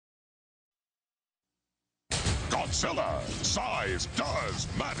Godzilla, size does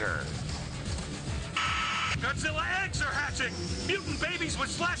matter. Godzilla eggs are hatching! Mutant babies with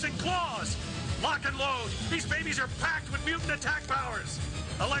slashing claws! Lock and load! These babies are packed with mutant attack powers!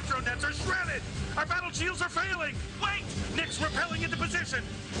 Electro nets are shredded! Our battle shields are failing! Wait! Nick's repelling into position!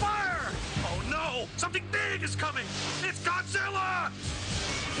 Fire! Oh no! Something big is coming! It's Godzilla!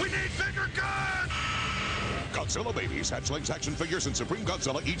 We need bigger guns! Godzilla babies, hatchlings, action figures, and Supreme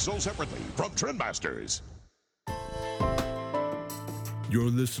Godzilla each sold separately from Trendmasters. You're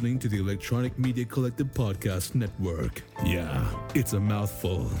listening to the Electronic Media Collective Podcast Network. Yeah, it's a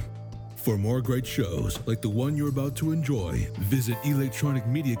mouthful. For more great shows like the one you're about to enjoy, visit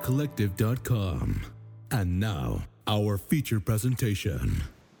electronicmediacollective.com. And now, our feature presentation.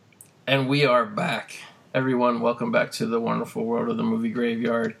 And we are back. Everyone, welcome back to the wonderful world of the movie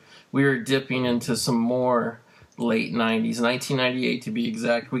graveyard. We are dipping into some more late 90s, 1998 to be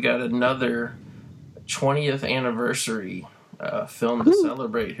exact. We got another 20th anniversary film to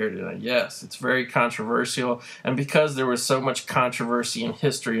celebrate here tonight. Yes, it's very controversial, and because there was so much controversy in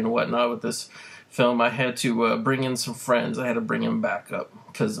history and whatnot with this film, I had to bring in some friends. I had to bring them back up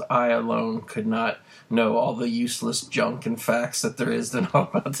because I alone could not know all the useless junk and facts that there is to know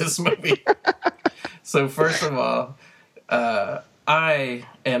about this movie. So first of all, I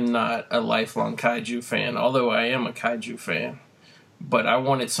am not a lifelong Kaiju fan, although I am a Kaiju fan, but I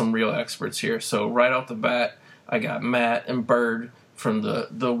wanted some real experts here. So right off the bat, I got Matt and Byrd from the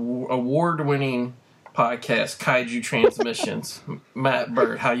award-winning podcast Kaiju Transmissions. Matt,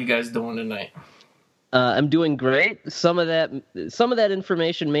 Byrd, how you guys doing tonight? I'm doing great. Some of that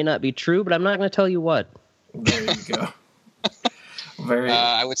information may not be true, but I'm not going to tell you what. There you go.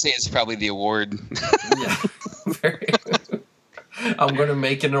 I would say it's probably the award. Yeah. I'm going to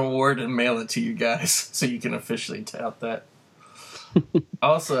make an award and mail it to you guys so you can officially tout that.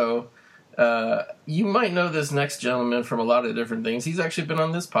 Also, you might know this next gentleman from a lot of different things. He's actually been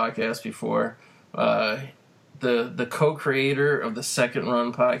on this podcast before. The co-creator of the Second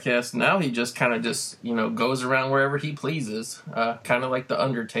Run podcast. Now he just kind of goes around wherever he pleases. Kind of like the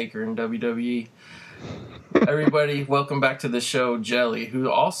Undertaker in WWE. Everybody, welcome back to the show, Jelly, who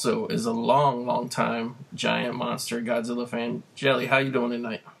also is a long time giant monster Godzilla fan. Jelly, how you doing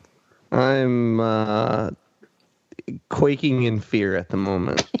tonight? I'm quaking in fear at the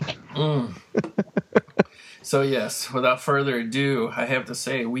moment. So yes, without further ado, I have to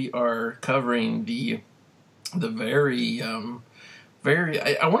say we are covering the very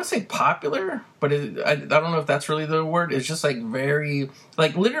I want to say popular, but I don't know if that's really the word. It's just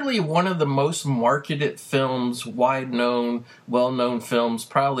literally one of the most marketed films, well-known films,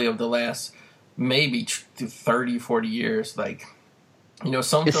 probably of the last maybe 30, 40 years.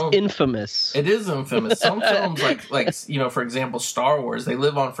 Some it's films, infamous. It is infamous. Some films, for example, Star Wars, they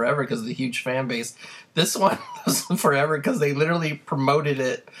live on forever because of the huge fan base. This one lives on forever because they literally promoted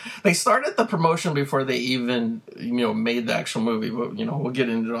it. They started the promotion before they even, made the actual movie. But, we'll get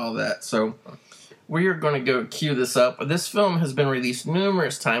into all that. So we are going to go cue this up. This film has been released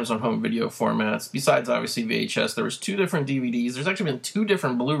numerous times on home video formats. Besides, obviously, VHS, there was 2 different DVDs. There's actually been 2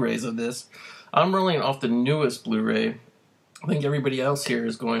 different Blu-rays of this. I'm rolling off the newest Blu-ray. I think everybody else here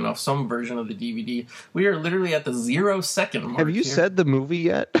is going off some version of the DVD. We are literally at the 0 second mark. Have you said the movie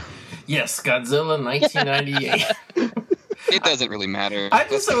yet? Yes, Godzilla 1998. It doesn't really matter. I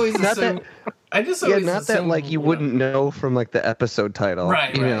just always assume... you wouldn't know from the episode title.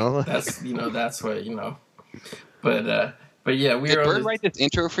 Right. That's what, But yeah, we Did are... Byrd write this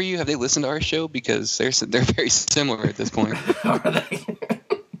intro for you? Have they listened to our show? Because they're very similar at this point. Are they?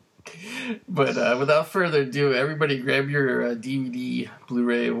 But without further ado, everybody grab your DVD,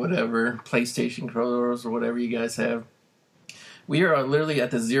 Blu-ray, whatever, PlayStation controllers or whatever you guys have. We are literally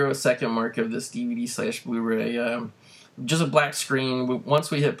at the 0 second mark of this DVD/Blu-ray. Just a black screen.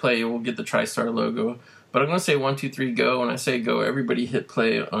 Once we hit play, we'll get the TriStar logo. But I'm going to say 1, 2, 3, go. When I say go, everybody hit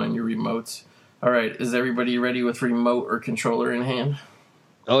play on your remotes. All right, is everybody ready with remote or controller in hand?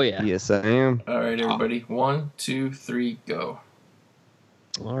 Oh, yeah. Yes, I am. All right, everybody. 1, 2, 3, go.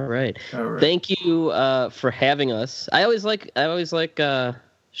 All right. Thank you for having us. I always like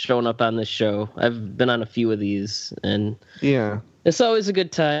showing up on this show. I've been on a few of these, and yeah, it's always a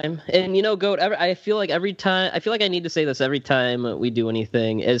good time. And Goat, I feel like I need to say this every time we do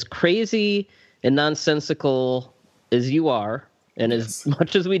anything. As crazy and nonsensical as you are, and as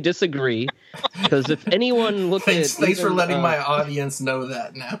much as we disagree, because if anyone looked thanks for letting my audience know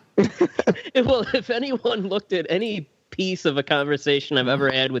that now. Well, if anyone looked at any piece of a conversation I've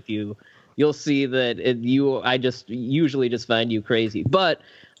ever had with you, you'll see that I just usually just find you crazy. But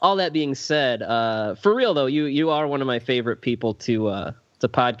all that being said, for real though, you are one of my favorite people to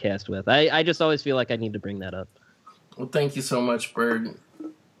podcast with. I just always feel like I need to bring that up. Well, thank you so much, Byrd.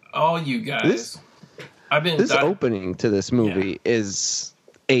 All you guys. This opening to this movie is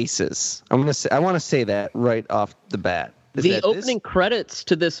aces. I want to say that right off the bat. The opening credits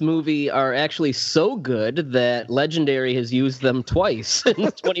to this movie are actually so good that Legendary has used them twice in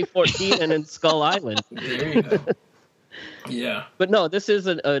 2014 and in Skull Island. There you go. Yeah. But no, this is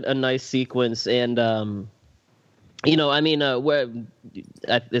a nice sequence, and we're,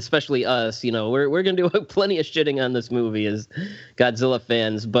 especially us, we're gonna do plenty of shitting on this movie as Godzilla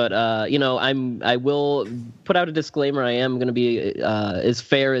fans. But I will put out a disclaimer. I am gonna be as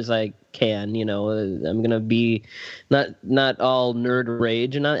fair as I can. I'm gonna be not all nerd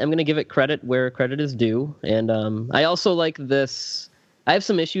rage, and I'm gonna give it credit where credit is due. And I also like this. I have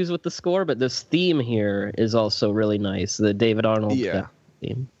some issues with the score, but this theme here is also really nice. The David Arnold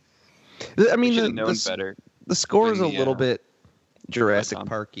theme. I mean, better. The score is a little bit Jurassic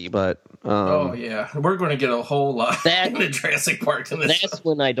Parky, but oh yeah, we're going to get a whole lot in the Jurassic Park in this. That's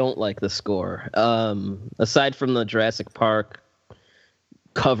when I don't like the score. Aside from the Jurassic Park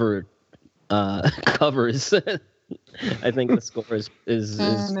covers, I think the score is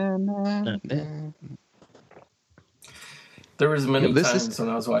not bad. There was many times when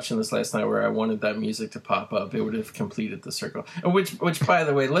I was watching this last night where I wanted that music to pop up. It would have completed the circle. And which by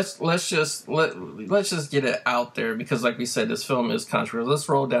the way, let's just get it out there, because like we said, this film is controversial. Let's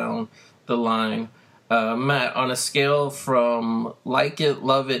roll down the line. Matt, on a scale from like it,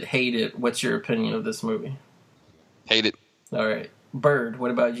 love it, hate it, what's your opinion of this movie? Hate it. All right. Byrd,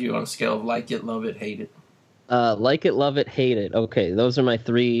 what about you on a scale of like it, love it, hate it? Like it, love it, hate it. Okay, those are my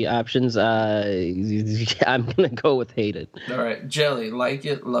three options. I'm gonna go with hate it. All right, Jelly, like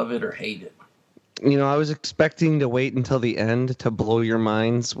it, love it, or hate it? I was expecting to wait until the end to blow your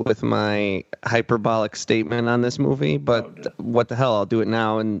minds with my hyperbolic statement on this movie, but what the hell? I'll do it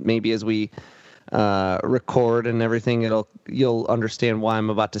now, and maybe as we record and everything, you'll understand why I'm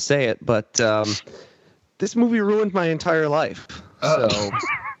about to say it. But this movie ruined my entire life. So.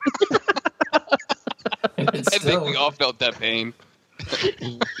 I think we all felt that pain.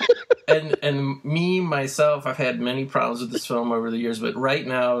 and me, myself, I've had many problems with this film over the years, but right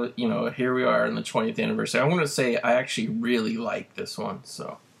now, here we are in the 20th anniversary. I want to say I actually really like this one.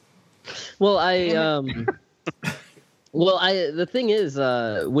 So, well, the thing is,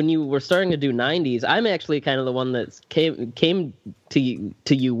 when you were starting to do 90s, I'm actually kind of the one that came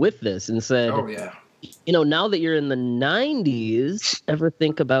to you with this and said, "Oh yeah." Now that you're in the 90s, ever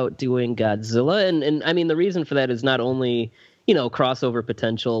think about doing Godzilla? And I mean, the reason for that is not only, crossover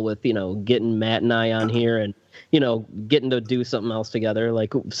potential with, getting Matt and I on here and, getting to do something else together.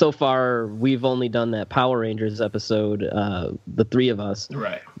 Like, so far, we've only done that Power Rangers episode, the three of us.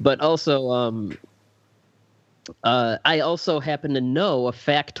 Right. But also, I also happen to know a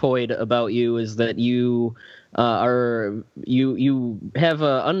factoid about you is that you... you have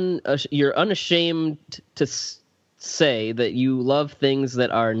you're unashamed to say that you love things that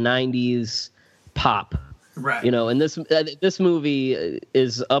are 90s pop, right? And this movie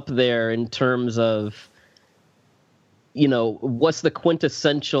is up there in terms of what's the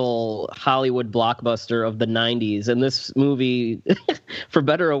quintessential Hollywood blockbuster of the 90s, and this movie, for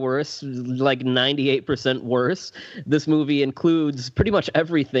better or worse, like 98% worse, this movie includes pretty much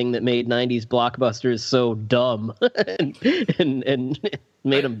everything that made 90s blockbusters so dumb and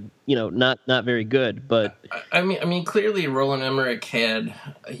made them not very good. But I mean clearly Roland Emmerich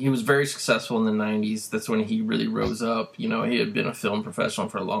he was very successful in the 90s. That's when he really rose up. He had been a film professional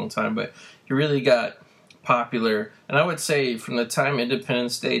for a long time, but he really got popular. And I would say from the time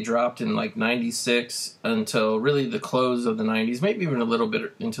Independence Day dropped in like 96 until really the close of the 90s, maybe even a little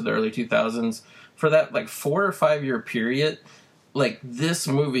bit into the early 2000s, for that like 4 or 5 year period, like this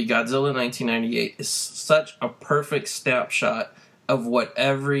movie Godzilla 1998 is such a perfect snapshot of what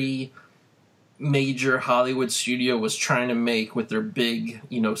every major Hollywood studio was trying to make with their big,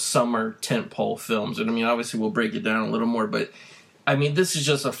 summer tentpole films. And I mean, obviously we'll break it down a little more, but I mean, this is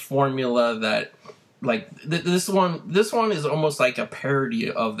just a formula that, like, this one is almost like a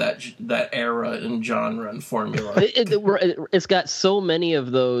parody of that era and genre and formula. It's got so many of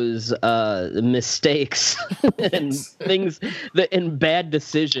those mistakes and things and bad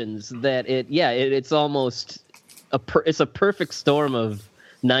decisions that it's almost it's a perfect storm of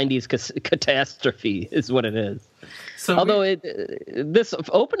 90s catastrophe is what it is. So although this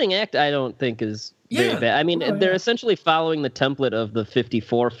opening act I don't think is very bad. I mean, they're essentially following the template of the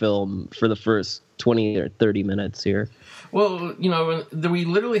 54 film for the first 20 or 30 minutes here. Well, we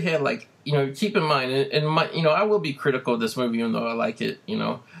literally had keep in mind, and I will be critical of this movie even though I like it,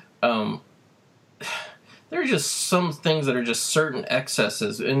 there are just some things that are just certain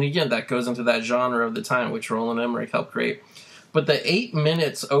excesses. And again, that goes into that genre of the time, which Roland Emmerich helped create. But the 8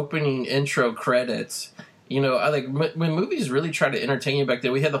 minutes opening intro credits, you know, I like when movies really try to entertain you back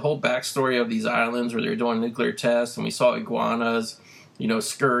then. We had the whole backstory of these islands where they were doing nuclear tests, and we saw iguanas, you know,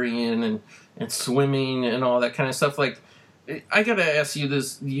 scurrying and swimming and all that kind of stuff. Like, I gotta ask you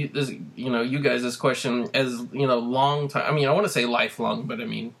you guys this question as, you know, long time. I mean, I want to say lifelong, but I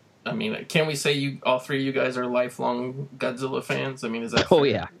mean, can we say all three of you guys are lifelong Godzilla fans? I mean, is that fair? Oh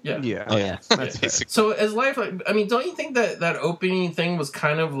yeah. Yeah. Oh yeah. So as I mean, don't you think that opening thing was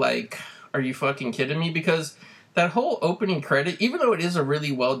kind of like, are you fucking kidding me? Because that whole opening credit, even though it is a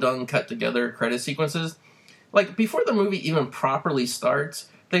really well done, cut together credit sequences, like before the movie even properly starts,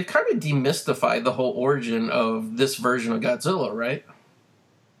 they've kind of demystified the whole origin of this version of Godzilla, right?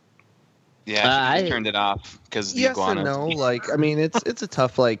 Yeah, I turned it off because the yes iguana. and no. Like, I mean, it's a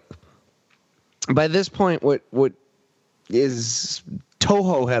tough, like, by this point, what is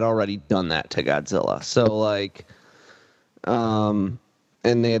Toho had already done that to Godzilla. So like, and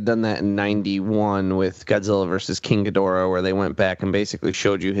they had done that in '91 with Godzilla versus King Ghidorah, where they went back and basically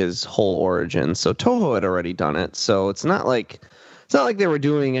showed you his whole origin. So Toho had already done it. So it's not like they were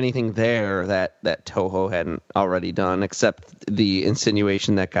doing anything there that Toho hadn't already done, except the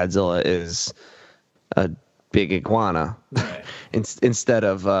insinuation that Godzilla is a big iguana, right, instead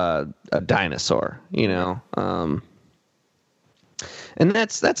of a dinosaur, you know. And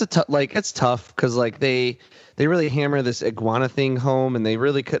that's a it's tough because like they really hammer this iguana thing home, and they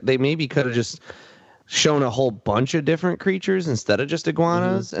maybe could have just shown a whole bunch of different creatures instead of just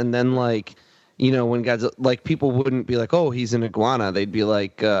iguanas, and then like, you know, when Godzilla, like, people wouldn't be like, oh, he's an iguana. They'd be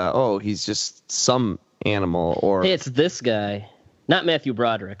like, oh, he's just some animal. Or hey, it's this guy, not Matthew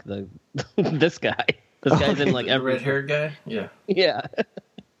Broderick. This guy. This guy's in like every red-haired guy. Yeah. Yeah.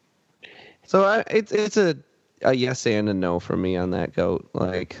 So it's a yes and a no for me on that goat.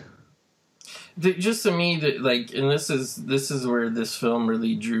 Like, just to me, that like, and this is where this film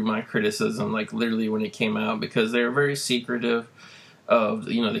really drew my criticism. Like literally when it came out, because they were very secretive.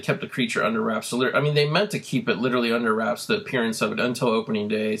 You know, they kept the creature under wraps. So, I mean, they meant to keep it literally under wraps, the appearance of it, until opening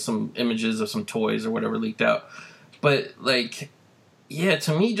day. Some images of some toys or whatever leaked out. But, like, yeah,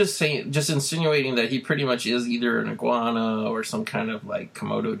 to me, just insinuating that he pretty much is either an iguana or some kind of, like,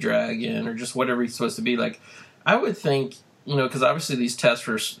 Komodo dragon or just whatever he's supposed to be. Like, I would think, you know, because obviously these tests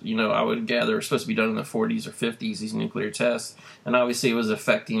were, you know, I would gather are supposed to be done in the 40s or 50s, these nuclear tests. And obviously it was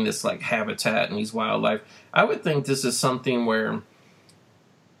affecting this, like, habitat and these wildlife. I would think this is something where,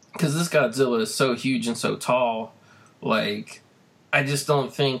 because this Godzilla is so huge and so tall, like, I just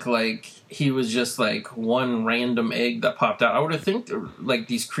don't think, like, he was just, like, one random egg that popped out. I would have think, like,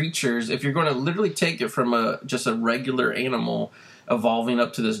 these creatures, if you're going to literally take it from just a regular animal evolving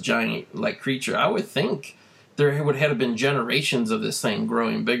up to this giant, like, creature, I would think there would have been generations of this thing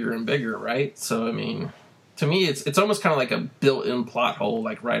growing bigger and bigger, right? So, I mean, to me, it's almost kind of like a built-in plot hole,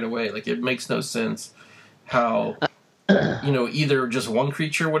 like, right away. Like, it makes no sense how, you know, either just one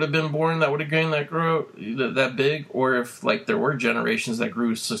creature would have been born that would have grown that big, or if, like, there were generations that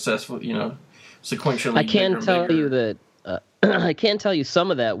grew successful, you know, sequentially. I can tell you that I can tell you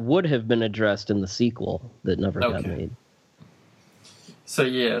some of that would have been addressed in the sequel that never got made. So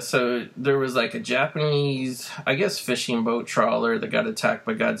yeah, so there was like a Japanese, I guess, fishing boat trawler that got attacked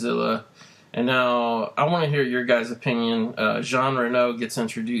by Godzilla. And now I want to hear your guys' opinion. Jean Reno gets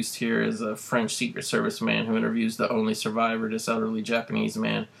introduced here as a French Secret Service man who interviews the only survivor, this elderly Japanese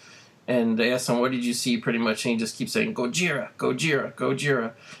man. And they ask him, what did you see, pretty much? And he just keeps saying, Gojira, Gojira,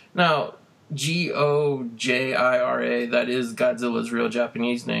 Gojira. Now, Gojira, that is Godzilla's real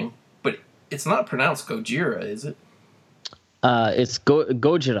Japanese name. But it's not pronounced Gojira, is it? It's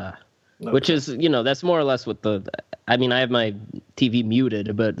Gojira, which is, you know, that's more or less what I mean, I have my TV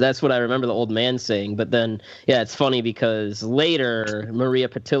muted, but that's what I remember the old man saying. But then, yeah, it's funny because later Maria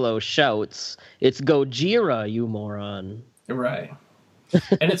Patillo shouts, "It's Gojira, you moron!" Right.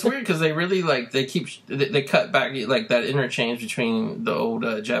 And it's weird because they really they cut back like that interchange between the old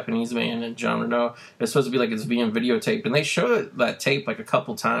Japanese man and Jean Reno. It's supposed to be like it's being videotaped, and they show that tape like a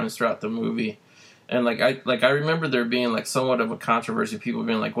couple times throughout the movie. And I remember there being like somewhat of a controversy, people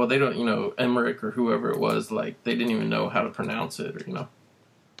being like, well, they don't, you know, Emmerich or whoever it was, like they didn't even know how to pronounce it, or, you know.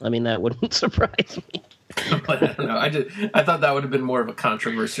 I mean, that wouldn't surprise me. But I don't know. I thought that would have been more of a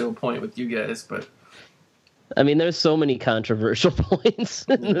controversial point with you guys, but I mean, there's so many controversial points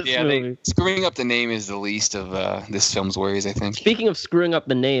in this movie. Screwing up the name is the least of this film's worries, I think. Speaking of screwing up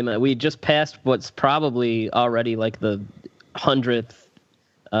the name, we just passed what's probably already like the 100th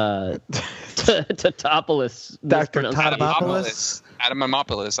Totopoulos. Dr. Totopoulos?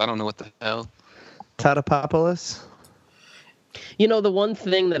 Adamopoulos. I don't know what the hell. Totopoulos? You know, the one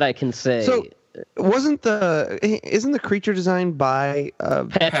thing that I can say. So, isn't the creature designed by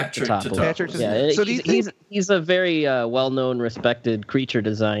Patrick Tatopoulos. Patrick? Yeah, So he's a very well-known, respected creature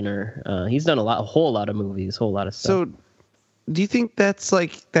designer. He's done a whole lot of movies, whole lot of stuff. So, do you think that's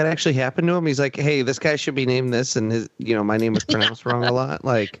like that actually happened to him? He's like, hey, this guy should be named this, and his, my name was pronounced wrong a lot.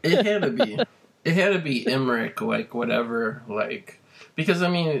 Like, it had to be Emmerich, like whatever, like. Because, I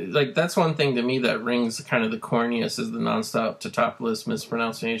mean, like, that's one thing to me that rings kind of the corniest is the nonstop Tatopoulos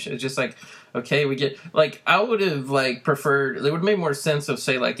mispronunciation. It's just like, okay, we get... Like, I would have, like, preferred... It would have made more sense of,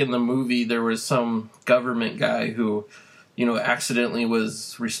 say, like, in the movie, there was some government guy who, accidentally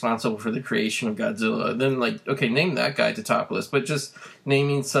was responsible for the creation of Godzilla. Then, like, okay, name that guy Tatopoulos. But just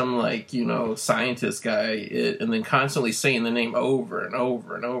naming some, like, scientist guy, and then constantly saying the name over and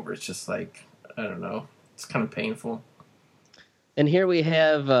over and over, it's just like, I don't know. It's kind of painful. And here we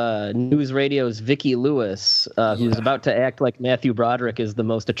have News Radio's Vicki Lewis, who's about to act like Matthew Broderick is the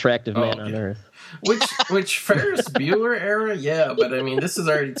most attractive man on Earth. Which Ferris Bueller era, yeah, but I mean, this is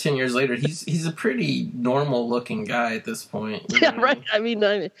already 10 years later. He's a pretty normal looking guy at this point. Yeah, right. I mean,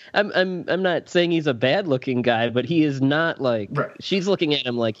 I'm not saying he's a bad looking guy, but he is not like. Right. She's looking at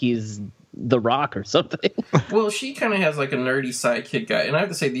him like he's The Rock or something. Well, she kind of has like a nerdy sidekick guy, and I have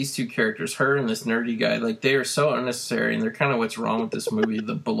to say these two characters, her and this nerdy guy, like they are so unnecessary, and they're kind of what's wrong with this movie,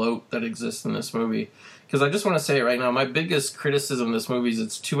 the bloat that exists in this movie. Because I just want to say it right now, my biggest criticism of this movie is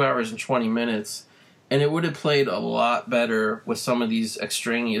it's 2 hours and 20 minutes, and it would have played a lot better with some of these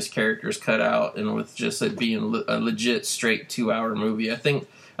extraneous characters cut out, and with just it being a legit straight 2 hour movie. I think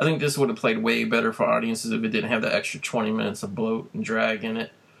this would have played way better for audiences if it didn't have the extra 20 minutes of bloat and drag in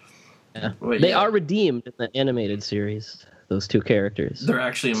it. Yeah. They are redeemed in the animated series, those two characters. They're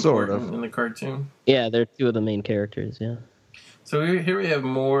actually important in the cartoon. Yeah, they're two of the main characters, yeah. So here we have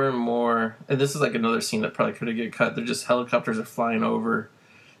more and more, and this is like another scene that probably could have get cut. They're just helicopters are flying over,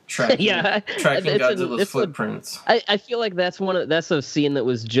 tracking Godzilla's footprints. I feel like that's a scene that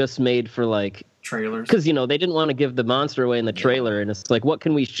was just made for like trailers. Because, they didn't want to give the monster away in the trailer, and it's like, what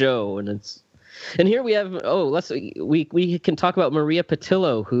can we show? And here we have we can talk about Maria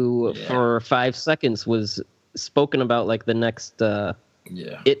Patillo, who for 5 seconds was spoken about like the next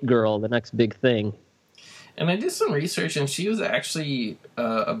It girl, the next big thing. And I did some research, and she was actually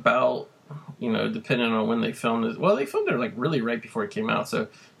about depending on when they filmed it. Well, they filmed it like really right before it came out, so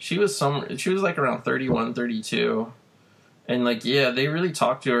she was like around 31, 32. And, like, yeah, they really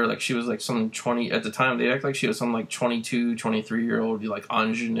talked to her like she was, like, some 20... At the time, they act like she was some, like, 22, 23-year-old, like,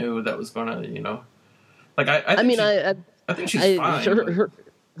 ingenue that was going to, Like, I think she's fine.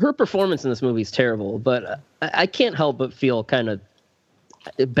 Her performance in this movie is terrible, but I can't help but feel kind of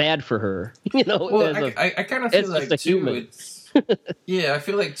bad for her. Well, I kind of feel like, too, I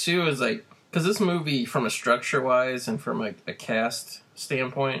feel like, too, is, like... Because this movie, from a structure-wise and from, like, a cast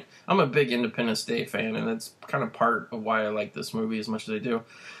standpoint, I'm a big Independence Day fan, and that's kind of part of why I like this movie as much as I do.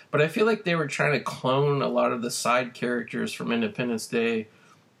 But I feel like they were trying to clone a lot of the side characters from Independence Day,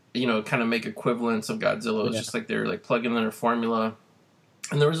 kind of make equivalents of Godzilla. It's just like they're like plugging in their formula.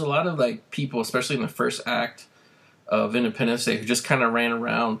 And there was a lot of like people, especially in the first act of Independence Day, who just kind of ran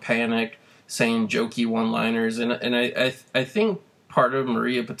around, panicked, saying jokey one-liners. And I think part of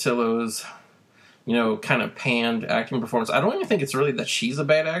Maria Patillo's kind of panned acting performance. I don't even think it's really that she's a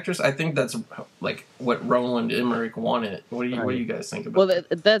bad actress. I think that's like what Roland Emmerich wanted. What do you guys think about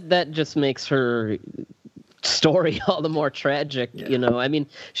that? That just makes her story all the more tragic. Yeah. I mean,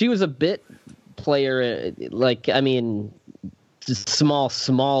 she was a bit player, like, I mean, just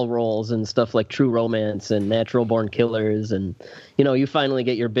small roles and stuff like True Romance and Natural Born Killers, and you finally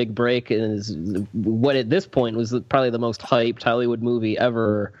get your big break, and is what at this point was probably the most hyped Hollywood movie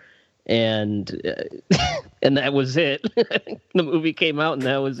ever. And that was it. The movie came out, and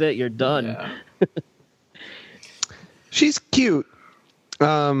that was it. You're done. Yeah. She's cute,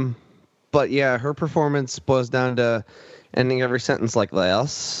 but yeah, her performance boils down to ending every sentence like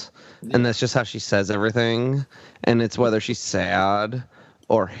this, and that's just how she says everything. And it's whether she's sad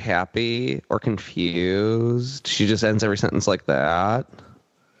or happy or confused. She just ends every sentence like that,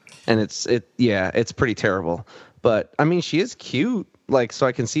 and it's pretty terrible. But I mean, she is cute. Like, so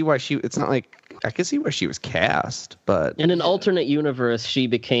I can see why it's not like, I can see where she was cast, but... In an alternate universe, she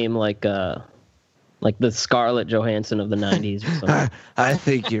became like the Scarlett Johansson of the 90s or something. I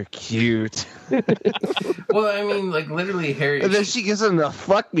think you're cute. Well, I mean, like, literally, Harry... And then she gives him the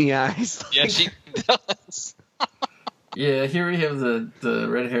fuck me eyes. Yeah, she does. Yeah, here we have the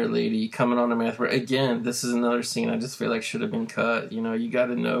red-haired lady coming on to math. Again, this is another scene I just feel like should have been cut. You got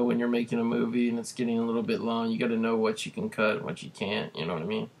to know when you're making a movie and it's getting a little bit long. You got to know what you can cut and what you can't. You know what I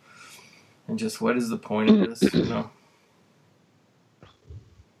mean? And just what is the point of this, you know?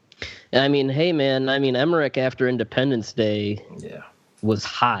 I mean, hey man, Emmerich after Independence Day Yeah. was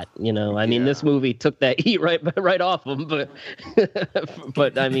hot, you know. I mean, this movie took that heat right off him, but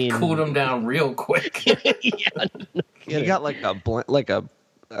but I mean, cooled him down real quick. Yeah, no He got like a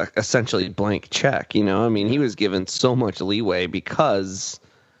essentially blank check, you know. I mean, he was given so much leeway because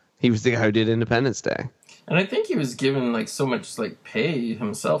he was the guy who did Independence Day. And I think he was given like so much like pay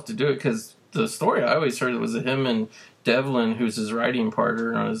himself to do it, because the story I always heard was him and Devlin, who's his writing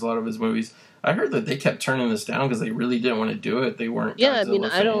partner on a lot of his movies. I heard that they kept turning this down because they really didn't want to do it. They weren't. Yeah, Godzilla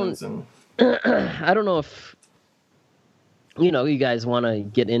I mean, fans I don't know if you guys want to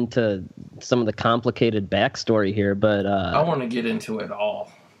get into some of the complicated backstory here, but I want to get into it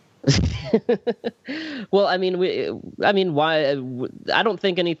all. Well, I mean, why? I don't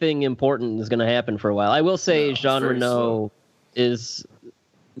think anything important is going to happen for a while. I will say Jean Reno is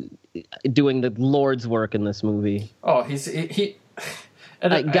doing the Lord's work in this movie. Oh, he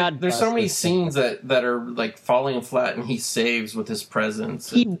and there's so many scenes that are like falling flat, and he saves with his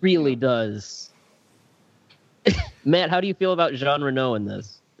presence. He really does. Matt, how do you feel about Jean Reno in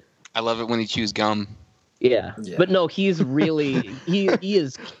this? I love it when he chews gum. Yeah. But no, he's really he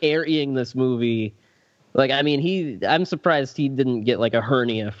is carrying this movie. Like, I mean, I'm surprised he didn't get like a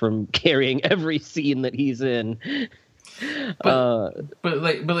hernia from carrying every scene that he's in. But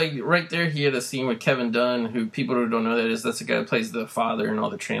right there, he had a scene with Kevin Dunn, who people who don't know that's the guy who plays the father in all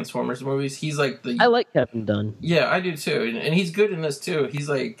the Transformers movies. He's like I like Kevin Dunn. Yeah, I do too, and he's good in this too. He's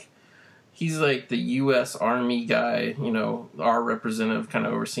like the U.S. Army guy, you know, our representative, kind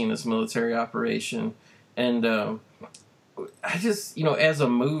of overseeing this military operation. And I just, you know, as a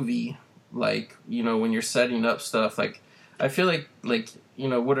movie, like, you know, when you're setting up stuff, like, I feel like, you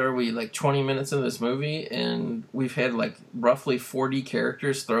know, what are we, like 20 minutes into this movie, and we've had, like, roughly 40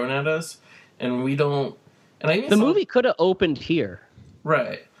 characters thrown at us, and we don't... And the movie could have opened here.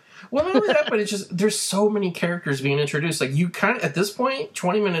 Right. Well, not only that, but it's just, there's so many characters being introduced. Like, you kind of, at this point,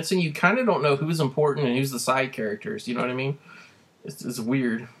 20 minutes in, you kind of don't know who's important and who's the side characters. You know what I mean? It's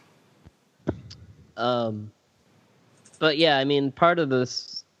weird. But yeah, I mean, part of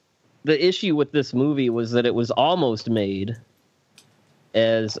the issue with this movie was that it was almost made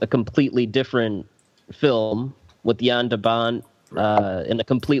as a completely different film with Jan de Bont in a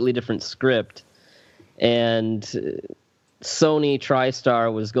completely different script. And Sony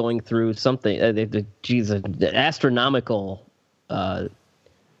TriStar was going through something, astronomical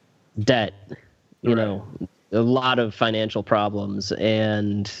debt, you know, a lot of financial problems,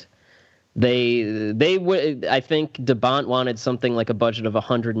 and they would. I think de Bont wanted something like a budget of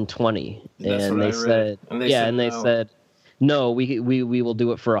 120, and they said, they said, no, we will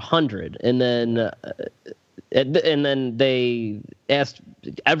do it for 100, and then they asked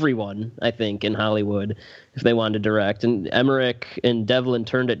everyone, I think, in Hollywood if they wanted to direct, and Emmerich and Devlin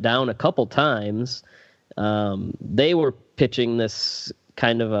turned it down a couple times. They were pitching this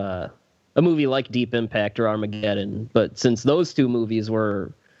kind of a movie like Deep Impact or Armageddon, but since those two movies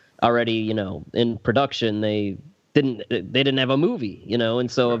were already, you know, in production, they didn't have a movie, you know, and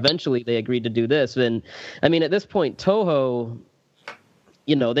so eventually they agreed to do this. And I mean, at this point, Toho,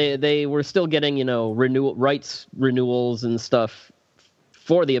 you know, they were still getting, you know, rights renewals and stuff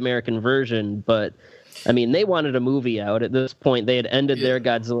for the American version, but I mean, they wanted a movie out. At this point, they had ended their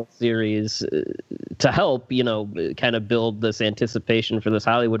Godzilla series to help, you know, kind of build this anticipation for this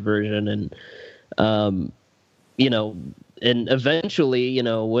Hollywood version. And, you know, and eventually, you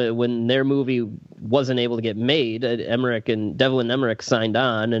know, when their movie wasn't able to get made, Devlin Emmerich signed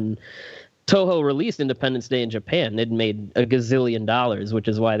on, and Toho released Independence Day in Japan. It made $1 gazillion, which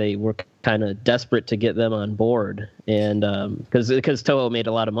is why they were kind of desperate to get them on board, and because Toho made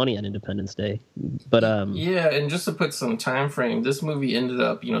a lot of money on Independence Day. But yeah, and just to put some time frame, this movie ended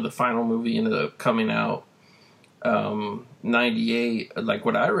up, you know, the final movie ended up coming out 98. Like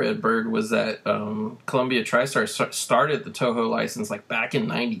what I read, Byrd, was that Columbia TriStar started the Toho license like back in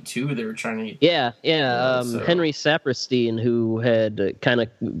 92. They were trying to Henry Saperstein, who had kind of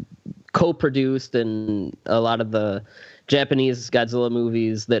co-produced and a lot of the Japanese Godzilla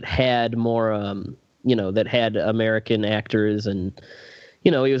movies that had more that had American actors, and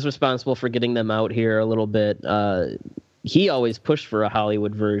you know, he was responsible for getting them out here a little bit. He always pushed for a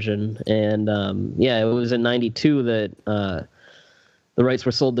Hollywood version, and it was in 92 that the rights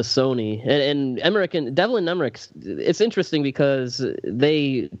were sold to Sony. And Emmerich and Devlin Emmerich, it's interesting because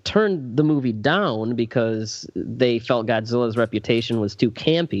they turned the movie down because they felt Godzilla's reputation was too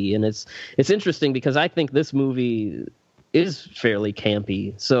campy. And it's interesting because I think this movie is fairly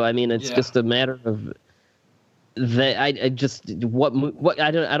campy. So I mean, it's just a matter of I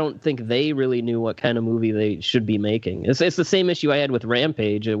don't think they really knew what kind of movie they should be making. It's the same issue I had with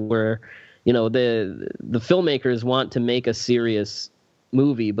Rampage, where the filmmakers want to make a serious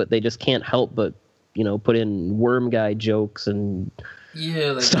movie, but they just can't help but put in worm guy jokes and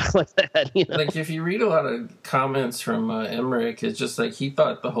stuff like that. Like if you read a lot of comments from Emmerich, it's just like he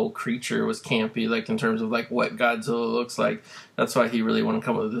thought the whole creature was campy, like in terms of like what Godzilla looks like. That's why he really wanted to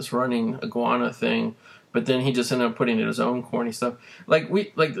come up with this running iguana thing. But then he just ended up putting in his own corny stuff. Like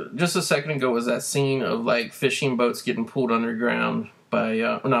just a second ago was that scene of like fishing boats getting pulled underground by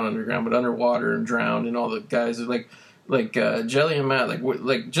not underground but underwater and drowned, and all the guys are like Jelly and Matt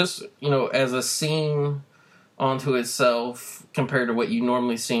like just as a scene onto itself compared to what you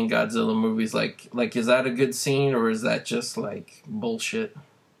normally see in Godzilla movies. Like is that a good scene, or is that just like bullshit?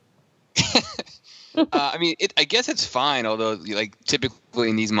 I mean, I guess it's fine. Although, like typically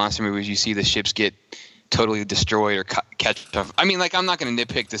in these monster movies, you see the ships get totally destroyed or catch off. I mean, like I'm not going to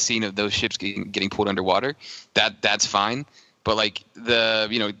nitpick the scene of those ships getting pulled underwater. That's fine. But like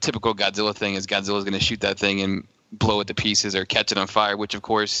the typical Godzilla thing is Godzilla's going to shoot that thing and blow it to pieces or catch it on fire. Which of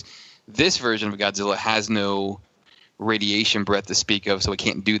course, this version of Godzilla has no radiation breath to speak of, so it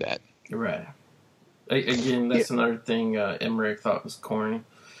can't do that. Right. Again, that's another thing Emmerich thought was corny.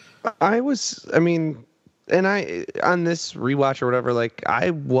 And I, on this rewatch or whatever, like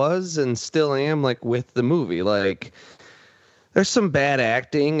I was and still am like with the movie. Like there's some bad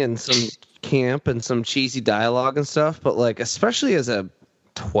acting and some camp and some cheesy dialogue and stuff, but like especially as a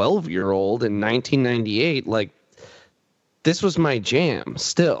 12-year-old in 1998, like this was my jam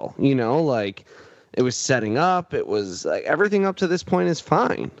still, like it was setting up. It was like everything up to this point is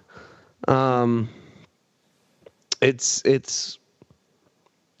fine.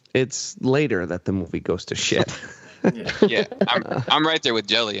 It's later that the movie goes to shit. Yeah, I'm right there with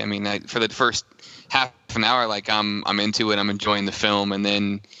Jelly. I mean, for the first half an hour, like I'm into it. I'm enjoying the film, and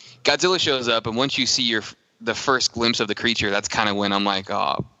then Godzilla shows up, and once you see the first glimpse of the creature, that's kind of when I'm like,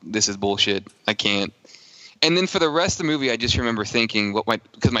 oh, this is bullshit. I can't. And then for the rest of the movie, I just remember thinking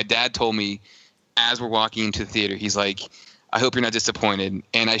because my dad told me as we're walking into the theater, he's like, I hope you're not disappointed.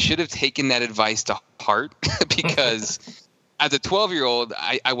 And I should have taken that advice to heart because as a 12-year-old,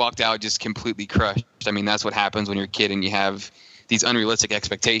 I walked out just completely crushed. I mean, that's what happens when you're a kid and you have these unrealistic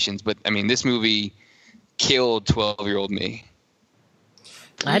expectations. But, I mean, this movie killed 12-year-old me.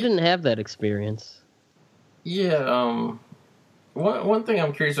 I didn't have that experience. Yeah, one thing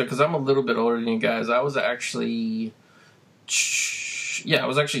I'm curious about, because I'm a little bit older than you guys, I was actually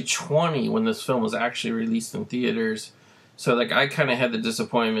 20 when this film was actually released in theaters. So, like, I kind of had the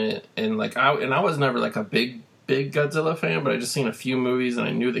disappointment, and, like, I was never, like, a big Godzilla fan, but I just seen a few movies and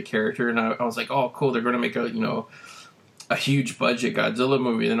I knew the character, and I was like, oh, cool, they're going to make a huge budget Godzilla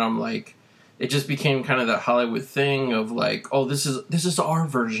movie. And I'm like, it just became kind of that Hollywood thing of like, oh, this is our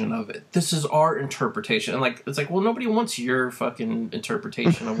version of it. This is our interpretation. And like, it's like, well, nobody wants your fucking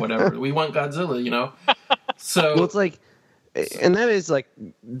interpretation of whatever. We want Godzilla, So well, it's like, and that is like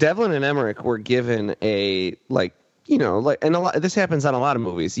Devlin and Emmerich were given a like, and a lot. This happens on a lot of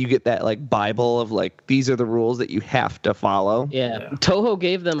movies. You get that like Bible of like these are the rules that you have to follow. Yeah. Toho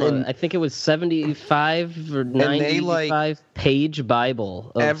gave them I think it was 75 or 95 page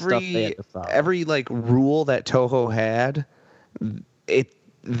Bible of stuff they had to follow. Every like rule that Toho had,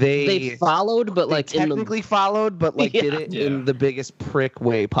 they followed, but like technically followed, but like did it in the biggest prick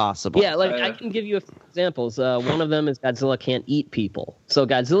way possible. Yeah, like I can give you a few examples. One of them is Godzilla can't eat people. So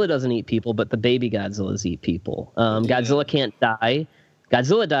Godzilla doesn't eat people, but the baby Godzillas eat people. Godzilla can't die.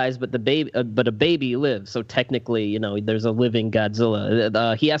 Godzilla dies, but a baby lives. So technically, there's a living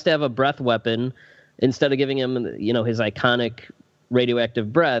Godzilla. He has to have a breath weapon. Instead of giving him, his iconic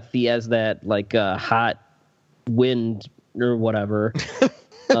radioactive breath, he has that like hot wind or whatever.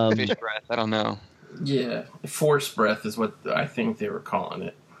 Fish breath, I don't know. Yeah, force breath is what I think they were calling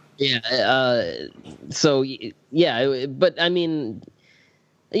it. Yeah. But I mean,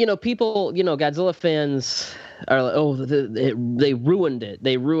 people, Godzilla fans are like, oh, they ruined it.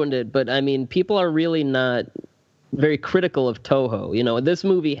 They ruined it. But I mean, people are really not very critical of Toho. This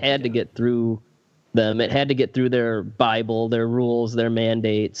movie had to get through them. It had to get through their Bible, their rules, their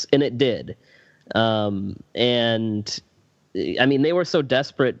mandates, and it did. And I mean, they were so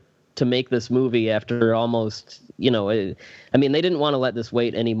desperate to make this movie after almost, they didn't want to let this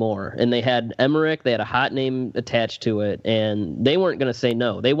wait anymore. And they had Emmerich, they had a hot name attached to it, and they weren't going to say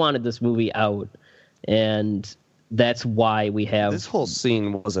no. They wanted this movie out, and that's why we have... This whole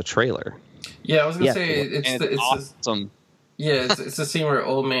scene was a trailer. Yeah, I was going to say, it's awesome. It's the scene where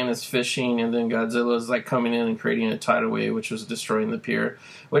Old Man is fishing, and then Godzilla is like coming in and creating a tidal wave, which was destroying the pier.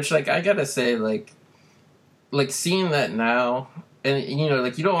 Which, like, I gotta say, like, like seeing that now, and you know,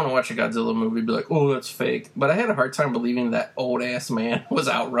 like you don't want to watch a Godzilla movie and be like, oh, that's fake. But I had a hard time believing that old ass man was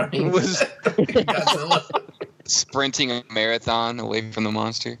outrunning Godzilla, sprinting a marathon away from the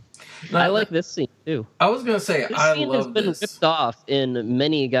monster. No, I like this scene too. I was gonna say This I scene has love been this. ripped off in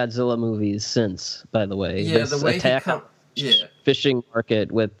many Godzilla movies since. By the way, Yeah, this the way attack he on yeah. fishing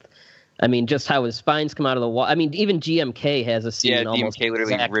market with, I mean, just how his spines come out of the wall. I mean, even GMK has a scene Yeah, almost DMK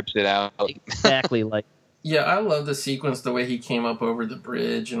literally rips it out. exactly like. Yeah, I love the sequence, the way he came up over the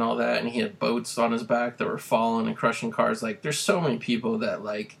bridge and all that, and he had boats on his back that were falling and crushing cars. Like, there's so many people that,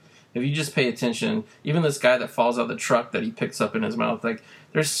 like, if you just pay attention, even this guy that falls out of the truck that he picks up in his mouth, like,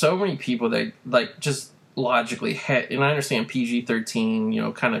 there's so many people that, like, just logically, and I understand PG-13, you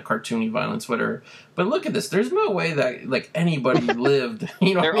know, kind of cartoony violence, whatever, but look at this. There's no way that, like, anybody lived,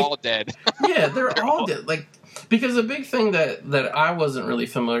 you know. They're all dead. Yeah, they're all dead. Like, because the big thing that I wasn't really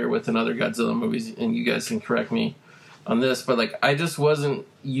familiar with in other Godzilla movies, and you guys can correct me on this, but like I just wasn't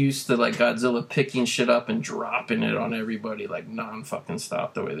used to like Godzilla picking shit up and dropping it on everybody like non-fucking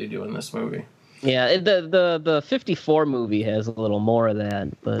stop the way they do in this movie. Yeah, the 54 movie has a little more of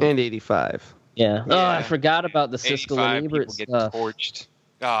that, but And 85. yeah. Oh, I forgot about the 85 Siskel and Ebert people get stuff. torched.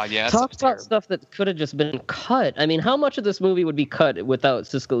 Oh, yeah. That's Talk about terrible. stuff that could have just been cut. I mean, how much of this movie would be cut without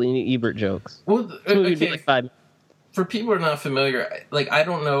Siskel and Ebert jokes? Well, This movie would be okay, like 5 minutes. for people who are not familiar, like I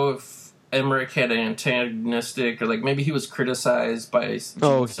don't know if Emmerich had an antagonistic or like maybe he was criticized by.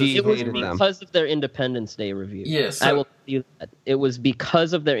 Oh, he It was hated them. because of their Independence Day review. Yes, I will tell you that. It was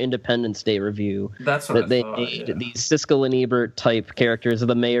because of their Independence Day review That's what that I they thought, made yeah. these Siskel and Ebert type characters of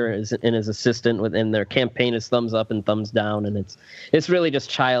the mayor and his assistant, and their campaign is thumbs up and thumbs down, and it's really just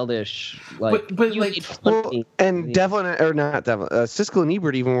childish. Like, But, you like, made fun of Well, me. and Devlin, or not Devlin, Siskel and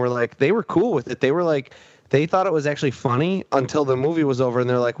Ebert even were like, they were cool with it. They were like, they thought it was actually funny until the movie was over, and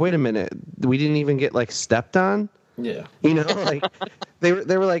they're like, wait a minute, we didn't even get like stepped on. Yeah. You know, like they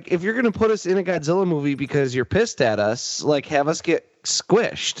were like, if you're gonna put us in a Godzilla movie because you're pissed at us, like have us get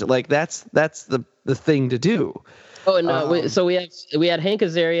squished. Like that's the thing to do. Oh, and so we had Hank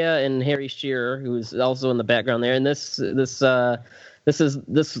Azaria and Harry Shearer, who's also in the background there, and this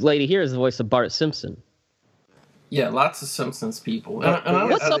lady here is the voice of Bart Simpson. Yeah, lots of Simpsons people.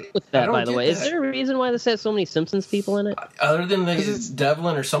 What's up with I that, don't by the get way? Is that. there a reason why this has so many Simpsons people in it? Other than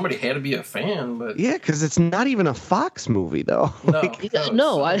Devlin or somebody had to be a fan, but Yeah, because it's not even a Fox movie though.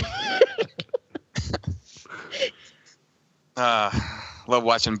 no, Love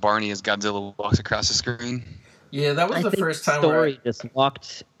watching Barney as Godzilla walks across the screen. yeah, that was I the think first time. Story just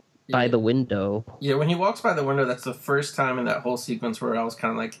walked by Yeah. the window. Yeah, when he walks by the window, that's the first time in that whole sequence where I was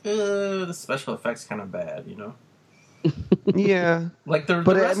kind of like, the special effects kind of bad, you know. Yeah, Like the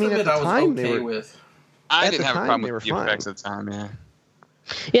But, I rest mean, of at it, the I was time, they okay were- with. I At didn't the have a time, problem they with were the fine. effects at the time, yeah.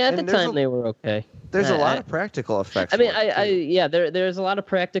 Yeah, at And the there's time a- they were okay. there's a lot I- of practical effects. I mean, for it, too. there's a lot of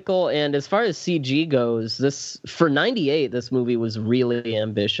practical, and as far as CG goes, this for '98, this movie was really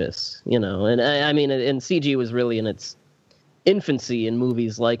ambitious, you know, and I mean, and CG was really in its infancy in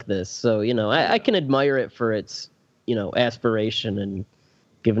movies like this, so you know, I can admire it for its, you know, aspiration and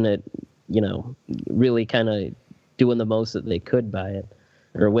giving it, you know, really kind of doing the most that they could by it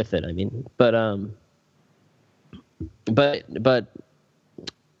or with it. I mean, but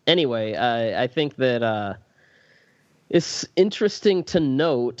anyway, I think that it's interesting to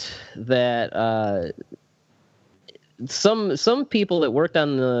note that some people that worked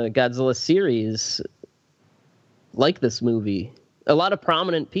on the Godzilla series like this movie. A lot of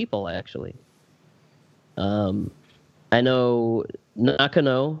prominent people, actually. I know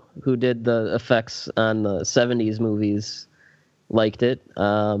Nakano, who did the effects on the 70s movies, liked it.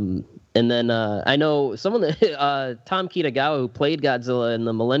 And then I know someone that Tom Kitagawa, who played Godzilla in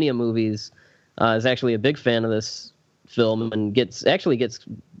the Millennium movies, is actually a big fan of this film and gets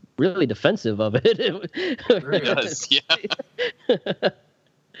really defensive of it. It does, yeah.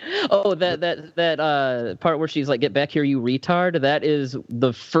 Oh, that part where she's like, "Get back here, you retard!" That is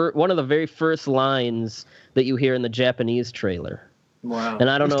one of the very first lines that you hear in the Japanese trailer. Wow. And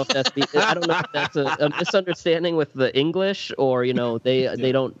I don't know if that's a misunderstanding with the English, or you know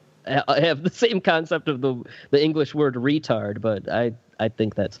they don't have the same concept of the English word retard. But I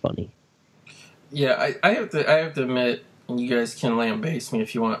think that's funny. Yeah, I have to admit, and you guys can lambaste me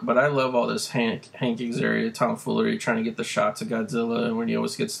if you want, but I love all this Hank Azaria tomfoolery trying to get the shots of Godzilla and when he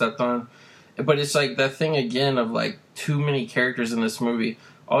always gets stepped on. But it's like that thing again of like too many characters in this movie.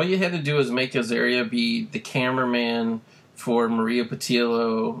 All you had to do is make Azaria be the cameraman for Maria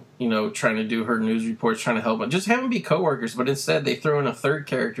Patillo, you know, trying to do her news reports, trying to help him. Just have them be coworkers, but instead they throw in a third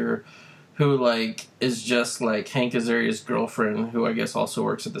character who like is just like Hank Azaria's girlfriend, who I guess also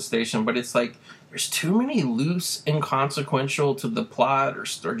works at the station. But it's like there's too many loose, inconsequential to the plot or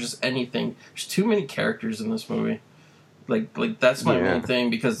just anything. There's too many characters in this movie. Like that's my main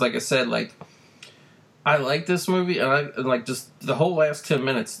thing, because like I said, like I like this movie, and I like just the whole last 10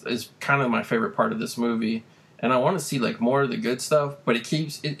 minutes is kind of my favorite part of this movie. And I want to see like more of the good stuff, but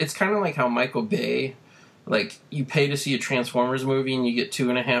it's kind of like how Michael Bay, like you pay to see a Transformers movie and you get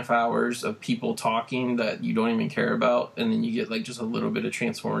 2.5 hours of people talking that you don't even care about, and then you get like just a little bit of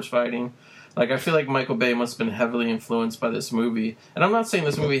Transformers fighting. Like I feel like Michael Bay must have been heavily influenced by this movie, and I'm not saying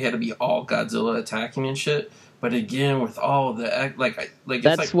this movie had to be all Godzilla attacking and shit, but again with all the like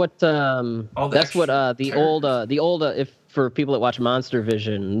that's like what the old if for people that watch Monster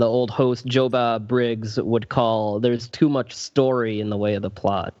Vision, the old host Joe Bob Briggs would call there's too much story in the way of the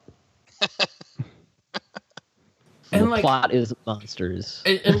plot. And the plot is monsters.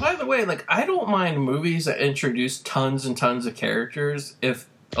 And by the way, like I don't mind movies that introduce tons and tons of characters if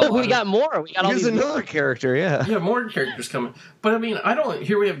we got more. We got all these another character, yeah. Yeah, more characters coming. But I mean, I don't.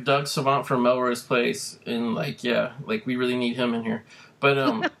 Here we have Doug Savant from Melrose Place, and like, yeah, like we really need him in here.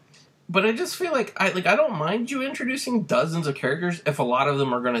 But but I just feel like I don't mind you introducing dozens of characters if a lot of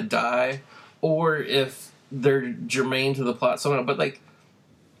them are going to die, or if they're germane to the plot somehow. But like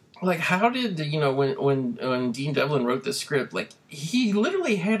how did when Dean Devlin wrote this script, like he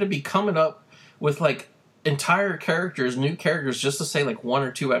literally had to be coming up with like entire characters, new characters, just to say like 1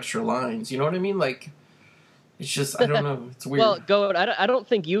 or 2 extra lines. You know what I mean? Like, it's just I don't know. It's weird. Well, Goat, I don't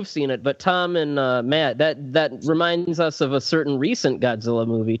think you've seen it, but Tom and Matt, that reminds us of a certain recent Godzilla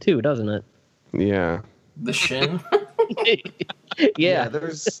movie too, doesn't it? Yeah. The Shin. Yeah.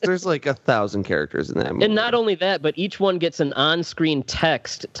 There's like 1,000 characters in that movie. And not only that, but each one gets an on-screen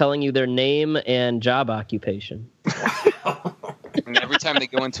text telling you their name and job occupation. And every time they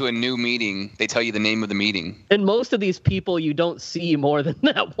go into a new meeting, they tell you the name of the meeting. And most of these people you don't see more than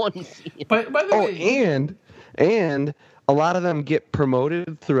that one scene. By the way, and a lot of them get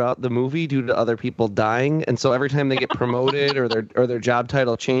promoted throughout the movie due to other people dying, and so every time they get promoted or their job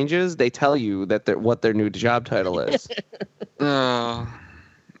title changes, they tell you what their new job title is. Oh,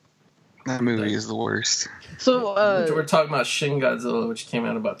 that movie is the worst. So we're talking about Shin Godzilla, which came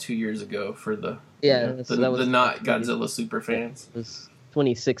out about 2 years ago for the not Godzilla super fans. It was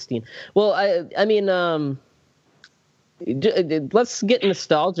 2016. Well, I mean, let's get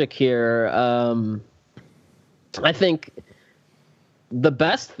nostalgic here. I think the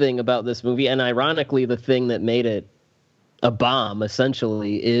best thing about this movie, and ironically the thing that made it a bomb,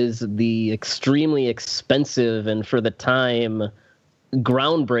 essentially, is the extremely expensive and for the time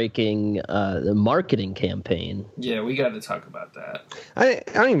groundbreaking marketing campaign. Yeah, we got to talk about that. I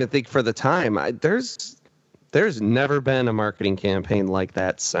don't even think for the time. There's never been a marketing campaign like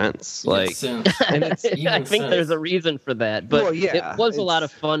that since. Like, and it's I think there's a reason for that, but well, yeah, it was a lot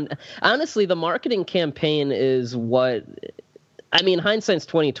of fun. Honestly, the marketing campaign is what. I mean, hindsight's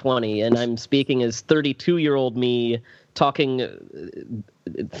 2020, and I'm speaking as 32-year-old me talking,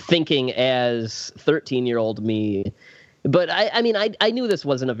 thinking as 13-year-old me. But I mean, I knew this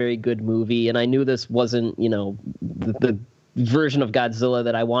wasn't a very good movie, and I knew this wasn't, the version of Godzilla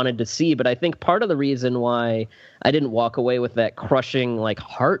that I wanted to see. But I think part of the reason why I didn't walk away with that crushing like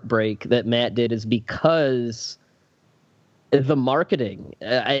heartbreak that Matt did is because the marketing.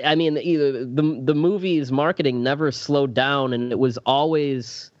 I mean, the movie's marketing never slowed down, and it was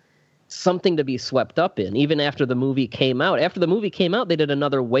always something to be swept up in, even after the movie came out. After the movie came out, they did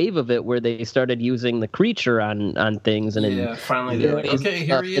another wave of it where they started using the creature on things. And finally they're like, okay,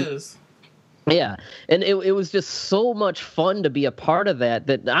 here he is. Yeah, and it was just so much fun to be a part of that.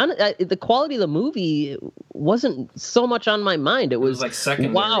 The quality of the movie wasn't so much on my mind. It was like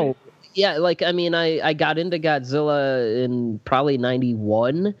secondary. Wow. Yeah, like, I mean, I got into Godzilla in probably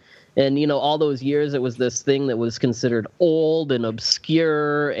 91. And, all those years, it was this thing that was considered old and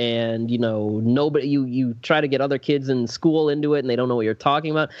obscure, and, nobody, you try to get other kids in school into it, and they don't know what you're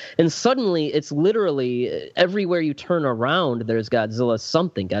talking about. And suddenly, it's literally everywhere you turn around, there's Godzilla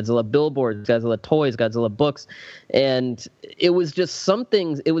something. Godzilla billboards, Godzilla toys, Godzilla books. And it was just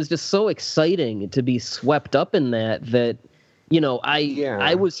so exciting to be swept up in that,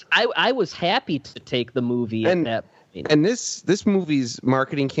 I was happy to take the movie at that point. And this movie's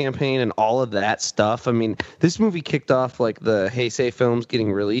marketing campaign and all of that stuff, I mean, this movie kicked off like the Heisei films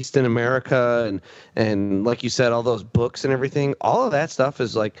getting released in America, and like you said, all those books and everything. All of that stuff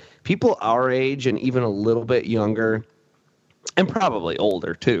is like people our age and even a little bit younger, and probably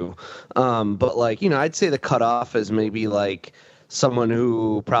older too. But like, I'd say the cutoff is maybe like someone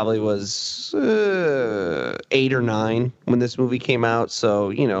who probably was 8 or 9 when this movie came out. So,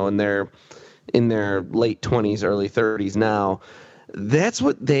 you know, in their late 20s, early 30s now. That's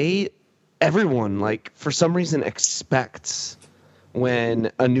what everyone, like, for some reason expects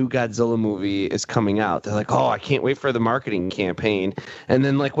when a new Godzilla movie is coming out. They're like, oh, I can't wait for the marketing campaign. And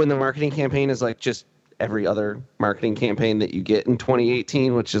then, like, when the marketing campaign is like just every other marketing campaign that you get in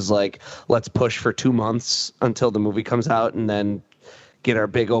 2018, which is like, let's push for 2 months until the movie comes out and then get our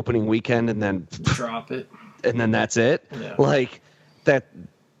big opening weekend and then drop it. And then that's it. Yeah. Like, that,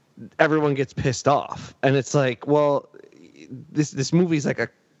 everyone gets pissed off. And it's like, well, this movie's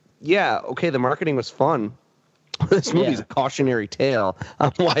like okay, the marketing was fun. This movie's a cautionary tale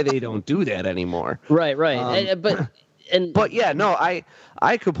on why they don't do that anymore. Right. But yeah, no,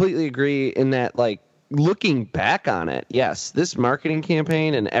 I completely agree in that, like, looking back on it, yes, this marketing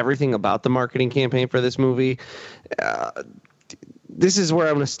campaign and everything about the marketing campaign for this movie, this is where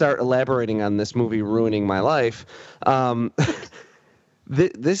I'm going to start elaborating on this movie ruining my life.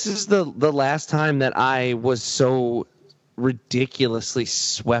 This is the last time that I was so ridiculously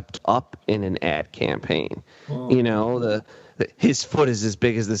swept up in an ad campaign. You know, his foot is as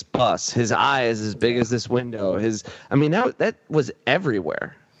big as this bus, his eye is as big as this window, that was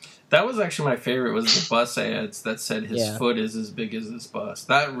everywhere. That was actually my favorite, was the bus ads that said his foot is as big as this bus.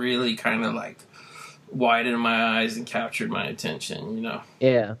 That really kind of like widened my eyes and captured my attention, you know.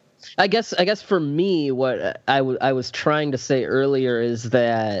 Yeah. I guess for me, what I was trying to say earlier is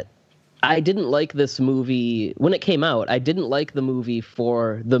that I didn't like this movie when it came out. I didn't like the movie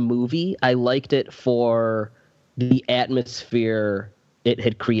for the movie. I liked it for the atmosphere it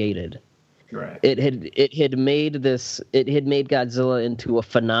had created. Right. It had made Godzilla into a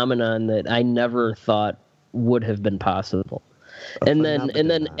phenomenon that I never thought would have been possible. And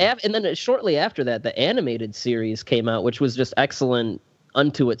then shortly after that, the animated series came out, which was just excellent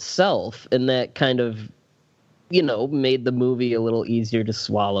unto itself, and that kind of, you know, made the movie a little easier to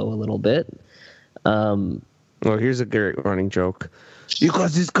swallow a little bit. Well, here's a great running joke. You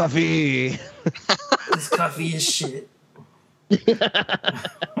got this coffee. This coffee is shit.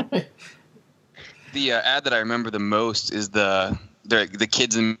 The ad that I remember the most is the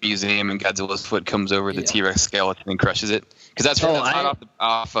kids in the museum and Godzilla's foot comes over the T-Rex skeleton and crushes it. Because that's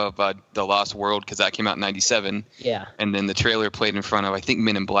off of The Lost World, because that came out in 97. Yeah. And then the trailer played in front of, I think,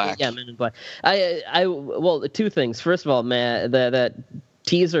 Men in Black. Yeah, Men in Black. Well, two things. First of all, Matt, that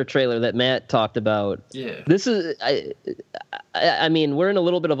teaser trailer that Matt talked about. Yeah. This is, I mean, we're in a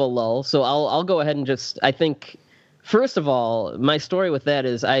little bit of a lull, so I'll go ahead and just, I think, first of all, my story with that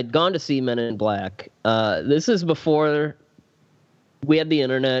is I had gone to see Men in Black. This is before we had the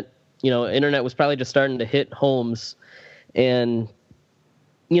internet. You know, internet was probably just starting to hit homes. And,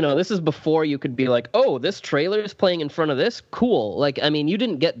 you know, this is before you could be like, oh, this trailer is playing in front of this? Cool. Like, I mean, you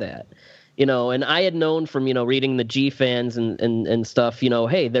didn't get that. You know, and I had known from, you know, reading the G fans and stuff, you know,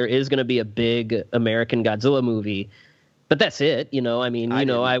 hey, there is going to be a big American Godzilla movie. But that's it, you know. I mean,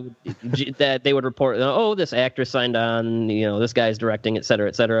 that they would report, oh, this actor signed on, you know, this guy's directing, et cetera,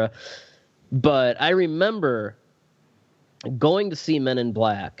 et cetera. But I remember going to see Men in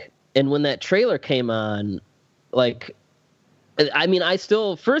Black, and when that trailer came on, like, I mean, I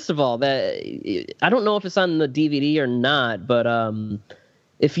still, first of all, that I don't know if it's on the DVD or not, but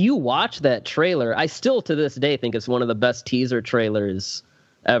if you watch that trailer, I still to this day think it's one of the best teaser trailers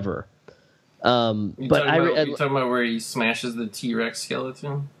ever. You talking about where he smashes the T-Rex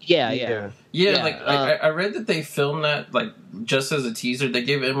skeleton? Yeah. Like I read that they filmed that like just as a teaser. They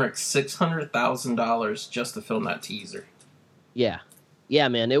gave Emmerich $600,000 just to film that teaser. Yeah,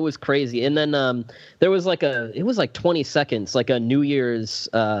 man, it was crazy. And then there was it was like 20 seconds, like a New Year's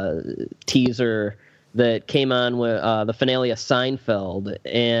teaser that came on with the finale of Seinfeld,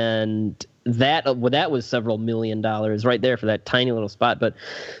 and that was several $1 million right there for that tiny little spot. But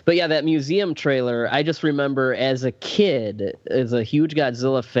yeah, that museum trailer, I just remember as a kid, as a huge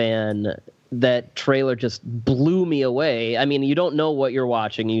Godzilla fan, that trailer just blew me away. I mean, you don't know what you're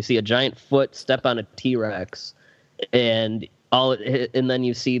watching. You see a giant foot step on a T-Rex, and then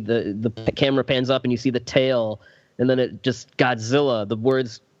you see the camera pans up and you see the tail, and then it just Godzilla, the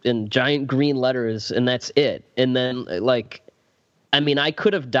words in giant green letters, and that's it. And then, like, I mean, I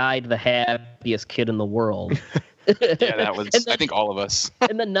could have died the happiest kid in the world. Yeah, that was, I think, all of us.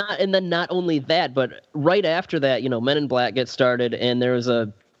 and then not only that, but right after that, you know, Men in Black gets started, and there was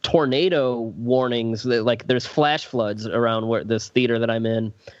a tornado warnings that, like, there's flash floods around this theater that I'm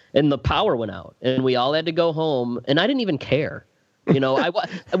in, and the power went out, and we all had to go home, and I didn't even care. You know,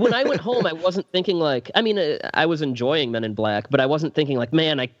 when I went home, I wasn't thinking like, I mean, I was enjoying Men in Black, but I wasn't thinking like,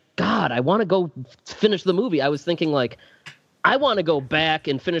 man, I want to go finish the movie. I was thinking like, I want to go back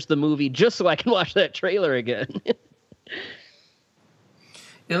and finish the movie just so I can watch that trailer again.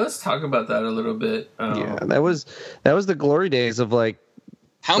 Yeah, let's talk about that a little bit. Yeah, that was the glory days of like.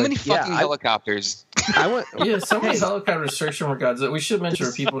 How many fucking helicopters? I went. Yeah, so many helicopters searching for Godzilla. We should mention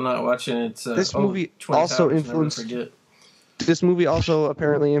for people not watching it. This movie also influenced. This movie also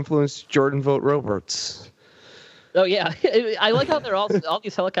apparently influenced Jordan Vogt Roberts. Oh yeah, I like how they're all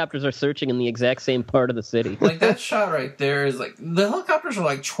these helicopters are searching in the exact same part of the city. Like that shot right there is like the helicopters are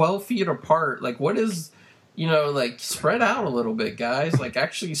like 12 feet apart. Like what is, like spread out a little bit, guys. Like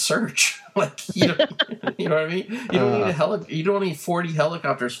actually search. Like you know what I mean. You don't need you don't need 40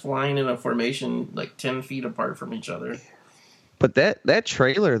 helicopters flying in a formation like 10 feet apart from each other. But that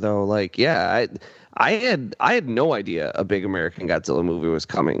trailer though, like I had no idea a big American Godzilla movie was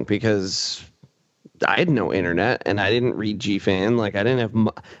coming because I had no internet and I didn't read GFan. Like I didn't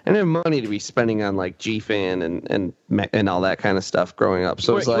have money to be spending on like GFan and all that kind of stuff growing up.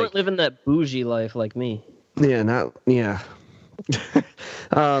 So you weren't living that bougie life like me. Yeah.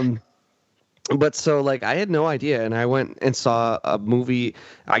 But so like I had no idea, and I went and saw a movie.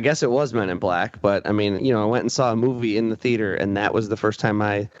 I guess it was Men in Black, but I mean, I went and saw a movie in the theater, and that was the first time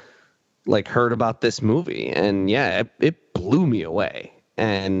I like heard about this movie, and yeah, it blew me away,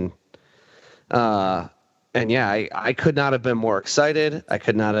 and yeah, I could not have been more excited. I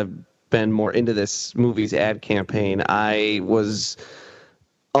could not have been more into this movie's ad campaign. I was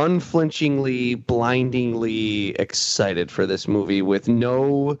unflinchingly, blindingly excited for this movie with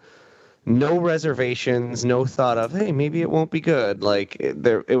no reservations, no thought of, hey, maybe it won't be good. Like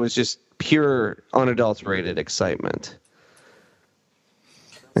it was just pure, unadulterated excitement.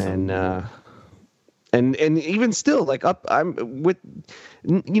 And even still, like I'm with,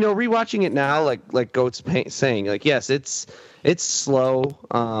 rewatching it now, like Goat's saying, like yes, it's slow.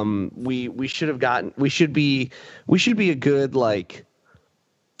 We should be a good like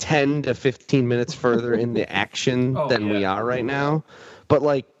 10 to 15 minutes further in the action than we are right now. But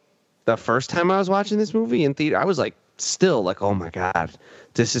like the first time I was watching this movie in theater, I was like still like, oh my God,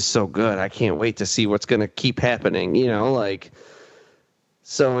 this is so good. I can't wait to see what's going to keep happening, like,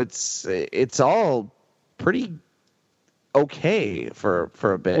 so it's all pretty okay for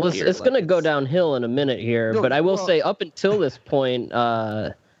a bit. Well, it's going to go downhill in a minute here, but I will say up until this point,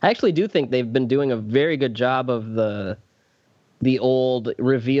 I actually do think they've been doing a very good job of the old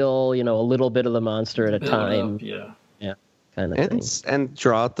reveal, a little bit of the monster at a time. Yeah. Kind of thing. And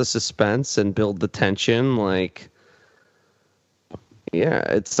draw out the suspense and build the tension. Like, yeah,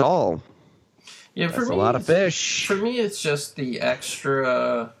 it's all. Yeah, for me, a lot of fish. For me, it's just the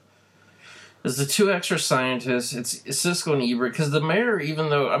extra. There's the two extra scientists. It's Siskel and Ebert, because the mayor, even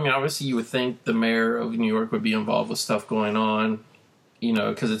though obviously you would think the mayor of New York would be involved with stuff going on,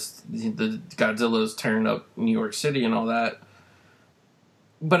 because it's the Godzilla's tearing up New York City and all that.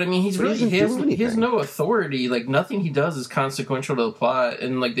 But he has no authority. Like nothing he does is consequential to the plot.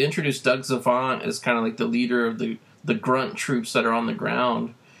 And like they introduced Doug Savant as kind of like the leader of the grunt troops that are on the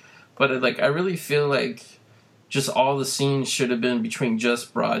ground. But I really feel like just all the scenes should have been between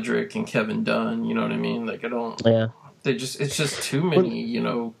just Broderick and Kevin Dunn. You know what I mean? Like I don't. Yeah. It's just too many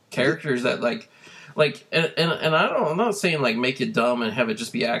characters that and I'm not saying like make it dumb and have it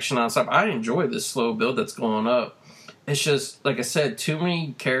just be action on stop. I enjoy this slow build that's going up. It's just, like I said, too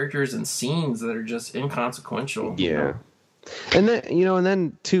many characters and scenes that are just inconsequential. Yeah. And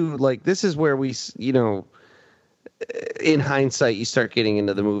then too, like, this is where we, in hindsight, you start getting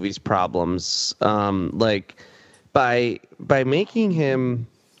into the movie's problems. Like, by making him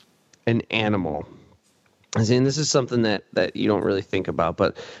an animal, as in, this is something that you don't really think about,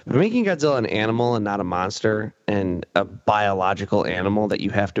 but by making Godzilla an animal and not a monster, and a biological animal that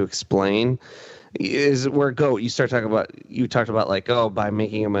you have to explain, is where Goat, you talked about like, by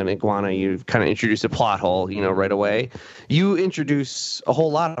making him an iguana, you kind of introduce a plot hole, right away. You introduce a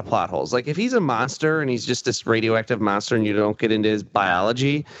whole lot of plot holes. Like if he's a monster and he's just this radioactive monster and you don't get into his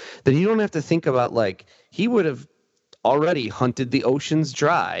biology, then you don't have to think about like, he would have already hunted the oceans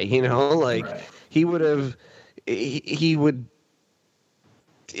dry, like right. he would,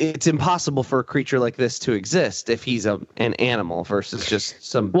 it's impossible for a creature like this to exist if he's an animal versus just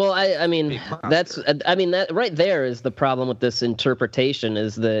some. Well, that right there is the problem with this interpretation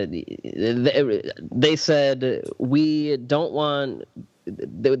is that they said we want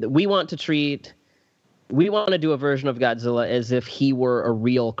to do a version of Godzilla as if he were a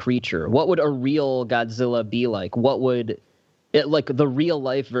real creature. What would a real Godzilla be like? What would like the real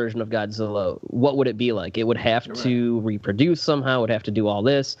life version of Godzilla, what would it be like? It would have to reproduce somehow, would have to do all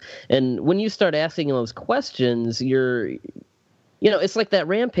this. And when you start asking those questions, it's like that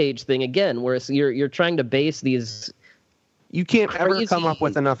Rampage thing again, where you're trying to base these, You can't ever come up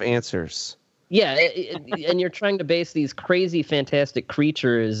with enough answers. Yeah, and you're trying to base these crazy, fantastic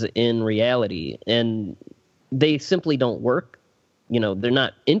creatures in reality, and they simply don't work. They're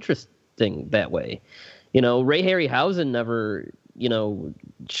not interesting that way. Ray Harryhausen never,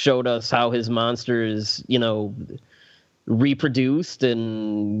 showed us how his monsters, reproduced.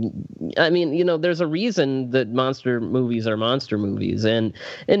 And I mean, there's a reason that monster movies are monster movies. And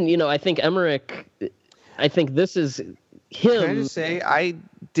I think Emmerich, I think this is him. Can I just say, I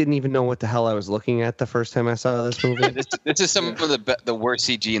didn't even know what the hell I was looking at the first time I saw this movie. This is some of the worst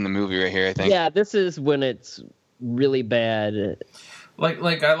CG in the movie right here, I think. Yeah, this is when it's really bad.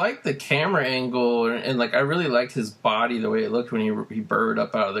 Like I like the camera angle, and like I really liked his body, the way it looked when he burrowed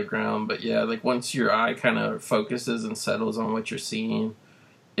up out of the ground. But yeah, like once your eye kind of focuses and settles on what you're seeing,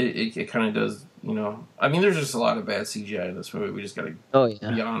 it kind of does. I mean, there's just a lot of bad CGI in this movie. We just gotta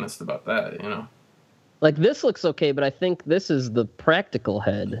be honest about that. Like this looks okay, but I think this is the practical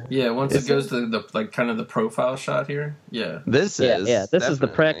head. Yeah, once it goes to the like kind of the profile shot here. Yeah, this is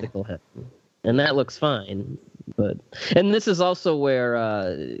the practical head, and that looks fine. And this is also where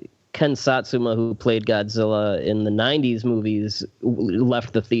Ken Satsuma, who played Godzilla in the 90s movies,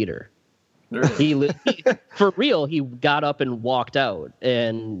 left the theater. He for real, he got up and walked out.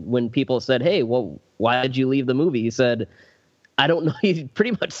 And when people said, "Hey, well, why did you leave the movie?" He said, "I don't know." He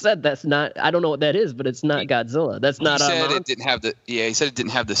pretty much said, "That's not. I don't know what that is, but it's not Godzilla. That's not." He said it didn't have he said it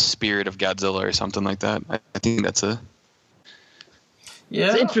didn't have the spirit of Godzilla or something like that. I think that's a.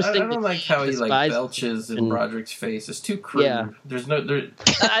 Yeah, it's interesting. I don't like how he belches in Broderick's face. It's too crude. Yeah. There's no.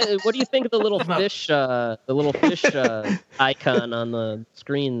 What do you think of the little fish? The little fish icon on the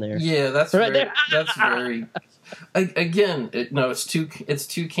screen there. Yeah, that's right there. That's very. Again, it's too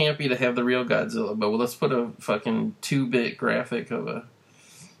campy to have the real Godzilla. But let's put a fucking 2-bit graphic of a.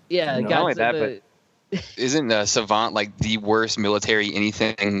 Yeah, Godzilla. Not only that, but isn't Savant like the worst military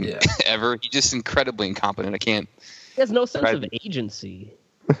anything ever? He's just incredibly incompetent. I can't. He has no sense of agency.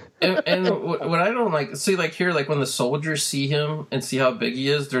 And what I don't like, see, like here, like when the soldiers see him and see how big he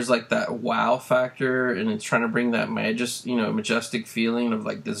is, there's like that wow factor, and it's trying to bring that majestic feeling of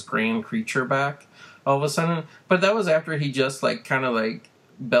like this grand creature back all of a sudden. But that was after he just like kind of like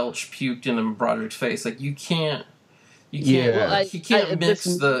puked in Broderick's face. Like you can't mix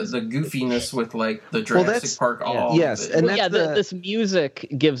the goofiness with like the Jurassic Park all. Yes, and this music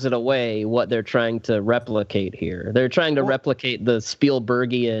gives it away what they're trying to replicate here. They're trying to replicate the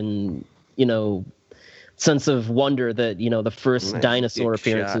Spielbergian, sense of wonder that the first dinosaur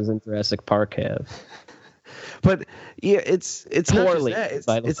appearances in Jurassic Park have. But yeah, it's poorly. It's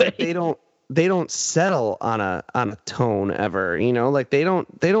like they don't settle on a tone ever. Like they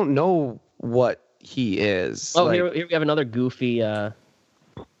don't know what he is. Oh, here we have another goofy. There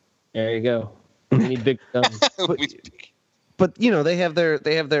you go. We need big guns. But they have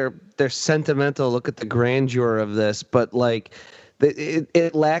their sentimental look at the grandeur of this, but like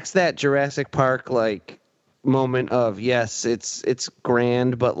it lacks that Jurassic Park like moment of yes, it's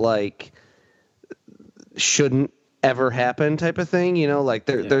grand, but like shouldn't ever happen type of thing. Like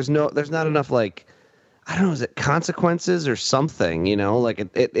there's not enough like I don't know, is it consequences or something?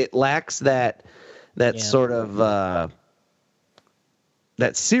 Like it lacks that sort of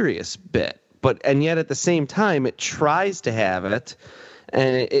that serious bit, and yet at the same time it tries to have it,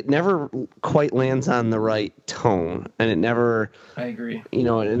 and it never quite lands on the right tone, and it never. I agree.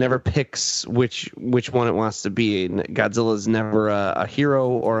 It never picks which one it wants to be. Godzilla's never a hero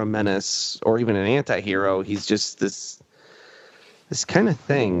or a menace or even an anti-hero. He's just this kind of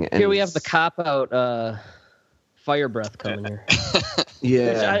thing. And here we have the cop out. Fire breath coming here.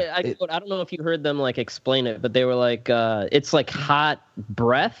 Yeah. I don't know if you heard them like explain it, but they were like, it's like hot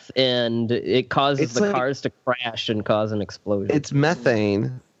breath and it causes the cars to crash and cause an explosion. It's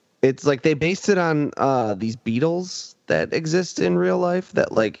methane. It's like they based it on these beetles that exist in real life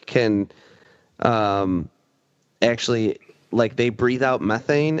that like can actually like they breathe out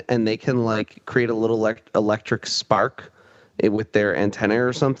methane and they can like create a little electric spark with their antennae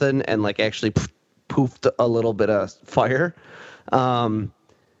or something and like actually poofed a little bit of fire. And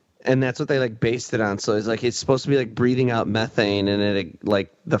that's what they like based it on. So it's like it's supposed to be like breathing out methane and it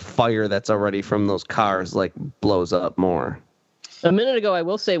like the fire that's already from those cars like blows up more. A minute ago, I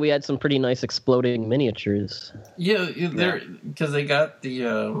will say we had some pretty nice exploding miniatures. Yeah, because they got the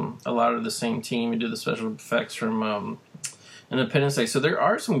a lot of the same team who did the special effects from Independence Day. So there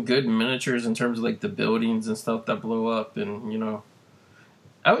are some good miniatures in terms of like the buildings and stuff that blow up, and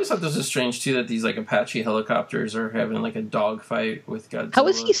I always thought this was strange too that these like Apache helicopters are having like a dogfight with Godzilla. How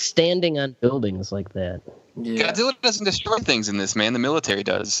is he standing on buildings like that? Yeah. Godzilla doesn't destroy things in this, man. The military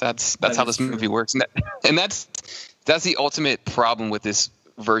does. That's how this movie works, and that's the ultimate problem with this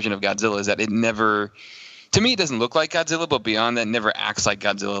version of Godzilla is that it never, to me, it doesn't look like Godzilla, but beyond that, it never acts like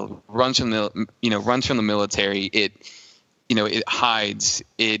Godzilla. Runs from the military. It hides.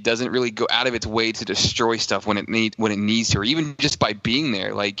 It doesn't really go out of its way to destroy stuff when it needs to, or even just by being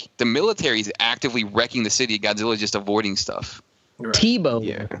there. Like the military is actively wrecking the city. Godzilla is just avoiding stuff. Right. T-Bone.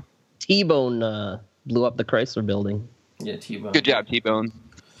 Yeah. T-Bone blew up the Chrysler Building. Yeah, T-Bone. Good job, T-Bone.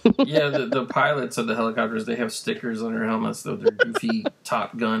 Yeah, the pilots of the helicopters, they have stickers on their helmets, though they're goofy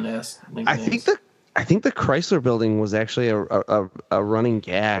Top Gun-esque nicknames. I think the Chrysler Building was actually a running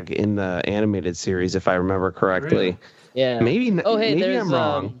gag in the animated series, if I remember correctly. Really? Yeah. Maybe there's I'm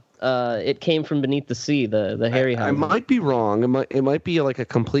wrong. It came from beneath the sea, the Harry House. I might be wrong. It might be like a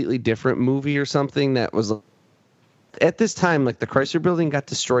completely different movie or something that was. At this time, like the Chrysler Building got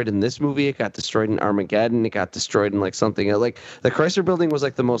destroyed in this movie, it got destroyed in Armageddon, it got destroyed in like something like the Chrysler Building was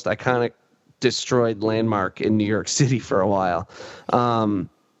like the most iconic destroyed landmark in New York City for a while. And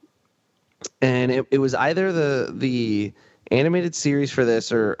it was either the animated series for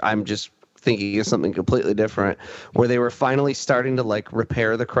this, or I'm just thinking of something completely different, where they were finally starting to like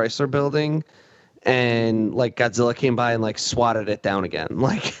repair the Chrysler Building, and like Godzilla came by and like swatted it down again.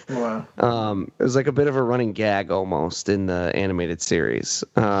 Like, Wow. it was like a bit of a running gag almost in the animated series.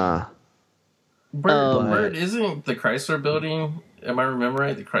 Byrd, isn't the Chrysler Building? Am I remembering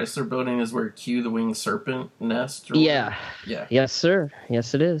right? The Chrysler Building is where Q the winged serpent nest. Yeah. Yeah. Yes, sir.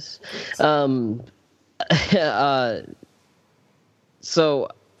 Yes, it is. So,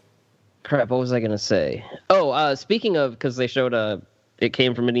 crap. What was I gonna say? Oh, speaking of, because they showed it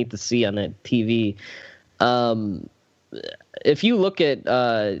came from beneath the sea on that TV. If you look at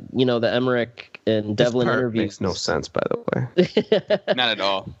the Emmerich and Devlin interviews, makes no sense, by the way. Not at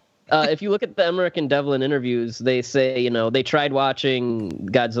all. If you look at the Emmerich and Devlin interviews, they say, they tried watching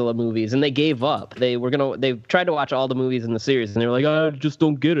Godzilla movies and they gave up. They tried to watch all the movies in the series and they were like, I just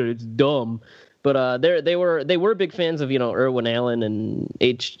don't get it. It's dumb. But they were big fans of, Irwin Allen and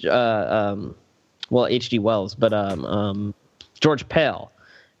H.G. Wells, but George Pell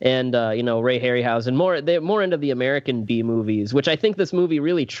and Ray Harryhausen. They're more into the American B movies, which I think this movie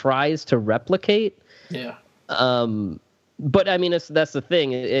really tries to replicate. Yeah. But I mean, that's the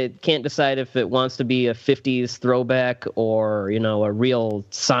thing. It can't decide if it wants to be a 50s throwback or, a real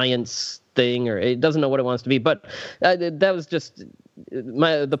science thing, or it doesn't know what it wants to be. But that was just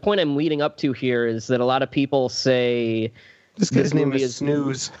the point I'm leading up to here is that a lot of people say this guy's name is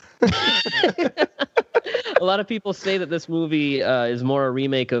Snooze. A lot of people say that this movie is more a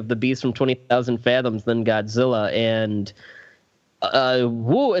remake of The Beast from 20,000 Fathoms than Godzilla, and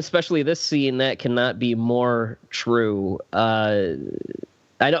especially this scene, that cannot be more true. Matt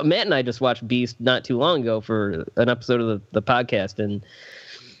and I just watched Beast not too long ago for an episode of the podcast, and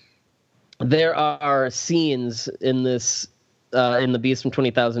there are scenes in this in The Beast from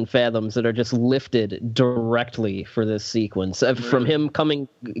 20,000 Fathoms that are just lifted directly for this sequence. From him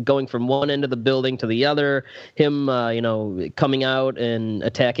going from one end of the building to the other, him coming out and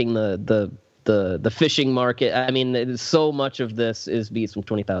attacking the fishing market. I mean, so much of this is Beast from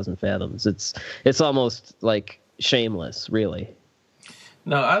 20,000 Fathoms. It's almost like shameless, really.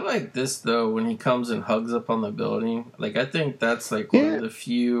 No, I like this though when he comes and hugs up on the building. Like, I think that's like one of the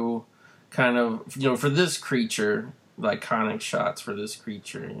few kind of for this creature, iconic shots for this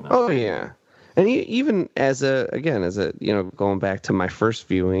creature. Oh yeah, and even as a going back to my first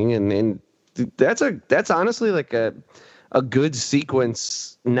viewing, and that's honestly like a good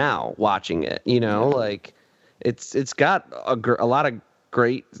sequence now watching it. Like it's got a lot of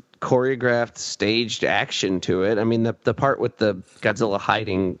great choreographed staged action to it. I mean, the part with the Godzilla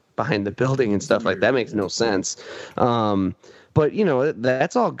hiding behind the building and stuff like that makes no sense. But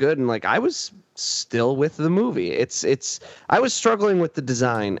that's all good, and like I was still with the movie. I was struggling with the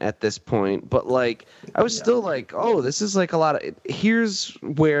design at this point, but like I was still like, oh, this is like a lot of. Here's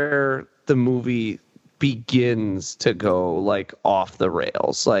where the movie begins to go like off the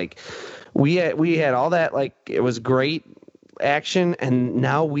rails. Like we had all that, like it was great action, and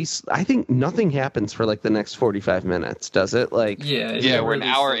now I think nothing happens for like the next 45 minutes, does it? Like we're an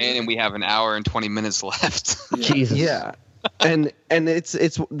hour in and we have an hour and 20 minutes left. Jesus. Yeah. And it's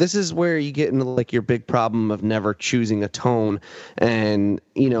this is where you get into like your big problem of never choosing a tone. And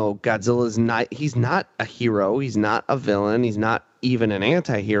Godzilla's he's not a hero, he's not a villain, he's not even an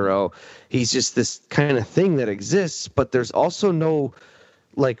anti-hero. He's just this kind of thing that exists, but there's also no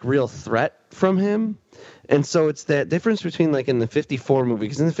like real threat from him. And so it's that difference between like in the 54 movie,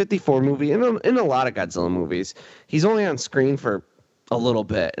 because in the 54 movie, in a lot of Godzilla movies, he's only on screen for a little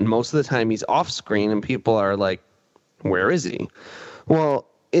bit, and most of the time he's off screen, and people are like, "Where is he?" Well,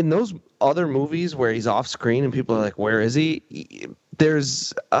 in those other movies where he's off screen and people are like, "Where is he?"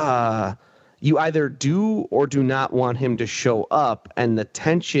 There's you either do or do not want him to show up, and the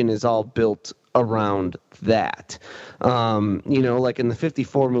tension is all built around that. Like in the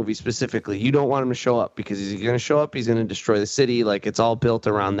 54 movie specifically, you don't want him to show up because he's going to show up, he's going to destroy the city. Like, it's all built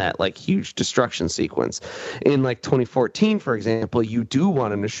around that like huge destruction sequence. In like 2014, for example, you do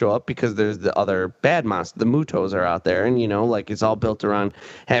want him to show up because there's the other bad monster, the Mutos are out there, and like it's all built around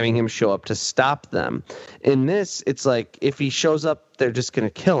having him show up to stop them. In this, it's like if he shows up, they're just going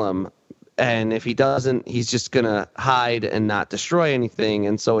to kill him. And if he doesn't, he's just going to hide and not destroy anything.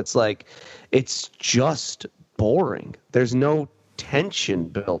 And so it's like, it's just boring. There's no tension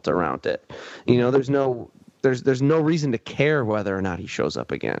built around it. There's no reason to care whether or not he shows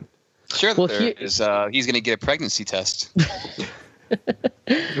up again. Sure, well, he's going to get a pregnancy test.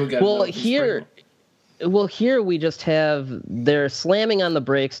 Here we just have, they're slamming on the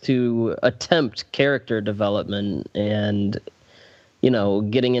brakes to attempt character development and,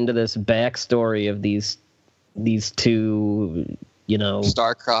 getting into this backstory of these two,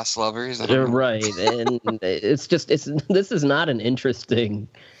 star-crossed lovers. Right, and this is not an interesting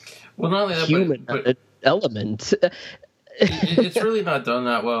not only that, human but element. It's really not done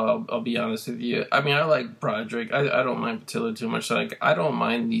that well. I'll be honest with you. I mean, I like Broderick. I don't mind Patilla too much. Like, I don't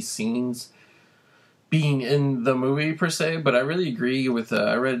mind these scenes being in the movie per se, but I really agree with.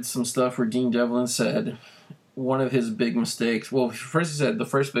 I read some stuff where Dean Devlin said one of his big mistakes. Well, first he said the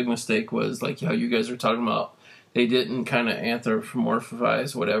first big mistake was like how you guys are talking about. They didn't kind of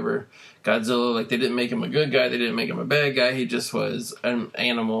anthropomorphize whatever Godzilla. Like, they didn't make him a good guy. They didn't make him a bad guy. He just was an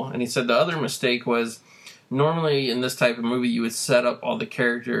animal. And he said the other mistake was normally in this type of movie you would set up all the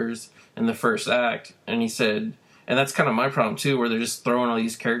characters in the first act. And he said, and that's kind of my problem too, where they're just throwing all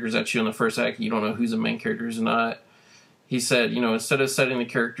these characters at you in the first act and you don't know who's the main character, who's not. He said, instead of setting the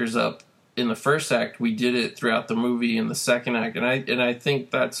characters up in the first act, we did it throughout the movie in the second act. And I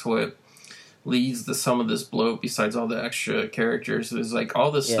think that's what leads to some of this bloat besides all the extra characters. Is like all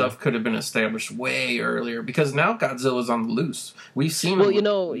this stuff could have been established way earlier, because now Godzilla's on the loose. We've seen him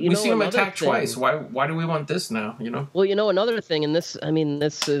we've seen him attack twice. Why do we want this now, Well, another thing, and this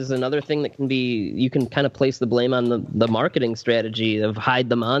is another thing that you can kind of place the blame on the marketing strategy of hide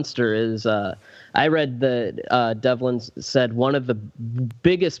the monster. Is I read that Devlin said one of the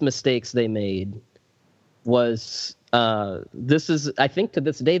biggest mistakes they made was this is, I think, to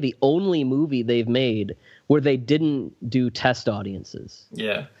this day, the only movie they've made where they didn't do test audiences.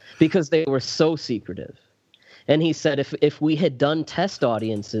 Yeah. Because they were so secretive. And he said if we had done test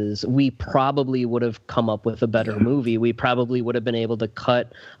audiences, we probably would have come up with a better movie. We probably would have been able to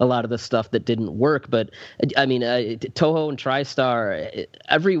cut a lot of the stuff that didn't work. But, I mean, Toho and TriStar,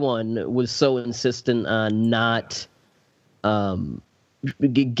 everyone was so insistent on not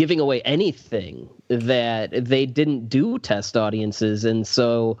giving away anything that they didn't do test audiences. And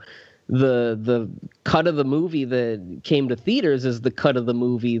so the cut of the movie that came to theaters is the cut of the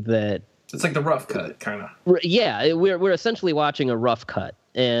movie that it's like the rough cut, kind of. Yeah, we're essentially watching a rough cut,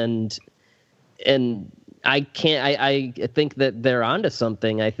 and I think that they're onto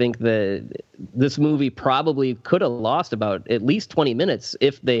something. I think that this movie probably could have lost about at least 20 minutes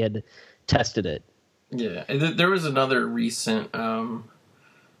if they had tested it. Yeah, there was another recent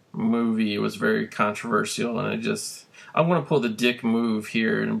movie. It was very controversial, and I'm going to pull the dick move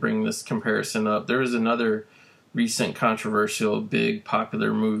here and bring this comparison up. There was another recent controversial, big,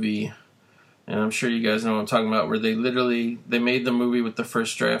 popular movie, and I'm sure you guys know what I'm talking about, where they made the movie with the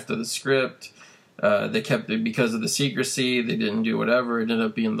first draft of the script. They kept it because of the secrecy. They didn't do whatever. It ended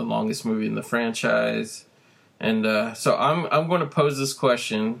up being the longest movie in the franchise. And so I'm going to pose this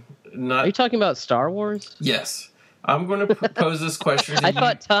question. Are you talking about Star Wars? Yes. I'm going to pose this question to I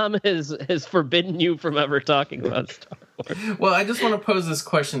thought Tom has forbidden you from ever talking about Star Wars. Well, I just want to pose this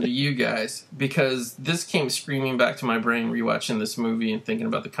question to you guys, because this came screaming back to my brain rewatching this movie and thinking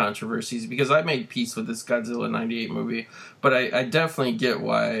about the controversies, because I made peace with this Godzilla 98 movie, but I definitely get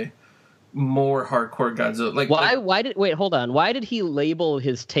why more hardcore Godzilla. Wait, hold on. Why did he label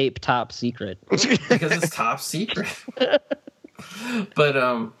his tape top secret? Because it's top secret.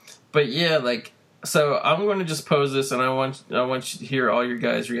 But yeah, like, so I'm going to just pose this, and I want you to hear all your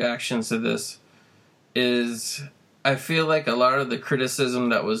guys' reactions to this. I feel like a lot of the criticism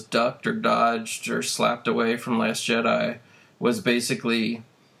that was ducked or dodged or slapped away from Last Jedi was basically,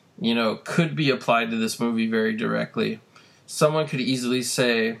 could be applied to this movie very directly. Someone could easily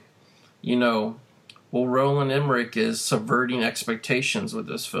say, well, Roland Emmerich is subverting expectations with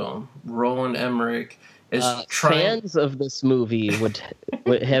this film. Roland Emmerich is trying. Fans of this movie would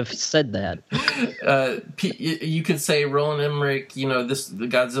have said that. You could say Roland Emmerich. The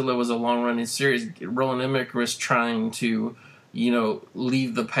Godzilla was a long-running series. Roland Emmerich was trying to,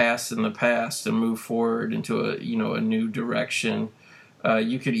 leave the past in the past and move forward into a new direction.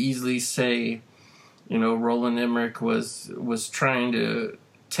 You could easily say, Roland Emmerich was trying to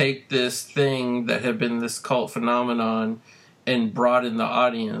take this thing that had been this cult phenomenon and broaden the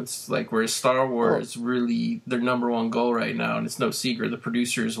audience, like where Star Wars really their number one goal right now, and it's no secret, the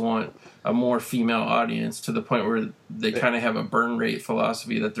producers want a more female audience to the point where they kind of have a burn rate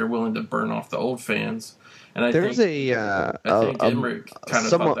philosophy that they're willing to burn off the old fans. And I think Emmerich kind of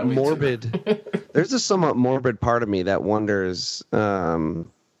somewhat morbid. There's a somewhat morbid part of me that wonders,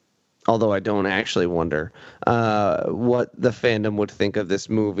 although I don't actually wonder, what the fandom would think of this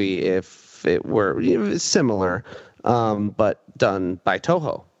movie if it were similar. But done by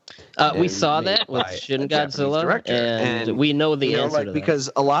Toho. We saw that with Shin Godzilla, and we know the answer to that. Because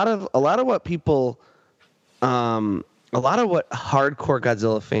a lot of what people, a lot of what hardcore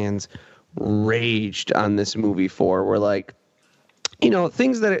Godzilla fans raged on this movie for were like,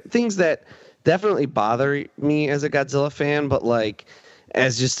 things that definitely bother me as a Godzilla fan, but like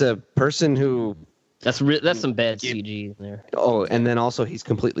as just a person who. That's some bad CG in there. Oh, and then also he's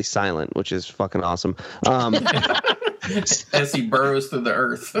completely silent, which is fucking awesome. As he burrows through the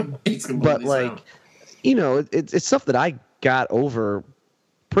earth, he's completely silent. It's stuff that I got over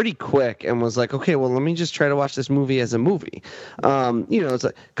pretty quick and was like, okay, well, let me just try to watch this movie as a movie. It's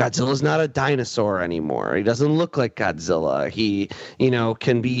like Godzilla's not a dinosaur anymore. He doesn't look like Godzilla. He,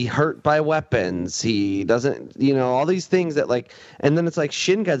 can be hurt by weapons. He doesn't, all these things that like, and then it's like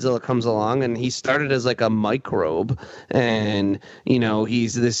Shin Godzilla comes along and he started as like a microbe and,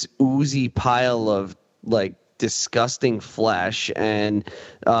 he's this oozy pile of like disgusting flesh and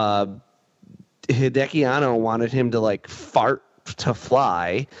Hideki Anno wanted him to like fart to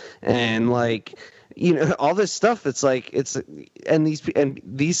fly and like all this stuff. It's like and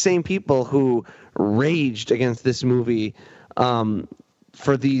these same people who raged against this movie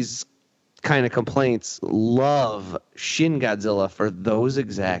for these kind of complaints love Shin Godzilla for those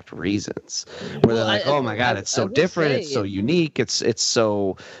exact reasons where they're like, oh my god, it's so different, it's so unique, it's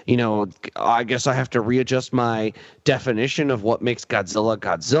so I guess I have to readjust my definition of what makes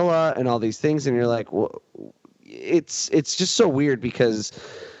Godzilla and all these things, and you're like, well, it's just so weird because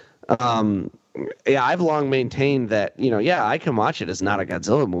I've long maintained that I can watch it as not a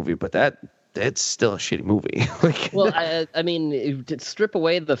Godzilla movie, but it's still a shitty movie. Well, I mean, strip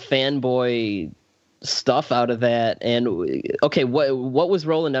away the fanboy stuff out of that, and okay, what was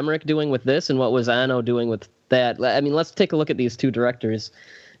Roland Emmerich doing with this, and what was Anno doing with that? I mean, let's take a look at these two directors.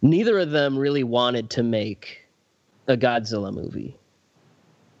 Neither of them really wanted to make a Godzilla movie.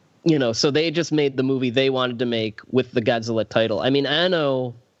 So they just made the movie they wanted to make with the Godzilla title. I mean,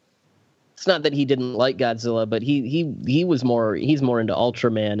 Anno, it's not that he didn't like Godzilla, but he's more into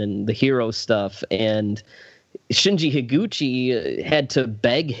Ultraman and the hero stuff. And Shinji Higuchi had to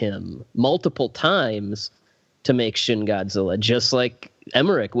beg him multiple times to make Shin Godzilla, just like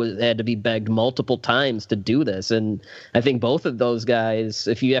Emmerich had to be begged multiple times to do this. And I think both of those guys,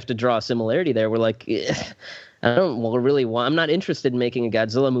 if you have to draw a similarity there, were like, I'm not interested in making a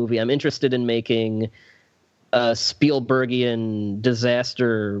Godzilla movie. I'm interested in making a Spielbergian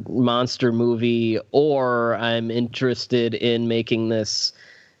disaster monster movie, or I'm interested in making this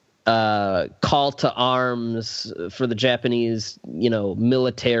call to arms for the Japanese,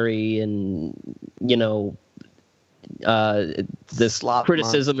 military and, this slop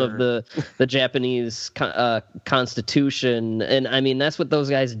criticism monster of the Japanese constitution. And I mean, that's what those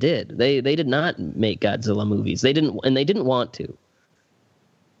guys did. They did not make Godzilla movies. They didn't want to.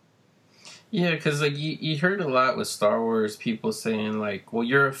 Yeah, because like you heard a lot with Star Wars, people saying like, well,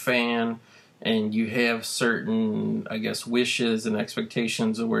 you're a fan and you have certain, I guess, wishes and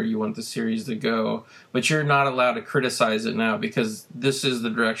expectations of where you want the series to go, but you're not allowed to criticize it now because this is the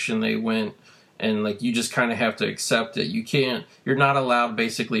direction they went. And like you just kind of have to accept it. You're not allowed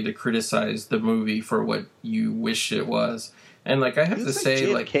basically to criticize the movie for what you wish it was. And like I have to say,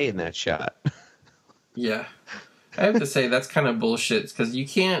 JFK like in that shot. Yeah, I have to say that's kind of bullshit because you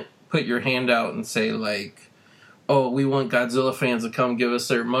can't put your hand out and say like, oh, we want Godzilla fans to come give us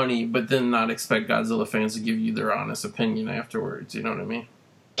their money, but then not expect Godzilla fans to give you their honest opinion afterwards. You know what I mean?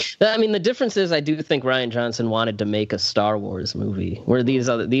 I mean, the difference is I do think Rian Johnson wanted to make a Star Wars movie where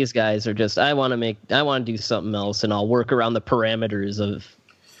these guys are just, I want to do something else and I'll work around the parameters of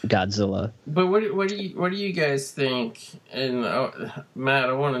Godzilla. But what do you guys think? And Matt,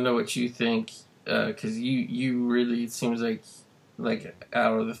 I want to know what you think because you really, it seems like like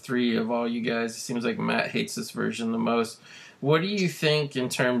out of the three of all you guys, it seems like Matt hates this version the most. What do you think in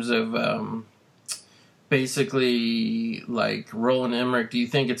terms of basically like Roland Emmerich? Do you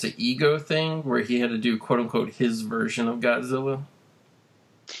think it's an ego thing where he had to do quote unquote his version of Godzilla?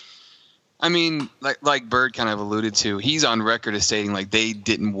 I mean, like Byrd kind of alluded to, he's on record as stating like they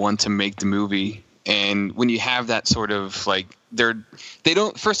didn't want to make the movie, and when you have that sort of like they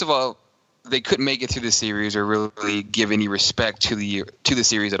don't, first of all, they couldn't make it through the series or really give any respect to the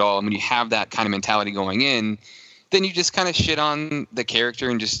series at all. And when you have that kind of mentality going in, then you just kind of shit on the character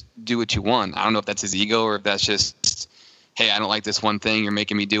and just do what you want. I don't know if that's his ego or if that's just, hey, I don't like this one thing, you're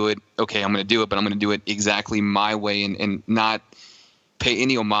making me do it. Okay, I'm going to do it, but I'm going to do it exactly my way and not pay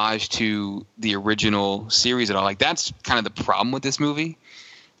any homage to the original series at all. Like, that's kind of the problem with this movie.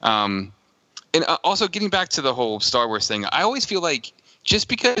 And also getting back to the whole Star Wars thing, I always feel like just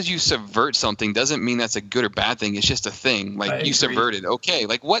because you subvert something doesn't mean that's a good or bad thing. It's just a thing. Like, you subverted. Okay.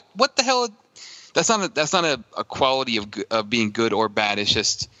 Like, what the hell? That's not a quality of being good or bad. It's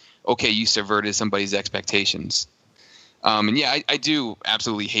just, okay, you subverted somebody's expectations. And yeah, I do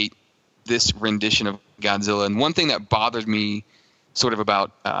absolutely hate this rendition of Godzilla. And one thing that bothers me sort of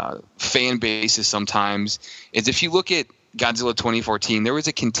about fan bases sometimes is if you look at Godzilla 2014, there was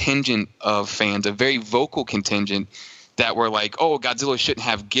a contingent of fans, a very vocal contingent, that were like, oh, Godzilla shouldn't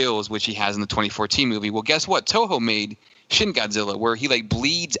have gills, which he has in the 2014 movie. Well, guess what? Toho made Shin Godzilla, where he like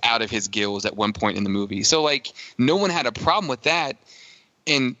bleeds out of his gills at one point in the movie. So like no one had a problem with that.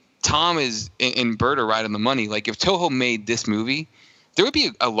 And Tom and Byrd are right on the money. Like, if Toho made this movie, there would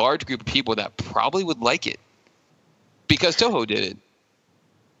be a large group of people that probably would like it because Toho did it.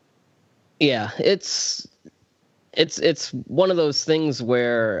 Yeah, it's one of those things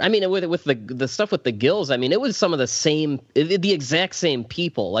where, I mean, with the stuff with the gills, I mean, it was some of the exact same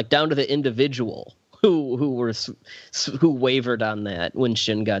people, like down to the individual who wavered on that when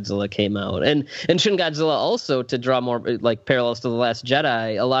Shin Godzilla came out. And Shin Godzilla also, to draw more like parallels to The Last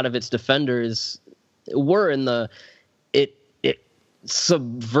Jedi, a lot of its defenders were in it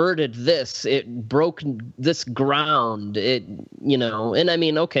subverted this, it broke this ground, and I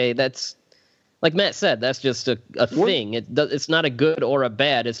mean, okay, that's, like Matt said, that's just a thing. It's not a good or a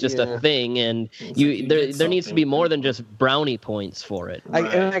bad. It's just a thing, and there needs to be more than just brownie points for it.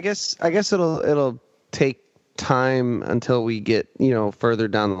 Right. I guess it'll take time until we get further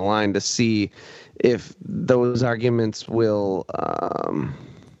down the line to see if those arguments will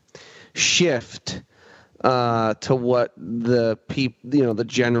shift to what the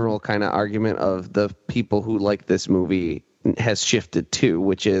general kind of argument of the people who like this movie has shifted to,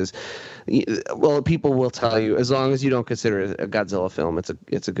 which is, well, people will tell you, as long as you don't consider it a Godzilla film,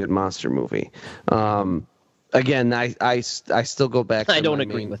 it's a good monster movie. Again, I still go back to I don't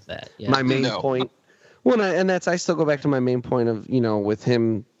agree with that. Yeah. My main point. Well, I still go back to my main point of, with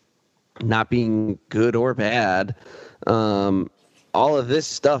him not being good or bad, all of this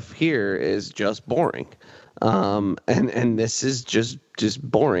stuff here is just boring. And this is just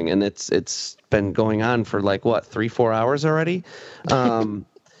boring, and it's been going on for like what, 3-4 hours already.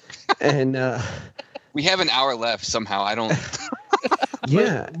 And we have an hour left somehow. I don't.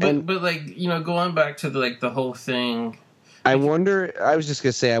 Yeah, but like, going back to the whole thing. I wonder. I was just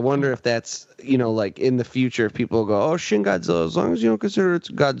gonna say, I wonder if that's like in the future, if people go, "Oh, Shin Godzilla," as long as you don't consider it's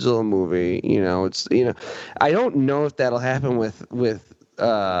a Godzilla movie, it's I don't know if that'll happen with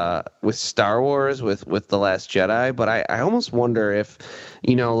Star Wars, with The Last Jedi, but I almost wonder if,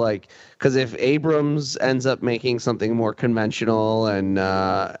 because if Abrams ends up making something more conventional, and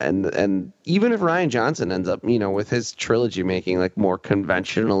even if Rian Johnson ends up, with his trilogy making like more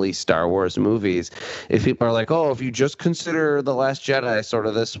conventionally Star Wars movies, if people are like, oh, if you just consider The Last Jedi sort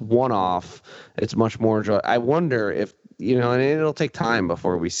of this one-off, it's much more enjoyable. I wonder if, and it'll take time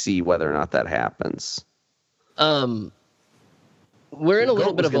before we see whether or not that happens. We're in a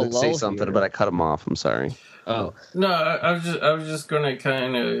little bit of a lull. Say something, here. But I cut him off. I'm sorry. Oh no, I was just gonna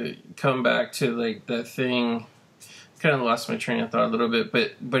kind of come back to like that thing. Kind of lost my train of thought a little bit,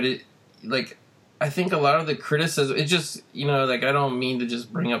 but it, like, I think a lot of the criticism, it just, like, I don't mean to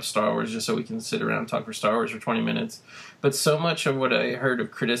just bring up Star Wars just so we can sit around and talk for Star Wars for 20 minutes, but so much of what I heard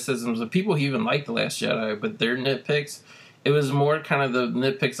of criticisms of people who even like The Last Jedi, but their nitpicks, it was more kind of the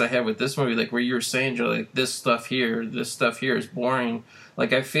nitpicks I had with this movie, like where you were saying, Joe, like, this stuff here is boring.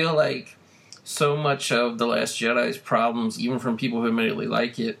 Like, I feel like so much of The Last Jedi's problems, even from people who immediately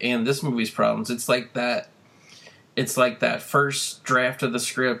like it, and this movie's problems, it's like that first draft of the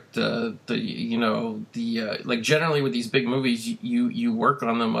script, like, generally with these big movies, you work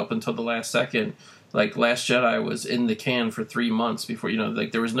on them up until the last second. Like, Last Jedi was in the can for 3 months before,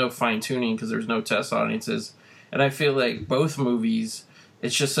 like, there was no fine tuning because there was no test audiences. And I feel like both movies,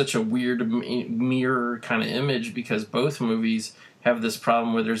 it's just such a weird mirror kind of image because both movies have this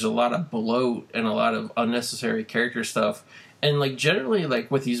problem where there's a lot of bloat and a lot of unnecessary character stuff. And like generally, like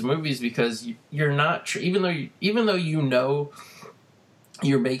with these movies, because you're not even though you know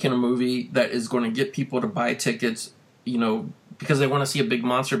you're making a movie that is going to get people to buy tickets, you know, because they want to see a big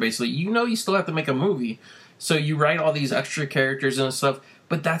monster. Basically, you still have to make a movie, so you write all these extra characters and stuff.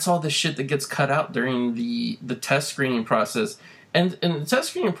 But that's all the shit that gets cut out during the test screening process. And the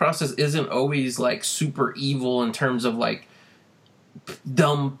test screening process isn't always like super evil in terms of like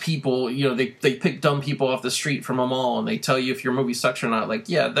dumb people, you know, they pick dumb people off the street from a mall and they tell you if your movie sucks or not. Like,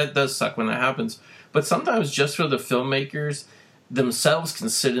 yeah, that does suck when that happens. But sometimes just for the filmmakers themselves can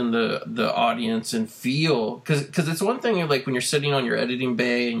sit in the audience and feel, because it's one thing like when you're sitting on your editing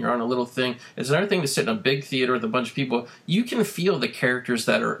bay and you're on a little thing, it's another thing to sit in a big theater with a bunch of people. You can feel the characters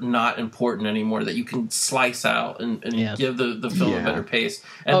that are not important anymore, that you can slice out and give the film a better pace.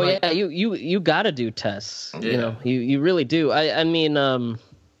 And you gotta do tests. You know, you really do. I mean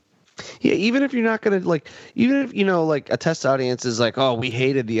yeah, even if you're not gonna even if you know like a test audience is like, oh, we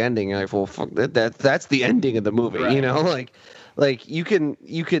hated the ending, you're like, well, fuck that's the ending of the movie, right. You know, like you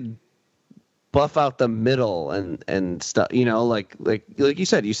could buff out the middle and stuff, you know, like you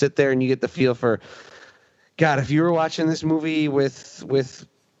said, you sit there and you get the feel for, God, if you were watching this movie with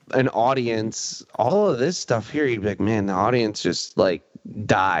an audience, all of this stuff here, you'd be like, man, the audience just like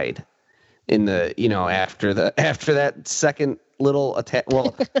died in the, you know, after that second little attack.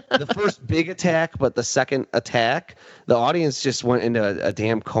 Well, the first big attack, but the second attack, the audience just went into a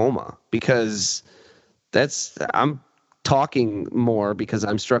damn coma because I'm talking more because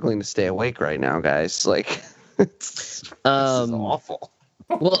I'm struggling to stay awake right now, guys. Like, this is awful.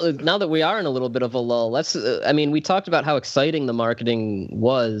 Well, now that we are in a little bit of a lull, we talked about how exciting the marketing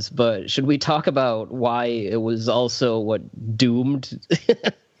was, but should we talk about why it was also what doomed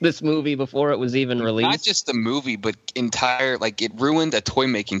this movie before it was even released? Not just the movie, but entire, like, it ruined a toy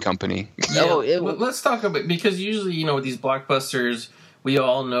making company. Let's talk about, because usually, you know, with these blockbusters, we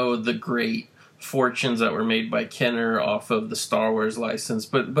all know the great fortunes that were made by Kenner off of the Star Wars license,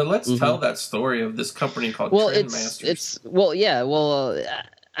 but let's tell that story of this company called Trend Masters. It's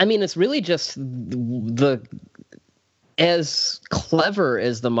really just as clever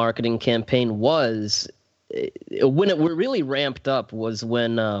as the marketing campaign was, when it really ramped up was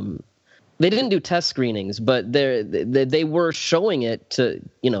when they didn't do test screenings, but they were showing it to,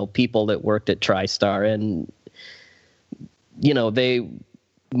 you know, people that worked at TriStar, and, you know, they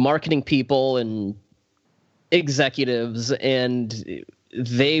marketing people and executives, and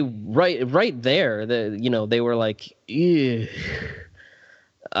they right there, they were like, ew.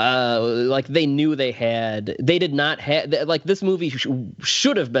 Like they knew they did not have, like, this movie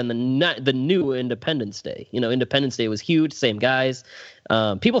should have been the new Independence Day. You know, Independence Day was huge, same guys.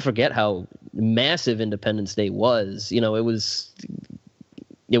 People forget how massive Independence Day was. You know, it was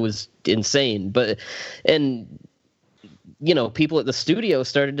insane. And you know, people at the studio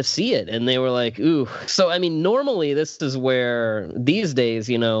started to see it and they were like, ooh. So, I mean, normally this is where these days,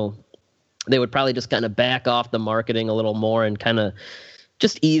 you know, they would probably just kind of back off the marketing a little more and kind of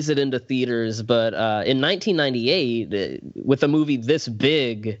just ease it into theaters. But in 1998, with a movie this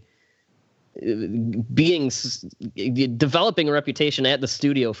big, developing a reputation at the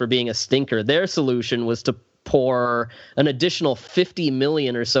studio for being a stinker, their solution was to pour an additional $50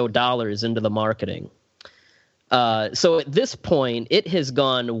 million or so into the marketing. So at this point, it has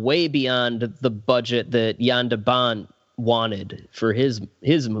gone way beyond the budget that Jan de Bont wanted for his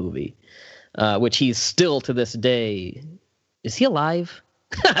movie, which he's still to this day. Is he alive?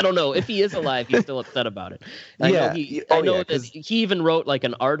 I don't know. If he is alive, he's still upset about it. I know that he even wrote like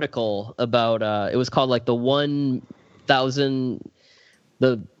an article about, it was called like the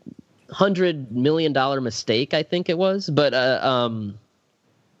 $100 million mistake, I think it was. But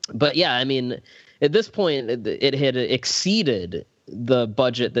yeah, I mean, at this point, it had exceeded the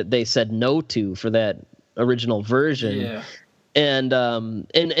budget that they said no to for that original version. Yeah. And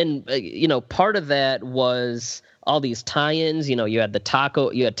you know, part of that was all these tie-ins. You know, you had Taco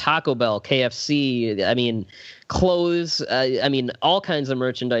Bell, KFC. I mean, clothes. I mean, all kinds of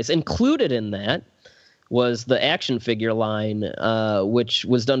merchandise. Included in that was the action figure line, which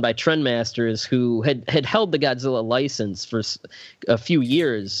was done by Trendmasters, who had held the Godzilla license for a few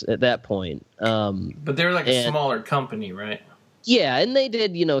years at that point. But they were like a smaller company, right? Yeah, and they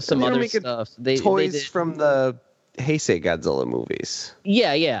did, you know, some other stuff. Toys from the Heisei Godzilla movies.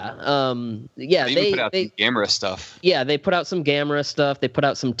 Yeah. They put out some Gamera stuff. Yeah, they put out some Gamera stuff. They put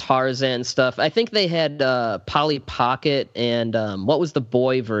out some Tarzan stuff. I think they had Polly Pocket and what was the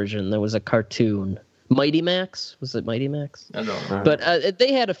boy version? There was a cartoon. Mighty Max. Was it Mighty Max? I don't know. But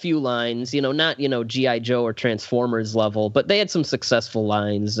they had a few lines, not G.I. Joe or Transformers level, but they had some successful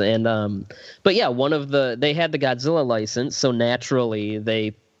lines. And but yeah, they had the Godzilla license, so naturally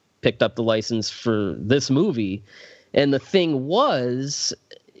they picked up the license for this movie. And the thing was,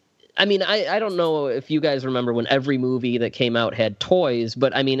 I mean, I don't know if you guys remember when every movie that came out had toys,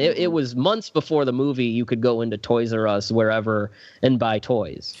 but I mean, it was months before the movie you could go into Toys R Us, wherever, and buy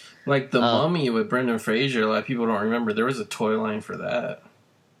toys. Like the Mummy with Brendan Fraser, a lot of people don't remember. There was a toy line for that.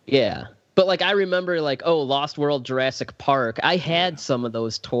 Yeah. But like I remember Lost World, Jurassic Park. I had some of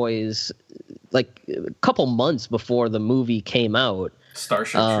those toys like a couple months before the movie came out.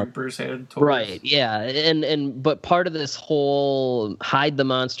 Starship Troopers had toys. Right, yeah. But part of this whole hide the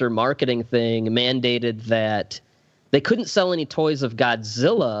monster marketing thing mandated that they couldn't sell any toys of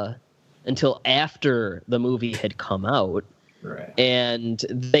Godzilla until after the movie had come out. Right. And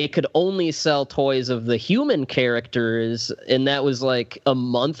they could only sell toys of the human characters, and that was like a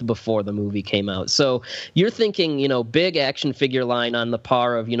month before the movie came out. So you're thinking, big action figure line on the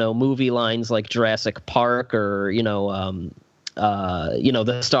par of, movie lines like Jurassic Park or,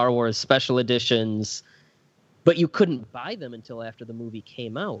 the Star Wars special editions, but you couldn't buy them until after the movie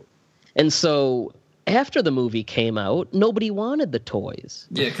came out. And so after the movie came out, nobody wanted the toys.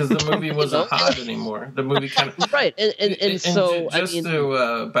 Yeah, because the movie wasn't hot anymore. The movie kind of right, and so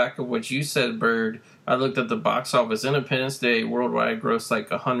to back up what you said, Byrd. I looked at the box office. Independence Day worldwide grossed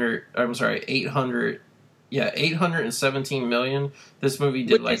like 817 million. This movie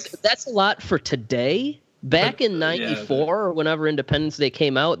did that's a lot for today. Back in '94, or whenever Independence Day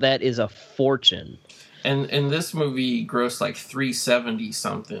came out, that is a fortune. And this movie grossed like 370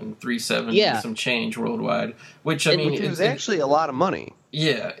 something, some change worldwide, which it was actually a lot of money.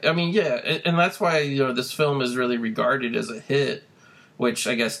 Yeah, and that's why this film is really regarded as a hit, which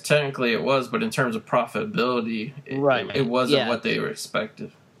I guess technically it was, but in terms of profitability, it wasn't what they were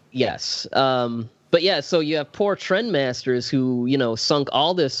expected. Yes, but yeah, so you have poor trendmasters who sunk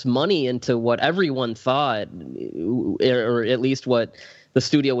all this money into what everyone thought, or at least what the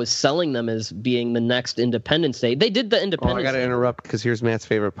studio was selling them as being the next Independence Day. They did the Independence Day. I got to interrupt because here's Matt's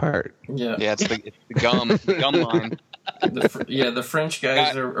favorite part. Yeah, it's the gum line. The French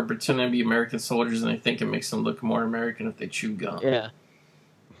guys are pretending to be American soldiers, and they think it makes them look more American if they chew gum. Yeah.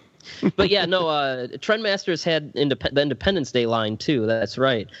 But yeah, no, Trendmasters had the Independence Day line too. That's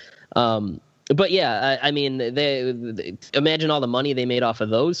right. But yeah, they imagine all the money they made off of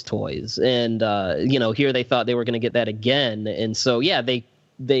those toys, and here they thought they were going to get that again, and so yeah, they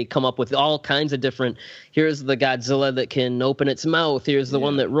come up with all kinds of different. Here's the Godzilla that can open its mouth. Here's the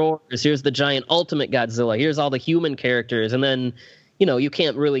one that roars. Here's the giant ultimate Godzilla. Here's all the human characters, and then you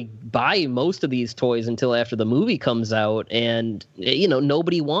can't really buy most of these toys until after the movie comes out, and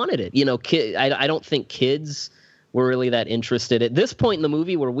nobody wanted it. I don't think kids were really that interested. At this point in the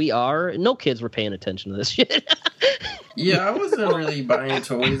movie where we are, no kids were paying attention to this shit. Yeah, I wasn't really buying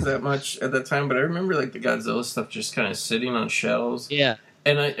toys that much at that time, but I remember like the Godzilla stuff just kind of sitting on shelves. Yeah.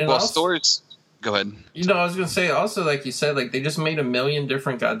 And also, stores... Go ahead. I was going to say also, like you said, like they just made a million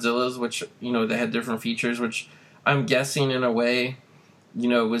different Godzillas, which, they had different features, which I'm guessing in a way,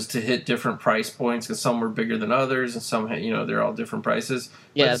 was to hit different price points because some were bigger than others and some had, they're all different prices.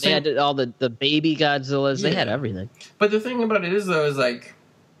 Yeah, they had all the baby Godzillas. Yeah. They had everything. But the thing about it is, though, is I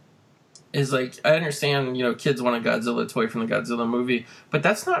understand, kids want a Godzilla toy from the Godzilla movie, but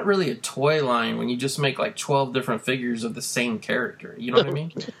that's not really a toy line when you just make like 12 different figures of the same character. You know what I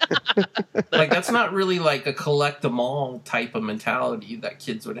mean? Like that's not really like a collect them all type of mentality that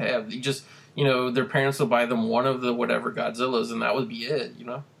kids would have. You just, their parents will buy them one of the whatever Godzillas and that would be it,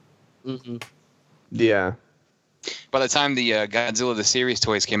 Mm-hmm. Yeah. By the time the Godzilla the series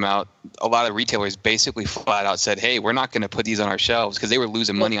toys came out, a lot of retailers basically flat out said, "Hey, we're not going to put these on our shelves," because they were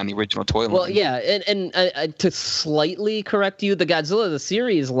losing money on the original toy line. Well, yeah, and to slightly correct you, the Godzilla the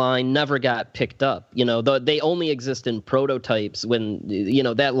series line never got picked up. They only exist in prototypes when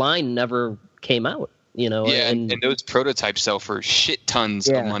that line never came out. And those prototypes sell for shit tons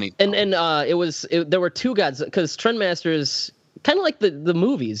of money. And there were two Godzilla because Trendmasters. Kind of like the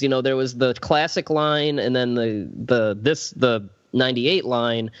movies, there was the classic line and then the 98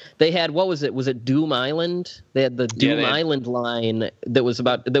 line. They had, what was it? Was it Doom Island? They had the Doom Island line that was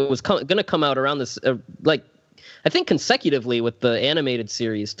going to come out around this, I think consecutively with the animated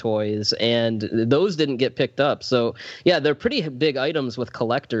series toys, and those didn't get picked up. So yeah, they're pretty big items with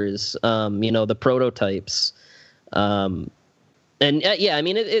collectors. The prototypes. And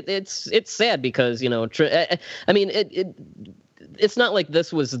it's sad because it's not like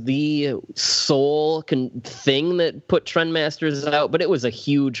this was the sole thing that put Trendmasters out, but it was a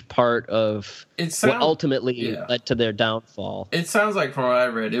huge part of what ultimately led to their downfall. It sounds like, from what I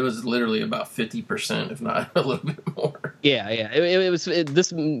read, it was literally about 50%, if not a little bit more. Yeah. It was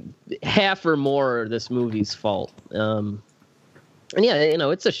this half or more this movie's fault. And yeah,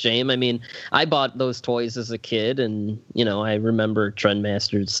 it's a shame. I mean, I bought those toys as a kid, and I remember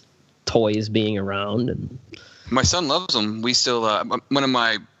Trendmasters toys being around, and my son loves them. We still one of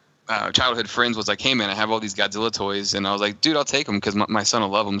my childhood friends was like, hey man, I have all these Godzilla toys, and I was like, dude, I'll take them because my son will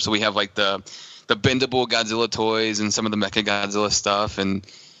love them. So we have like the bendable Godzilla toys and some of the Mecha Godzilla stuff, and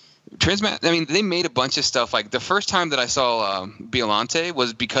they made a bunch of stuff. Like the first time that I saw Biollante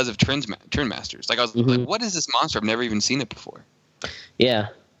was because of Trendmasters. Like I was like, what is this monster? I've never even seen it before. Yeah.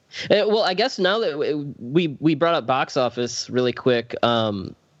 Well, I guess now that we brought up box office really quick,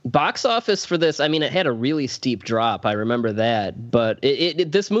 box office for this, I mean, it had a really steep drop. I remember that, but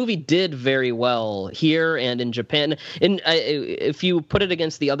this movie did very well here and in Japan. And if you put it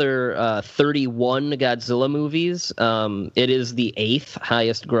against the other 31 Godzilla movies, it is the 8th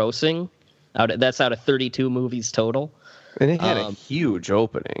highest grossing. That's out of 32 movies total. And it had a huge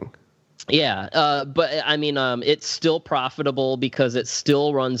opening. Yeah, but I mean, it's still profitable because it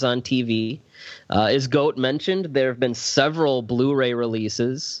still runs on TV. As Goat mentioned, there have been several Blu-ray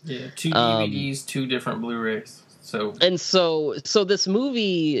releases. Yeah, 2 DVDs, 2 different Blu-rays. So this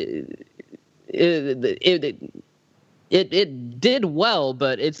movie, it did well,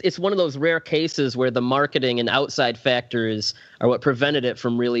 but it's one of those rare cases where the marketing and outside factors are what prevented it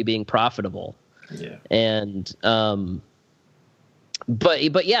from really being profitable. Yeah, and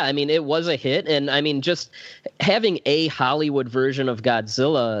But yeah, I mean, it was a hit, and I mean, just having a Hollywood version of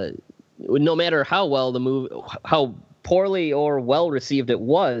Godzilla, no matter how well the movie, how poorly or well received it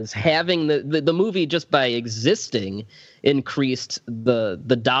was, having the movie just by existing increased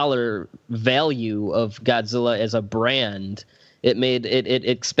the dollar value of Godzilla as a brand. It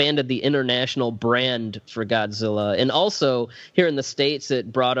expanded the international brand for Godzilla. And also, here in the States,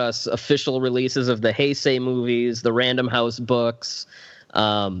 it brought us official releases of the Heisei movies, the Random House books.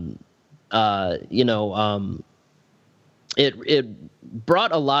 It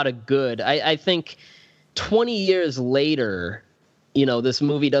brought a lot of good. I think 20 years later, this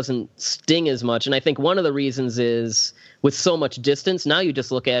movie doesn't sting as much. And I think one of the reasons is, with so much distance, now you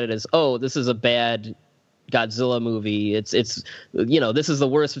just look at it as, oh, this is a bad Godzilla movie. It's this is the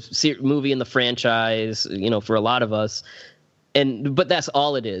worst movie in the franchise, for a lot of us. But that's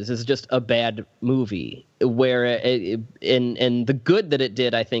all it is just a bad movie, where and the good that it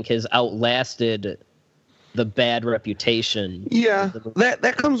did, I think, has outlasted the bad reputation. Yeah,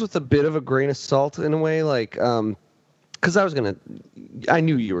 that comes with a bit of a grain of salt in a way, like because I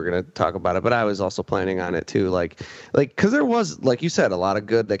knew you were gonna talk about it, but I was also planning on it too. Like, because there was, like you said, a lot of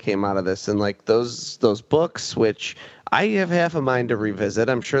good that came out of this, and like those books, which I have half a mind to revisit.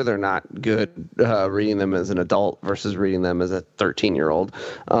 I'm sure they're not good reading them as an adult versus reading them as a 13-year-old.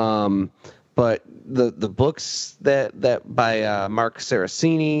 But the books that by Mark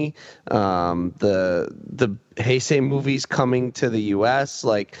Saraceni, the Heisei movies coming to the U.S.,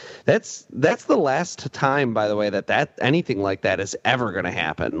 like that's the last time, by the way, that anything like that is ever going to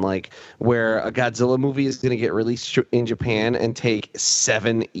happen. Like where a Godzilla movie is going to get released in Japan and take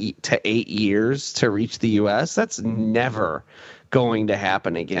 7 to 8 years to reach the U.S. That's never going to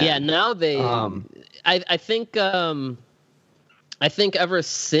happen again. Yeah, now they. I think ever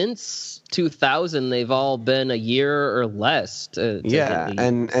since 2000, they've all been a year or less. And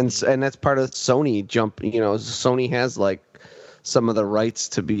that's part of Sony jump. Sony has like some of the rights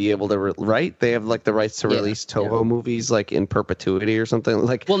to be able to they have like the rights to release Toho movies like in perpetuity or something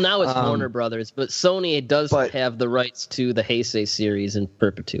like. Well, now it's Warner Brothers, but Sony does have the rights to the Heisei series in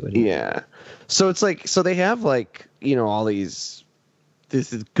perpetuity. Yeah, so it's like they have like all these.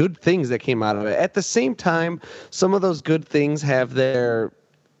 This is good things that came out of it. At the same time, some of those good things have their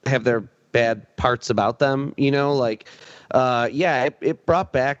bad parts about them. It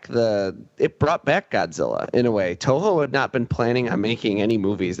brought back Godzilla in a way. Toho had not been planning on making any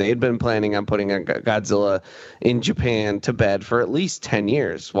movies. They had been planning on putting Godzilla in Japan to bed for at least 10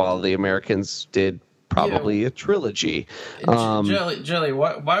 years, while the Americans did probably a trilogy. Jelly,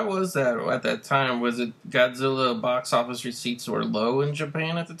 why was that at that time? Was it Godzilla box office receipts were low in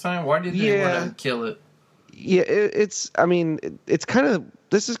Japan at the time? Why did they want to kill it? Yeah, it's kind of,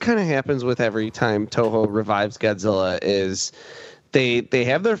 this is kind of happens with every time Toho revives Godzilla, is they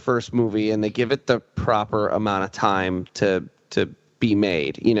have their first movie and they give it the proper amount of time to be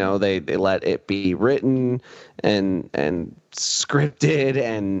made. They let it be written and scripted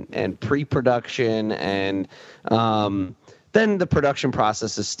and pre-production, and then the production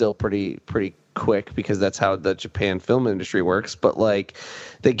process is still pretty quick because that's how the Japan film industry works. But like,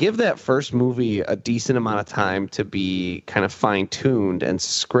 they give that first movie a decent amount of time to be kind of fine-tuned and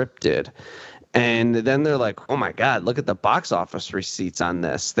scripted. And then they're like, oh my God, look at the box office receipts on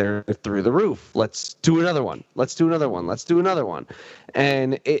this. They're through the roof. Let's do another one. Let's do another one. Let's do another one.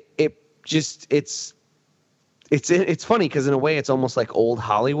 And it's funny because in a way it's almost like old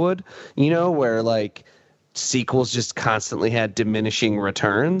Hollywood, where like sequels just constantly had diminishing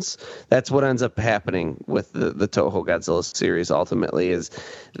returns. That's what ends up happening with the Toho Godzilla series ultimately, is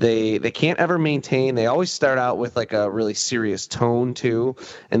they can't ever maintain. They always start out with like a really serious tone too,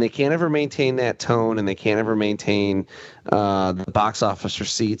 and they can't ever maintain that tone, and they can't ever maintain the box office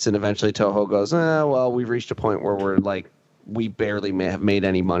receipts, and eventually Toho goes, well, we've reached a point where we're like, we barely may have made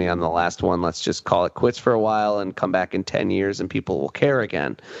any money on the last one. Let's just call it quits for a while and come back in 10 years and people will care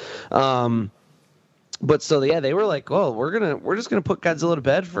again. But so yeah, they were like, "Oh, we're just gonna put Godzilla to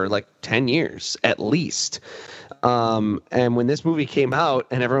bed for like 10 years at least." And when this movie came out,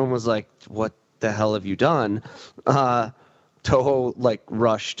 and everyone was like, "What the hell have you done?" Toho like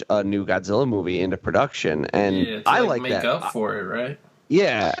rushed a new Godzilla movie into production, and I like make that. up for it, right?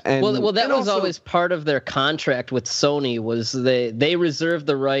 Yeah, and well, that was also always part of their contract with Sony. Was they reserved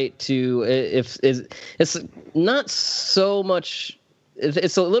the right to, if it's not so much.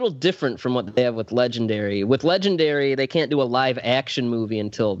 It's a little different from what they have with Legendary. With Legendary, they can't do a live action movie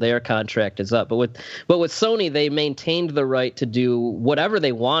until their contract is up. But with Sony, they maintained the right to do whatever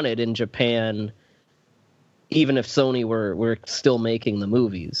they wanted in Japan, even if Sony were still making the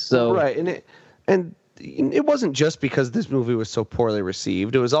movies. So right, and it wasn't just because this movie was so poorly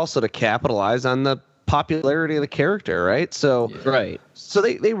received. It was also to capitalize on the popularity of the character, right? So right. So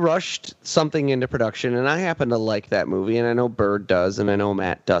they rushed something into production, and I happen to like that movie, and I know Byrd does, and I know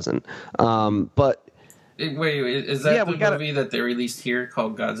Matt doesn't. But wait, is that the movie that they released here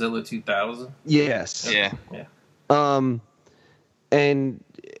called Godzilla 2000? Yes. Yeah. And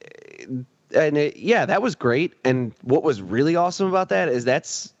that was great. And what was really awesome about that is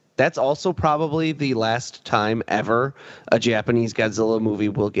that's also probably the last time ever a Japanese Godzilla movie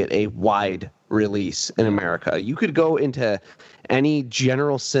will get a wide release in America. You could go into any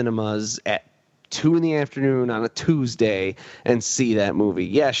general cinemas at 2 p.m. on a Tuesday and see that movie.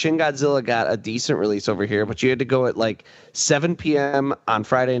 Yeah, Shin Godzilla got a decent release over here, but you had to go at like 7 p.m. on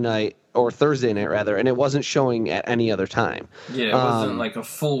Friday night, or Thursday night rather, and it wasn't showing at any other time. Yeah, it wasn't like a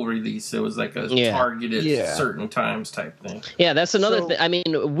full release. It was like a targeted certain times type thing. Yeah, that's another thing. I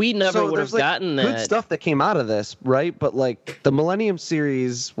mean, we never would have gotten that. Good stuff that came out of this, right? But like the Millennium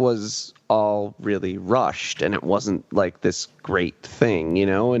series was all really rushed, and it wasn't like this great thing,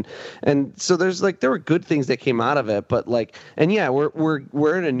 and so there were good things that came out of it, but like, and yeah,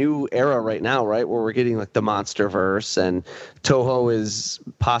 we're in a new era right now, right, where we're getting like the Monsterverse, and Toho is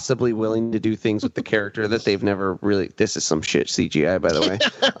possibly willing to do things with the character that they've never really. This is some shit CGI, by the way.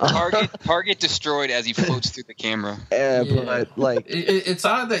 Target destroyed as he floats through the camera. But like, it's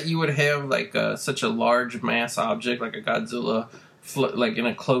odd that you would have like such a large mass object like a Godzilla. Like in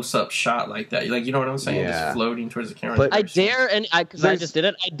a close-up shot like that, like, you know what I'm saying? Yeah. Just floating towards the camera. But I dare, and because I just did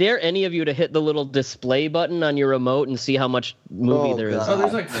it, I dare any of you to hit the little display button on your remote and see how much movie there is. Oh,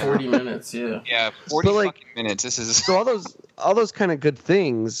 there's like 40 minutes. Yeah, 40 fucking minutes. This is so all those kind of good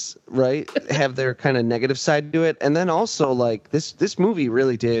things, right, have their kind of negative side to it, and then also like this movie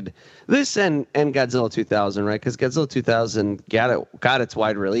really did this, and Godzilla 2000, right? Because Godzilla 2000 got its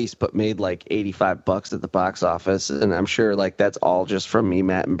wide release, but made like $85 at the box office, and I'm sure like that's all just from me,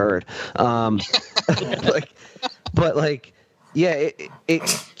 Matt, and Byrd.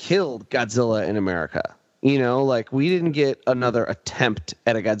 It killed Godzilla in America. Like we didn't get another attempt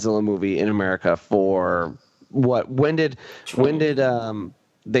at a Godzilla movie in America for what? When did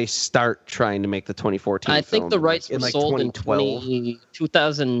they start trying to make the 2014? I think the rights were like sold in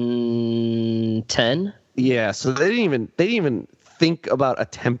 2010. Yeah, so they didn't even think about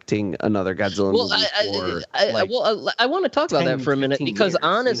attempting another Godzilla movie. I want to talk about that for a minute because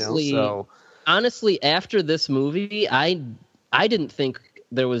honestly, after this movie, I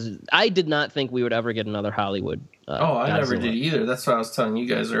did not think we would ever get another Hollywood. I never did either. That's what I was telling you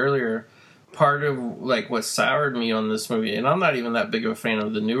guys earlier. Part of like what soured me on this movie, and I'm not even that big of a fan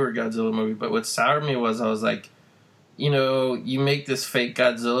of the newer Godzilla movie, but what soured me was I was like, you make this fake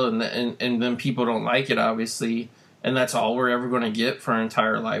Godzilla and then people don't like it, obviously, and that's all we're ever going to get for our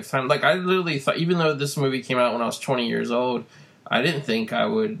entire lifetime. Like, I literally thought, even though this movie came out when I was 20 years old, I didn't think I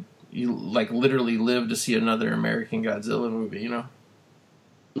would literally live to see another American Godzilla movie,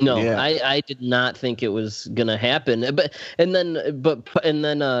 No, yeah. I did not think it was gonna happen.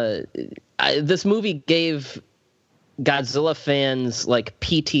 This movie gave Godzilla fans like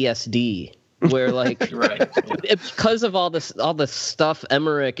PTSD, where like Right. because of all the stuff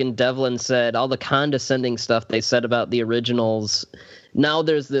Emmerich and Devlin said, all the condescending stuff they said about the originals. Now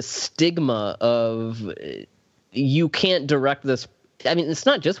there's this stigma of you can't direct this. I mean, it's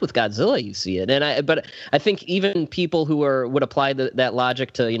not just with Godzilla you see it, but I think even people who would apply that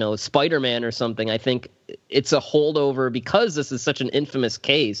logic to Spider-Man or something. I think it's a holdover because this is such an infamous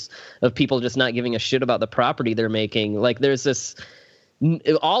case of people just not giving a shit about the property they're making. Like there's this.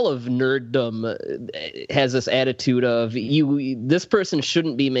 All of nerddom has this attitude of this person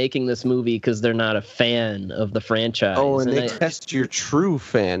shouldn't be making this movie because they're not a fan of the franchise. Oh, and they test your true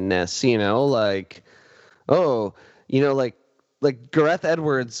fanness, like Gareth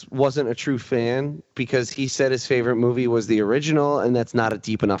Edwards wasn't a true fan because he said his favorite movie was the original, and that's not a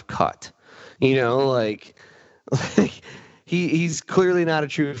deep enough cut. He's clearly not a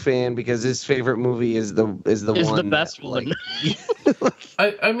true fan because his favorite movie is the one the best one.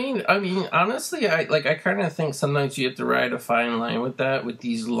 I mean, honestly, I kind of think sometimes you have to ride a fine line with that, with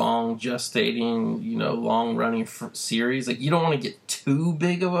these long gestating, long running series. Like, you don't want to get too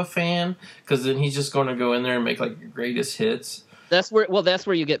big of a fan because then he's just going to go in there and make like your greatest hits. That's where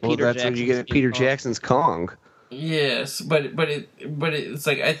you get Peter. That's where you get Peter Jackson's Kong. Yes, but it's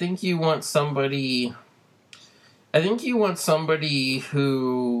like I think you want somebody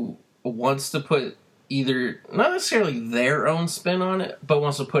who wants to put either not necessarily their own spin on it, but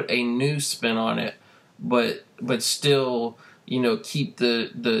wants to put a new spin on it, but still keep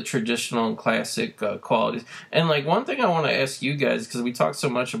the traditional and classic qualities. And like one thing I want to ask you guys, because we talked so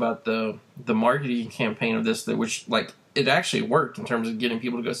much about the marketing campaign of this, which like it actually worked in terms of getting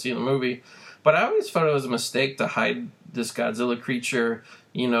people to go see the movie, but I always thought it was a mistake to hide this Godzilla creature,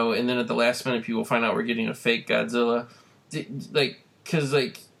 and then at the last minute people find out we're getting a fake Godzilla. Because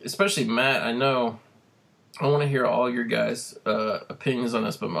especially Matt, I know I want to hear all your guys' opinions on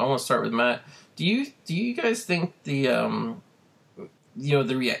this, but I want to start with Matt. Do you guys think the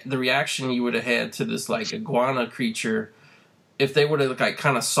reaction you would have had to this like iguana creature if they would have like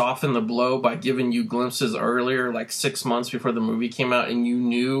kind of softened the blow by giving you glimpses earlier, like 6 months before the movie came out, and you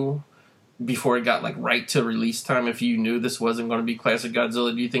knew before it got like right to release time, if you knew this wasn't going to be classic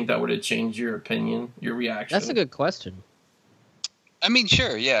Godzilla, do you think that would have changed your opinion, your reaction? That's a good question. I mean,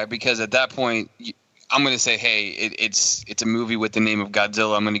 sure, yeah, because at that point, I'm going to say, hey, it's a movie with the name of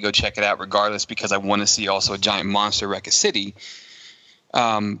Godzilla. I'm going to go check it out regardless because I want to see also a giant monster wreck a city.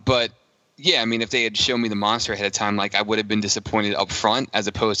 But yeah, I mean, if they had shown me the monster ahead of time, like I would have been disappointed up front as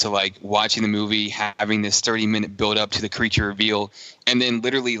opposed to like watching the movie, having this 30-minute build up to the creature reveal, and then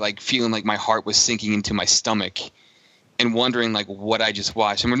literally like feeling like my heart was sinking into my stomach and wondering like what I just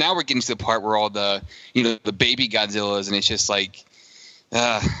watched. And now we're getting to the part where all the, the baby Godzillas, and it's just like,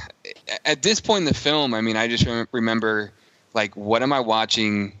 at this point in the film, I mean, I just remember like, what am I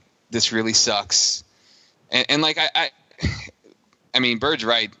watching? This really sucks. And like, I mean, Byrd's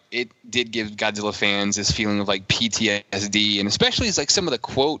right. It did give Godzilla fans this feeling of like PTSD, and especially as like some of the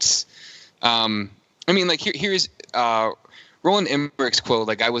quotes. I mean, like here's Roland Emmerich's quote.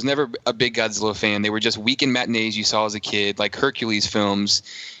 Like, I was never a big Godzilla fan. They were just weekend matinees you saw as a kid, like Hercules films,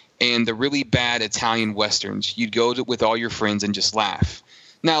 and the really bad Italian westerns. You'd go with all your friends and just laugh.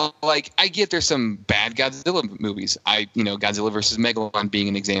 Now, like, I get there's some bad Godzilla movies. Godzilla versus Megalon being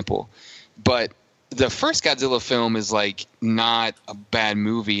an example, but the first Godzilla film is like not a bad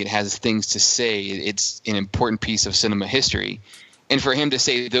movie. It has things to say. It's an important piece of cinema history. And for him to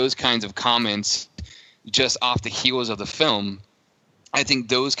say those kinds of comments just off the heels of the film, I think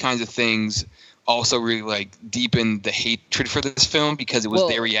those kinds of things also really like deepened the hatred for this film because it was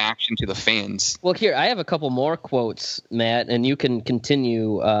their reaction to the fans. Well, here, I have a couple more quotes, Matt, and you can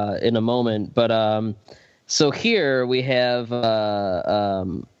continue in a moment. But so here we have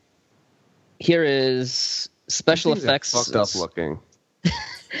here is special effects. Fucked up looking.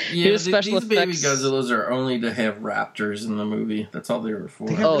 Yeah, these baby Godzillas are only to have raptors in the movie. That's all they were for.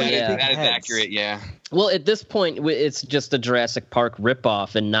 That is accurate, yeah. Well, at this point, it's just a Jurassic Park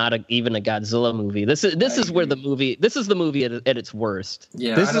ripoff and not even a Godzilla movie. This is where the movie. This is the movie at its worst.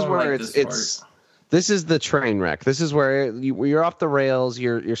 Yeah, this is where it's. This is the train wreck. This is where you're off the rails.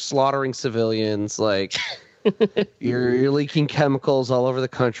 You're slaughtering civilians. Like you're leaking chemicals all over the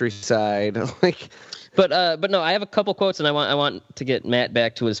countryside. Like. But no, I have a couple quotes, and I want to get Matt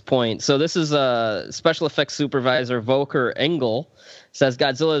back to his point. So this is special effects supervisor Volker Engel says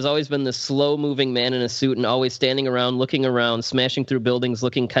Godzilla has always been this slow-moving man in a suit and always standing around, looking around, smashing through buildings,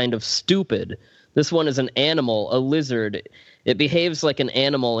 looking kind of stupid. This one is an animal, a lizard. It behaves like an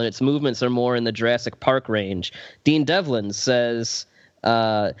animal, and its movements are more in the Jurassic Park range. Dean Devlin says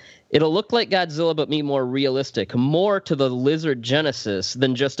It'll look like Godzilla, but be more realistic, more to the lizard Genesis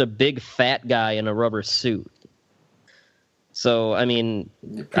than just a big fat guy in a rubber suit. So, I mean,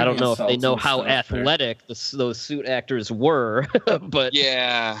 I don't know if they know how athletic those suit actors were, but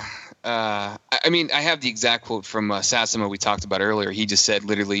yeah. I mean, I have the exact quote from Sasimo we talked about earlier. He just said,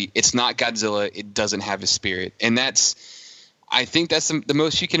 literally, "It's not Godzilla. It doesn't have a spirit," and I think that's the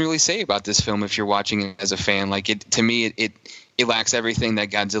most you can really say about this film if you're watching it as a fan. Like, to me, it lacks everything that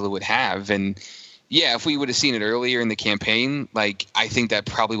Godzilla would have. And yeah, if we would have seen it earlier in the campaign, like, I think that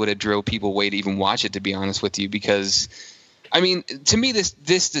probably would have drove people away to even watch it, to be honest with you, because I mean, to me,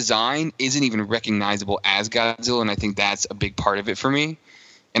 this design isn't even recognizable as Godzilla, and I think that's a big part of it for me.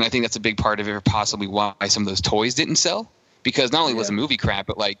 And I think that's a big part of it, possibly why some of those toys didn't sell, because not only was the movie crap,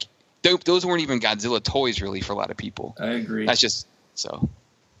 but like those weren't even Godzilla toys really for a lot of people. I agree. That's just so.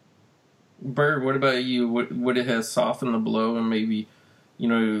 Byrd, what about you? Would it have softened the blow, and maybe,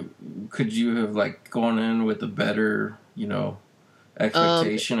 could you have like gone in with a better,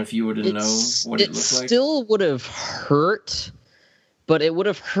 expectation if you would have known what it looked like? It still would have hurt, but it would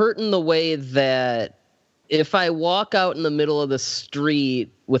have hurt in the way that if I walk out in the middle of the street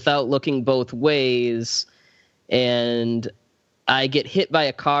without looking both ways and I get hit by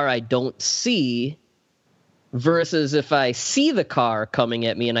a car I don't see, versus if I see the car coming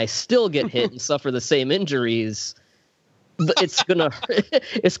at me and I still get hit and suffer the same injuries, it's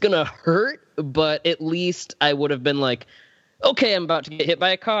gonna hurt, but at least I would have been like, okay, I'm about to get hit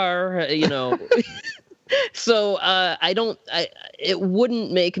by a car, So it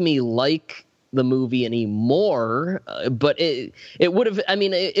wouldn't make me like the movie anymore, but it would have. I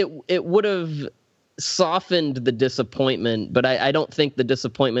mean, it would have softened the disappointment, but I don't think the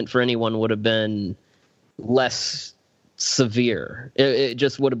disappointment for anyone would have been less severe. It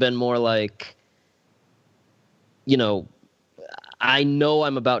just would have been more like, I know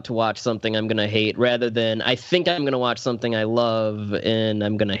I'm about to watch something I'm going to hate, rather than I think I'm going to watch something I love and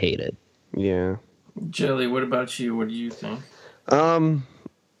I'm going to hate it. Yeah. Jelly, what about you? What do you think?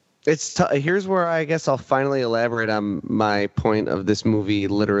 Here's where I guess I'll finally elaborate on my point of this movie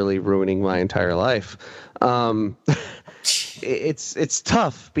literally ruining my entire life. It's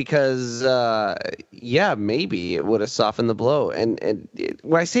tough because maybe it would have softened the blow, and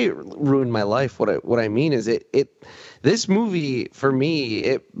when I say it ruined my life, what I mean is this movie for me,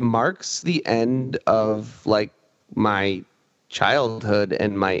 it marks the end of like my childhood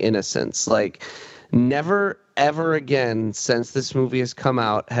and my innocence. Like, never ever again since this movie has come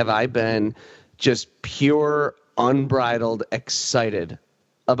out have I been just pure unbridled excited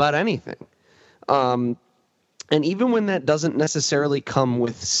about anything. And even when that doesn't necessarily come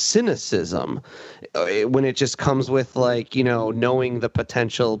with cynicism, when it just comes with like, knowing the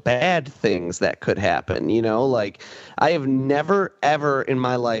potential bad things that could happen, like I have never, ever in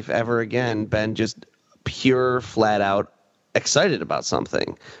my life ever again been just pure flat out excited about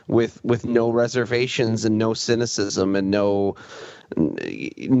something with no reservations and no cynicism and no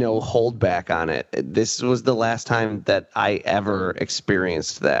holdback on it. This was the last time that I ever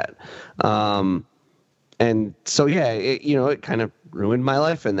experienced that. And so, it kind of ruined my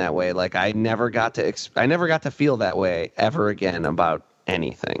life in that way. Like I never got to feel that way ever again about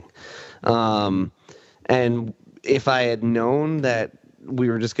anything. And if I had known that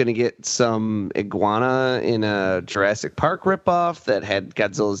we were just going to get some iguana in a Jurassic Park ripoff that had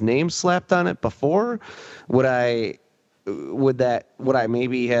Godzilla's name slapped on it before, would I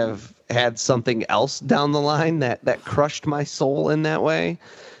maybe have had something else down the line that crushed my soul in that way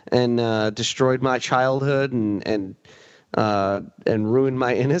and destroyed my childhood and ruined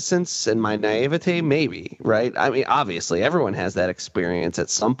my innocence and my naivete? Maybe, right? I mean, obviously everyone has that experience at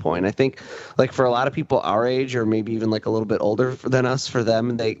some point. I think like for a lot of people our age or maybe even like a little bit older than us, for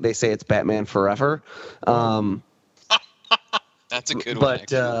them, they say it's Batman Forever. That's a good one.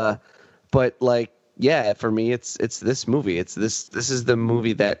 But like, yeah, for me, it's this movie. This is the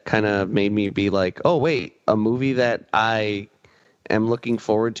movie that kind of made me be like, oh wait, a movie that I am looking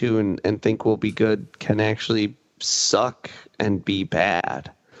forward to and think will be good can actually suck and be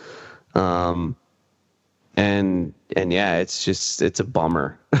bad. And yeah, it's a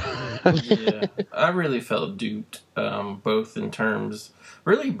bummer. Yeah, I really felt duped, both in terms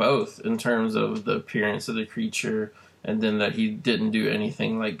of the appearance of the creature, and then that he didn't do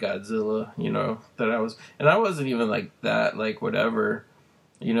anything like Godzilla, I wasn't even like that, like whatever,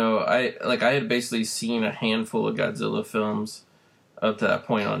 I had basically seen a handful of Godzilla films up to that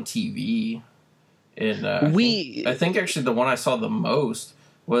point on TV. And I think actually the one I saw the most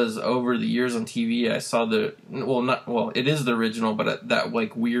was over the years on TV. I saw it is the original, but that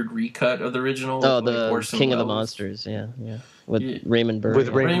like weird recut of the original. Oh, with, like, the King of the Monsters, yeah. With Raymond Byrd.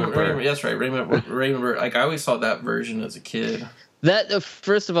 Raymond Byrd. That's right, Raymond Byrd. Like I always saw that version as a kid. That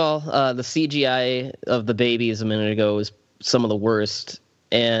first of all, the CGI of the babies a minute ago was some of the worst.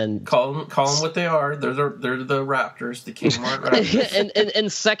 And call them what they are. They're the Raptors, the Kmart Raptors. and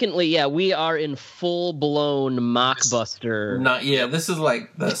secondly, yeah, we are in full blown mockbuster. This is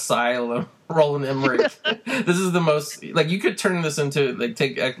like the Asylum. Roland Emmerich. This is the most like you could turn this into like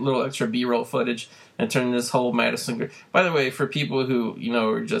take a little extra B-roll footage and turn this whole Madison. By the way, for people who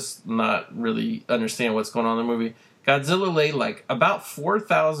are just not really understand what's going on in the movie, Godzilla laid like about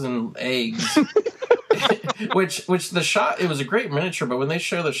 4,000 eggs. which the shot, it was a great miniature, but when they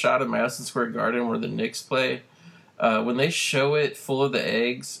show the shot of Madison Square Garden where the Knicks play, when they show it full of the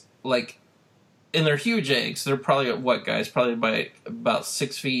eggs, like, and they're huge eggs, they're probably probably by about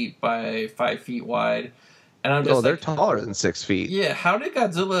 6 feet by 5 feet wide, and I'm just they're taller than 6 feet. Yeah, how did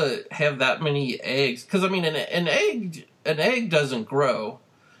Godzilla have that many eggs? Because I mean, an egg doesn't grow.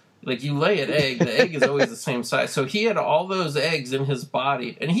 Like, you lay an egg, the egg is always the same size. So he had all those eggs in his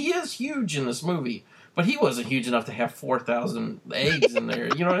body, and he is huge in this movie. But he wasn't huge enough to have 4,000 eggs in there.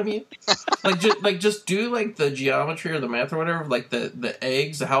 You know what I mean? Just do like the geometry or the math or whatever. Like the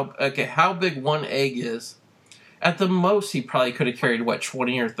eggs, how big one egg is. At the most, he probably could have carried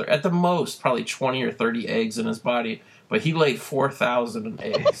 20 or 30. At the most, probably 20 or 30 eggs in his body. But he laid 4,000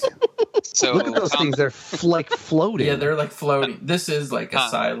 eggs. So look at those things; they're like floating. Yeah, they're like floating. This is like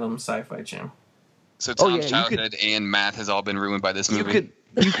Asylum Sci-Fi Channel. So Tom's childhood and math has all been ruined by this movie.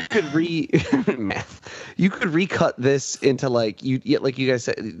 You could recut this into like you guys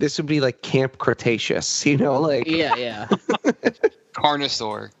said. This would be like Camp Cretaceous, like yeah.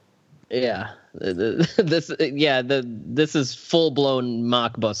 Carnosaur. Yeah, this is full blown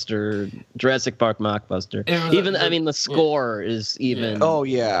mockbuster, Jurassic Park mockbuster. The score is even. Yeah. Oh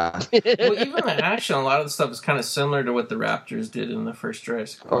yeah. Well, even the action, a lot of the stuff is kind of similar to what the Raptors did in the first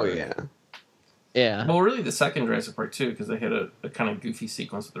Jurassic Park. Oh yeah. Yeah. Well, really, the second Jurassic Park too, because they had a kind of goofy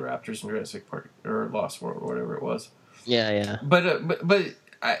sequence with the Raptors in Jurassic Park or Lost World or whatever it was. Yeah. But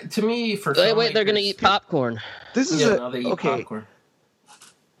to me, for wait, they're gonna eat popcorn. This is they eat popcorn.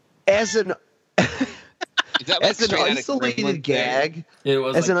 As an isolated gag,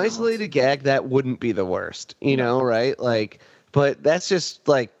 that wouldn't be the worst, right? Like, but that's just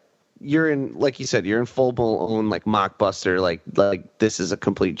like. You're in, like you said, you're in full blown like mockbuster, like this is a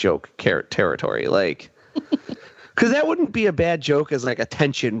complete joke territory, like, because that wouldn't be a bad joke as like a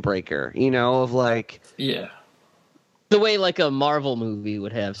tension breaker, of like, yeah, the way like a Marvel movie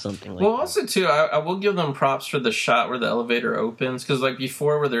would have something like. Well, also too, I will give them props for the shot where the elevator opens, because like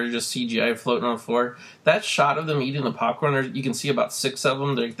before, where they're just CGI floating on the floor, that shot of them eating the popcorn, you can see about 6 of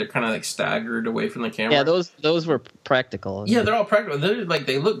them. They're kind of like staggered away from the camera. Yeah, those were practical. Yeah, they're all practical.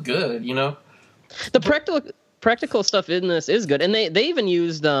 They look good, The practical stuff in this is good, and they even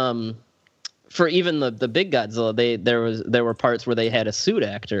used for even the big Godzilla, there were parts where they had a suit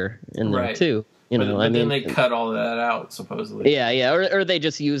actor in there too. But then they cut all that out, supposedly. Yeah, or they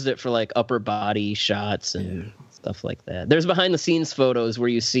just used it for like upper body shots and stuff like that. There's behind the scenes photos where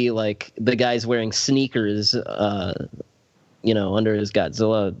you see like the guy's wearing sneakers, under his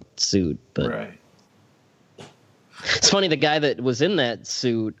Godzilla suit. But right. It's funny, the guy that was in that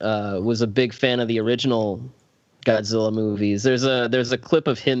suit was a big fan of the original Godzilla movies. There's a clip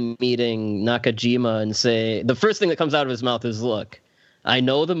of him meeting Nakajima and say the first thing that comes out of his mouth is, "Look, I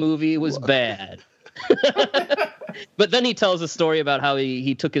know the movie was bad." But then he tells a story about how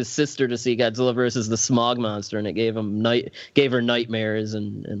he took his sister to see Godzilla versus the Smog Monster, and it gave her nightmares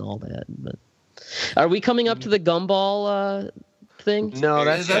and all that. But are we coming up to the gumball thing? No,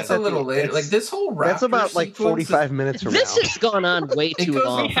 that's a little later. Like this whole Raptor that's about like 45 minutes from this now. has gone on way too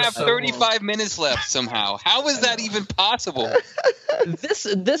long. We have 35 minutes left somehow. How is that even possible?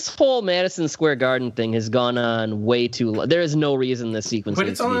 This whole Madison Square Garden thing has gone on way too long. There is no reason this sequence. But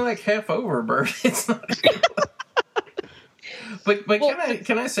it's only like half over, Byrd. It's not. But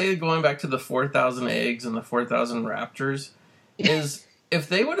can I say, going back to the 4,000 eggs and the 4,000 raptors, is if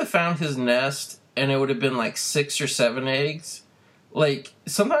they would have found his nest and it would have been like 6 or 7 eggs, like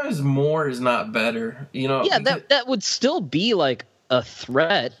sometimes more is not better, Yeah, that would still be like a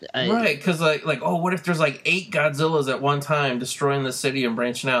threat, right? Because like what if there's like 8 Godzillas at one time destroying the city and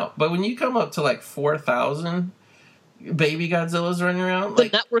branching out? But when you come up to like 4,000 baby Godzillas running around, the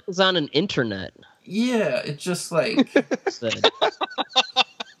network is on an internet. Yeah, it's just like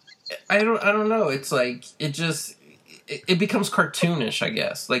I don't know. It's like it it becomes cartoonish, I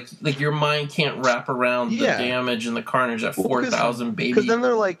guess. Like your mind can't wrap around the damage and the carnage that 4,000 babies. Because then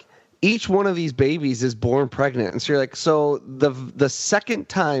they're like, each one of these babies is born pregnant, and so you're like, so the second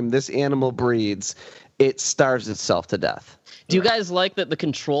time this animal breeds, it starves itself to death. Do you guys like that the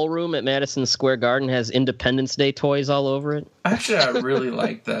control room at Madison Square Garden has Independence Day toys all over it? Actually, I really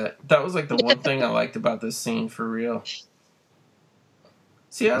liked that. That was like the one thing I liked about this scene, for real.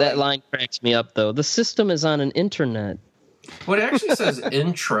 See, that line cracks me up, though. The system is on an internet. Well, it actually says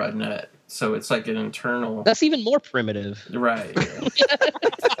intranet, so it's like an internal. That's even more primitive. Right. Yeah.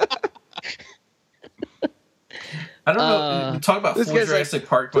 I don't know. Talk about full Jurassic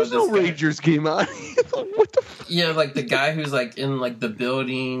Park. There's no Rangers game on. What the? Yeah, like the guy who's like in like the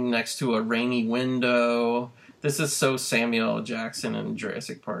building next to a rainy window. This is so Samuel L. Jackson in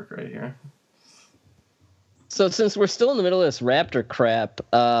Jurassic Park right here. So since we're still in the middle of this raptor crap,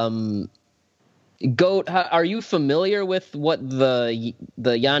 Goat, are you familiar with what the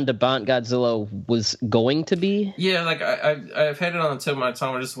Jan de Bont Godzilla was going to be? Yeah, like I've had it on the tip of my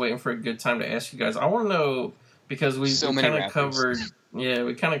tongue. We're just waiting for a good time to ask you guys. I want to know. Because we kind of covered,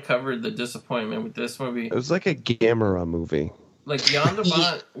 the disappointment with this movie. It was like a Gamera movie. Like Jan de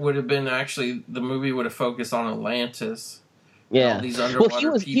Bont would have been actually the movie would have focused on Atlantis. Yeah, all these underwater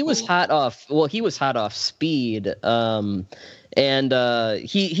people. He was hot off Speed, and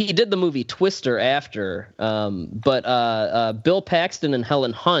he did the movie Twister after. But Bill Paxton and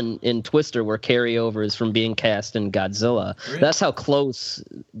Helen Hunt in Twister were carryovers from being cast in Godzilla. Really? That's how close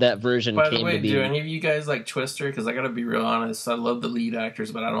that version came to be. By the way, do any of you guys like Twister? Because I got to be real honest, I love the lead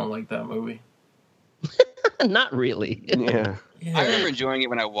actors, but I don't like that movie. Not really. Yeah. I remember enjoying it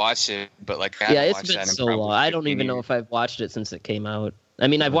when I watched it, but like it's been so long. I don't even know if I've watched it since it came out. I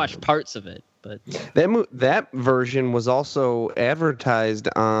mean, I've watched parts of it, but that version was also advertised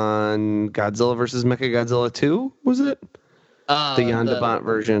on Godzilla vs. Mechagodzilla 2. Was it the Jan de Bont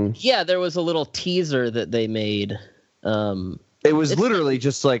version? Yeah, there was a little teaser that they made. It was literally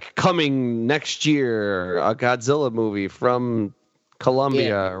just like coming next year, a Godzilla movie from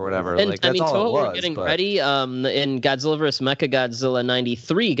Columbia or whatever. And like, that's all it was. We're getting ready. In Godzilla vs. Mechagodzilla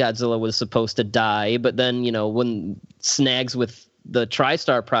 93, Godzilla was supposed to die, but then, when snags with the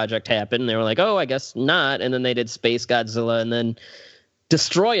TriStar project happened, they were like, oh, I guess not. And then they did Space Godzilla, and then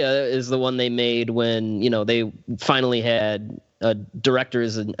Destroya is the one they made when, they finally had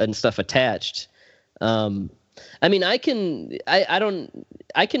directors and stuff attached. I mean, I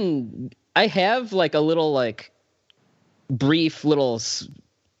have like a little like brief little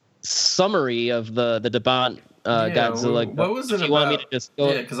summary of the de Bont Godzilla. What was it about? Want me to just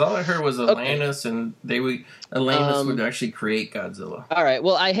go? Yeah, because all I heard was Atlantis, and Atlantis would actually create Godzilla. All right.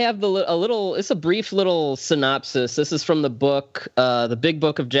 Well, I have it's a brief little synopsis. This is from the book, the Big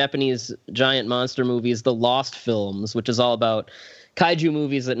Book of Japanese Giant Monster Movies, The Lost Films, which is all about kaiju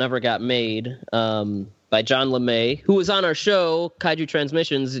movies that never got made, by John LeMay, who was on our show, Kaiju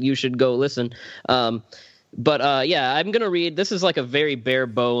Transmissions. You should go listen. But I'm going to read. This is like a very bare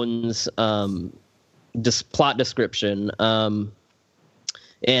bones plot description. And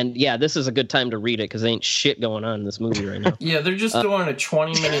this is a good time to read it because there ain't shit going on in this movie right now. Yeah, they're just doing a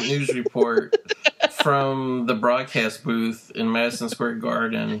 20-minute news report from the broadcast booth in Madison Square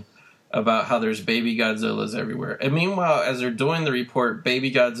Garden about how there's baby Godzillas everywhere. And meanwhile, as they're doing the report, baby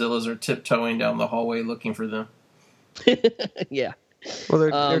Godzillas are tiptoeing down the hallway looking for them. Yeah. Well,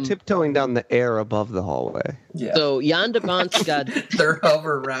 they're tiptoeing down the air above the hallway. Yeah. So Jan de Bont's they're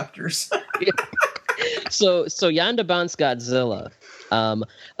hover raptors. So Jan de Bont's Godzilla,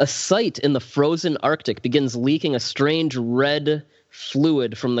 a site in the frozen Arctic begins leaking a strange red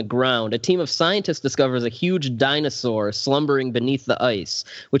fluid from the ground. A team of scientists discovers a huge dinosaur slumbering beneath the ice,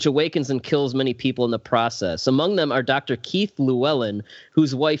 which awakens and kills many people in the process. Among them are Dr. Keith Llewellyn,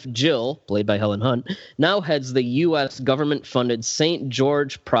 whose wife Jill, played by Helen Hunt, now heads the U.S. government-funded St.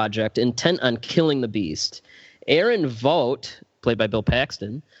 George Project intent on killing the beast. Aaron Vogt, played by Bill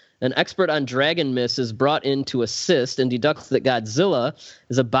Paxton, an expert on dragon myths, is brought in to assist and deducts that Godzilla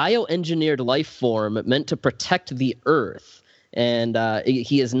is a bioengineered life form meant to protect the Earth. And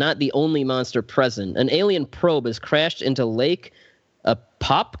he is not the only monster present. An alien probe has crashed into Lake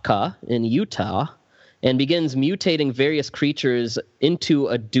Apopka in Utah and begins mutating various creatures into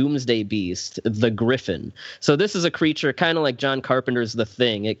a doomsday beast, the Griffin. So this is a creature kind of like John Carpenter's The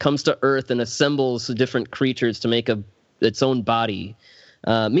Thing. It comes to Earth and assembles different creatures to make its own body.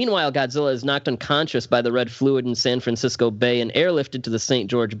 Meanwhile, Godzilla is knocked unconscious by the red fluid in San Francisco Bay and airlifted to the St.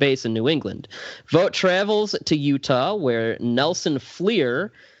 George base in New England. Vogt travels to Utah, where Nelson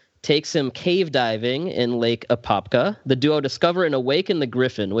Fleer takes him cave diving in Lake Apopka. The duo discover and awaken the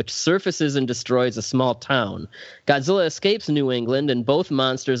Griffin, which surfaces and destroys a small town. Godzilla escapes New England, and both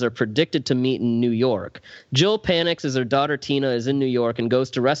monsters are predicted to meet in New York. Jill panics as her daughter Tina is in New York and goes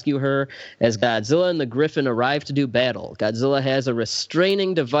to rescue her as Godzilla and the Griffin arrive to do battle. Godzilla has a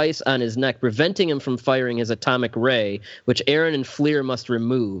restraining device on his neck, preventing him from firing his atomic ray, which Aaron and Fleer must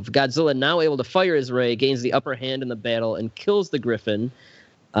remove. Godzilla, now able to fire his ray, gains the upper hand in the battle and kills the Griffin.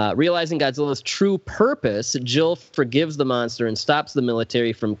 Realizing Godzilla's true purpose, Jill forgives the monster and stops the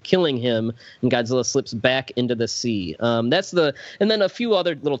military from killing him, and Godzilla slips back into the sea. And then a few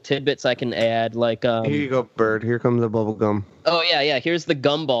other little tidbits I can add, like here you go, Byrd. Here comes the bubble gum. Oh yeah. Here's the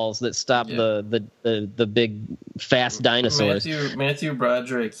gumballs that stop the big fast dinosaurs. Matthew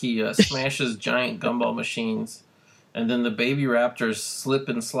Broderick, he smashes giant gumball machines. And then the baby raptors slip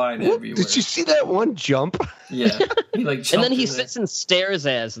and slide everywhere. Did you see that one jump? Yeah, he and then he sits and stares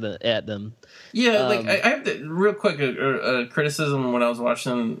at them. Yeah, I have real quick a criticism when I was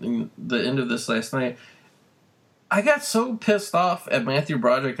watching the end of this last night. I got so pissed off at Matthew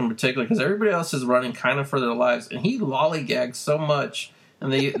Broderick in particular because everybody else is running kind of for their lives, and he lollygags so much,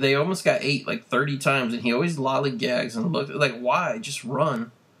 and they almost got ate like 30 times, and he always lollygags and looked like, why? Just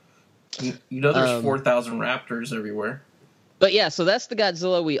run. You know there's 4,000 raptors everywhere. But yeah, so that's the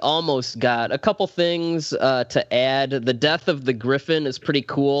Godzilla we almost got. A couple things to add. The death of the Griffin is pretty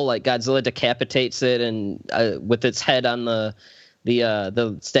cool. Like Godzilla decapitates it and with its head on the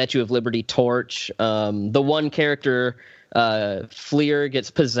Statue of Liberty torch. The one character, Fleer,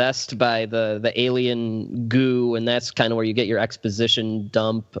 gets possessed by the alien goo, and that's kind of where you get your exposition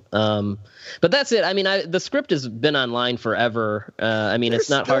dump. But that's it. I mean, the script has been online forever. I mean, it's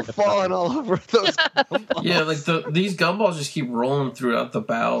not hard to falling all over those gumballs. Yeah, like these gumballs just keep rolling throughout the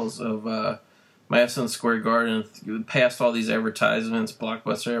bowels of Madison Square Garden, past all these advertisements,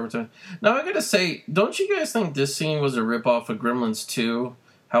 blockbuster advertisements. Now, I gotta say, don't you guys think this scene was a ripoff of Gremlins 2?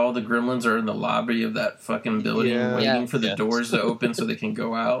 How all the gremlins are in the lobby of that fucking building waiting for the doors to open so they can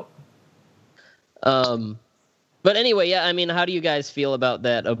go out. But anyway, yeah, I mean, how do you guys feel about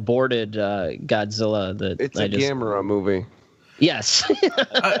that aborted Godzilla? It's a Gamera movie. Yes.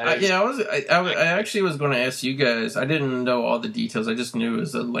 I actually was going to ask you guys. I didn't know all the details. I just knew it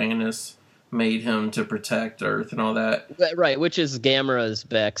was Atlantis made him to protect Earth and all that. Right, which is Gamera's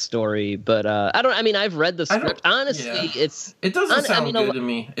backstory. But I've read the script. Honestly, it doesn't sound good to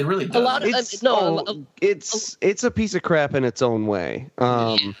me. It really doesn't. It's a piece of crap in its own way.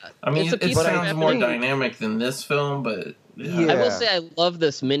 It sounds more dynamic than this film, but I will say I love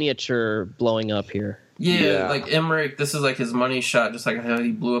this miniature blowing up here. Yeah, like Emmerich, this is like his money shot, just like how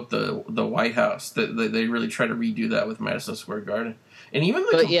he blew up the White House. They really try to redo that with Madison Square Garden. And even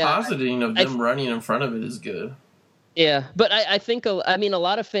the compositing of them running in front of it is good. Yeah, but I think a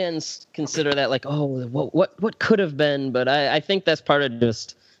lot of fans consider that like, oh, what could have been, but I think that's part of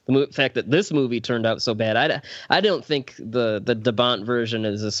just the fact that this movie turned out so bad. I don't think the DeBont version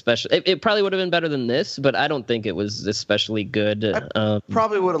is especially. It probably would have been better than this, but I don't think it was especially good. I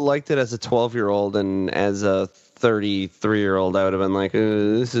probably would have liked it as a 12-year-old, and as a 33-year-old, I would have been like,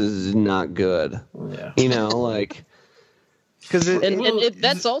 this is not good. Yeah, like.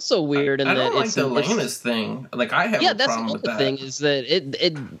 That's also weird. I don't like the Atlantis thing. Like I have a problem with that. Thing is that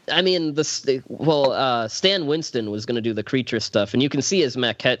Stan Winston was going to do the creature stuff, and you can see his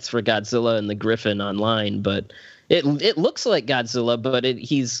maquettes for Godzilla and the Griffin online, but it looks like Godzilla, but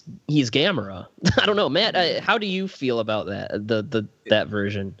he's Gamera. I don't know, Matt. How do you feel about that that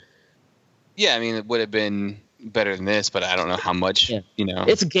version? Yeah, I mean, it would have been better than this, but I don't know how much. Yeah.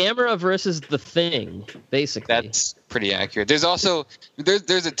 It's Gamera versus the Thing, basically. That's pretty accurate. There's also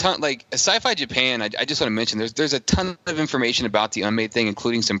there's a ton, like Sci-Fi Japan. I just want to mention there's a ton of information about the unmade thing,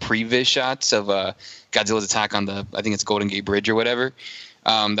 including some previs shots of Godzilla's attack on I think it's Golden Gate Bridge or whatever.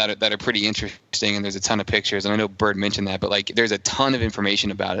 That are pretty interesting, and there's a ton of pictures. And I know Byrd mentioned that, but like there's a ton of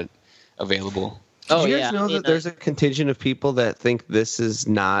information about it available. Did you guys know that there's a contingent of people that think this is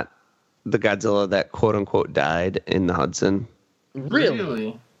not the Godzilla that quote unquote died in the Hudson?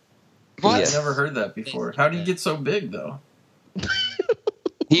 Really? What? I've never heard that before. How do you get so big though?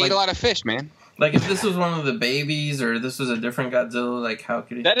 He ate a lot of fish, man. Like if this was one of the babies or this was a different Godzilla, like how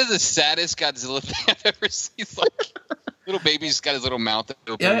could he? That is the saddest Godzilla thing I've ever seen. It's like little baby just got his little mouth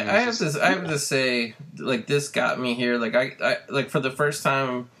open. Yeah, I have to say, like this got me here. Like I like for the first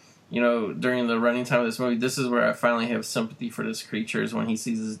time, during the running time of this movie, this is where I finally have sympathy for this creature is when he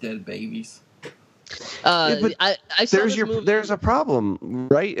sees his dead babies. But there's a problem,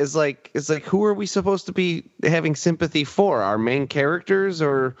 right? It's like who are we supposed to be having sympathy for? Our main characters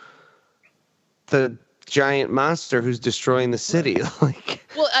or the giant monster who's destroying the city. Like,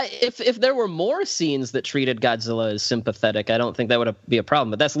 Well, if there were more scenes that treated Godzilla as sympathetic, I don't think that would be a problem.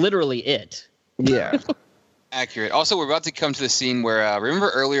 But that's literally it. yeah. Accurate. Also, we're about to come to the scene where remember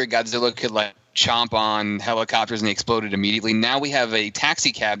earlier Godzilla could like chomp on helicopters and they exploded immediately. Now we have a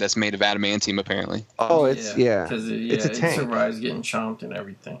taxi cab that's made of adamantium, apparently. Oh, it's because it's a tank. It survives getting chomped and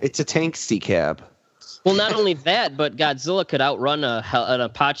everything. It's a tanksy cab. Well, not only that, but Godzilla could outrun an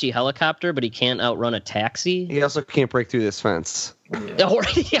Apache helicopter, but he can't outrun a taxi. He also can't break through this fence. Yeah. Or,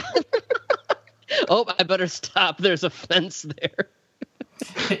 yeah. Oh, I better stop. There's a fence there.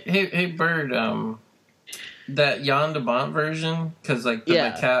 Hey, Byrd. That Jan de Bont version, because like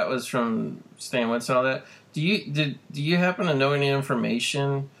the cat was from Stan Winston and all that. Do you happen to know any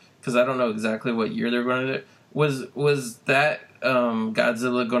information? Because I don't know exactly what year they're going to do. Was that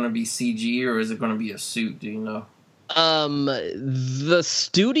Godzilla going to be CG or is it going to be a suit? Do you know? The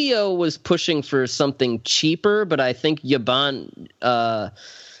studio was pushing for something cheaper, but I think de Bont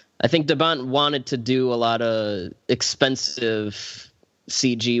wanted to do a lot of expensive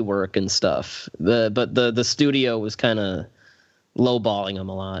CG work and stuff. But the studio was kind of lowballing them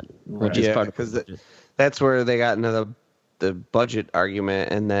a lot, which is part of because that's where they got into the budget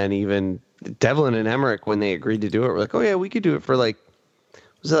argument, and then even Devlin and Emmerich, when they agreed to do it, were like, "Oh yeah, we could do it for like,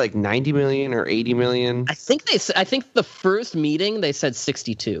 was it like 90 million or 80 million?" I think the first meeting they said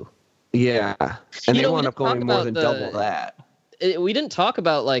 62. Yeah, and they wound up going more than double that. We didn't talk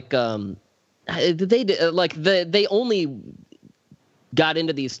about they only got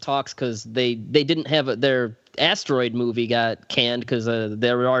into these talks because they didn't have their asteroid movie got canned because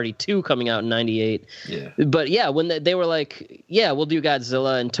there were already two coming out in 98. Yeah. But yeah, when they were like, yeah, we'll do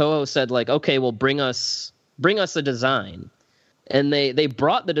Godzilla, and Toho said like, okay, well bring us a design, and they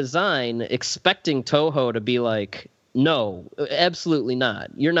brought the design expecting Toho to be like, no, absolutely not,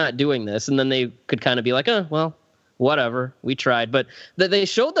 you're not doing this, and then they could kind of be like, oh well, whatever, we tried. But they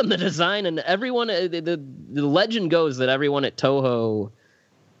showed them the design, and everyone, the legend goes that everyone at Toho,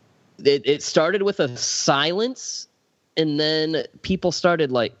 it started with a silence, and then people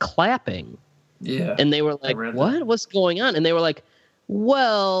started like clapping. Yeah. And they were like, what? What's going on? And they were like,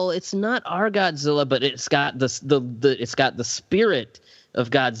 well, it's not our Godzilla, but it's got it's got the spirit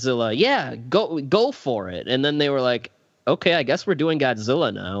of Godzilla. Yeah, go for it. And then they were like, okay, I guess we're doing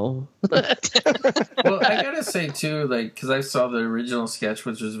Godzilla now. Well, I gotta say too, like, because I saw the original sketch,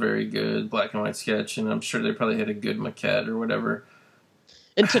 which was very good, black and white sketch, and I'm sure they probably had a good maquette or whatever.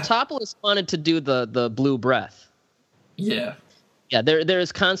 And Totopoulos wanted to do the blue breath. Yeah. Yeah, there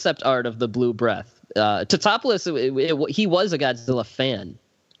is concept art of the blue breath. Totopoulos, he was a Godzilla fan.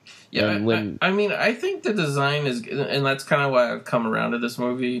 Yeah, I mean, I think the design is, and that's kind of why I've come around to this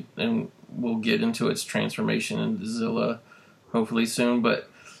movie, and we'll get into its transformation into Zilla hopefully soon, but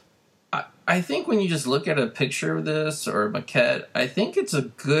I think when you just look at a picture of this or a maquette, I think it's a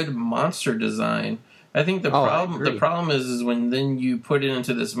good monster design. I think the problem is when then you put it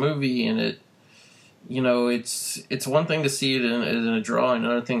into this movie and it, you know, it's one thing to see it in a drawing,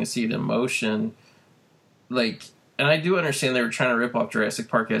 another thing to see it in motion. Like, and I do understand they were trying to rip off Jurassic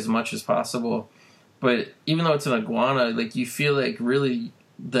Park as much as possible, but even though it's an iguana, like, you feel like really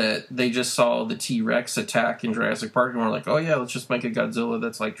that they just saw the T-Rex attack in Jurassic Park and were like, oh yeah, let's just make a Godzilla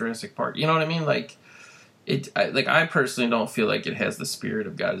that's like Jurassic Park. You know what I mean? Like, I personally don't feel like it has the spirit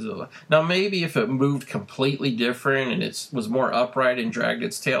of Godzilla. Now, maybe if it moved completely different and it was more upright and dragged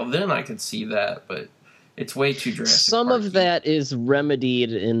its tail, then I could see that, but it's way too Jurassic Some Park-y. of that is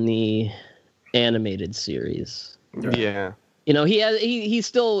remedied in the animated series. Right. Yeah. You know, he's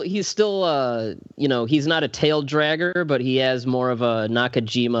still you know, he's not a tail dragger, but he has more of a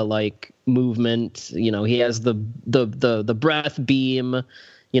Nakajima like movement. You know, he has the breath beam.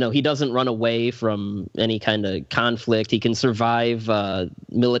 You know, he doesn't run away from any kind of conflict. He can survive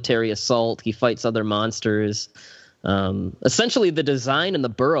military assault. He fights other monsters. Essentially, the design and the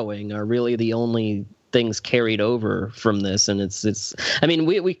burrowing are really the only things carried over from this. And it's. I mean,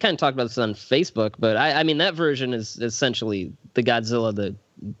 we kind of talked about this on Facebook, but I mean that version is essentially the Godzilla that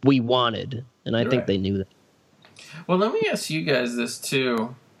we wanted, and I think they knew that. Well, let me ask you guys this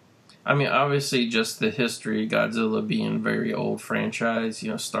too. I mean, obviously, just the history, Godzilla being a very old franchise,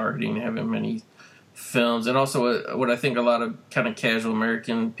 you know, starting, having many films, and also what I think a lot of kind of casual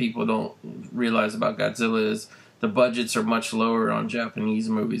American people don't realize about Godzilla is the budgets are much lower on Japanese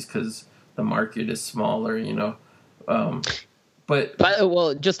movies because the market is smaller, you know.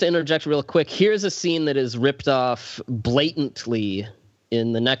 Well, just to interject real quick, here's a scene that is ripped off blatantly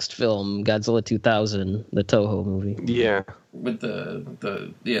in the next film, Godzilla 2000, the Toho movie. Yeah. With the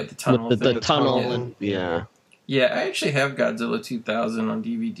tunnel. With the tunnel. Yeah. Yeah, I actually have Godzilla 2000 on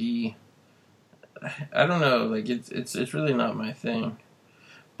DVD. I don't know, like it's really not my thing.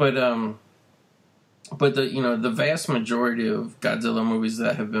 But the vast majority of Godzilla movies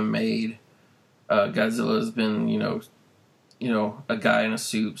that have been made, Godzilla has been a guy in a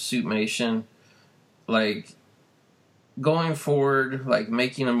suitmation. Like, going forward, like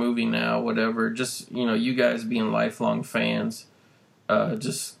making a movie now, whatever. Just you guys being lifelong fans,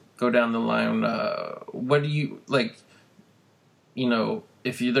 just go down the line. What do you like?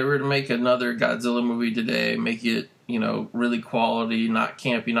 If they were to make another Godzilla movie today, make it really quality, not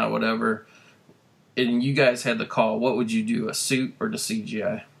campy, not whatever, and you guys had the call, what would you do? A suit or the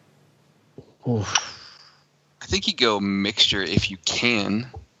CGI? Oof. I think you go mixture if you can.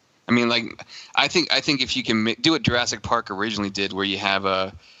 I mean, like, I think if you can do what Jurassic Park originally did, where you have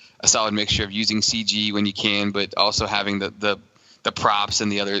a solid mixture of using CG when you can, but also having the props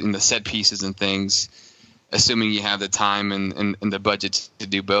and the set pieces and things, assuming you have the time and the budget to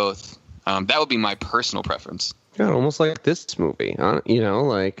do both. That would be my personal preference. Yeah, almost like this movie,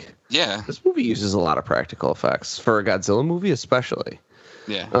 like. Yeah. This movie uses a lot of practical effects for a Godzilla movie, especially.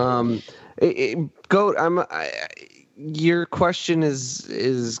 Yeah. Goat, your question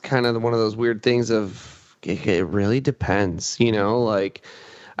is kind of one of those weird things of it really depends, like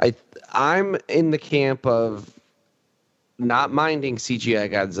I'm in the camp of not minding CGI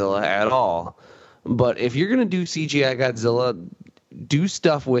Godzilla at all, but if you're gonna do CGI Godzilla, do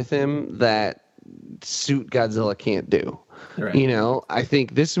stuff with him that suit Godzilla can't do. Right. I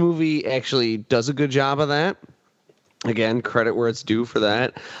think this movie actually does a good job of that. Again, credit where it's due for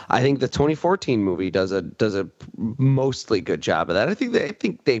that. I think the 2014 movie does a mostly good job of that. I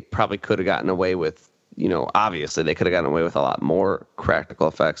think they probably could have gotten away with, obviously they could have gotten away with a lot more practical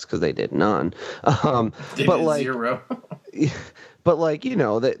effects because they did none. Zero. But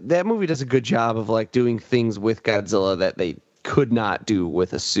that movie does a good job of like doing things with Godzilla that they could not do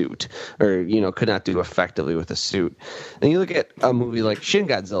with a suit, or could not do effectively with a suit. And you look at a movie like Shin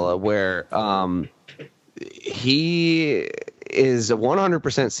Godzilla, where he is 100%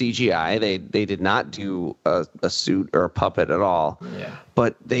 CGI. They did not do a suit or a puppet at all. Yeah.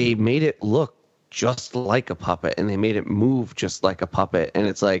 But they made it look just like a puppet, and they made it move just like a puppet. And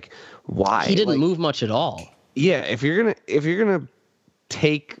it's like, why? He didn't move much at all. Yeah, if you're gonna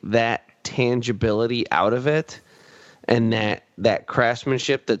take that tangibility out of it, and that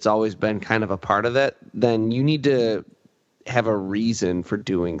craftsmanship that's always been kind of a part of it, then you need to have a reason for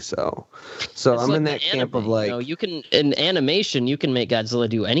doing so. So it's I'm like in that camp of like, you can in animation you can make Godzilla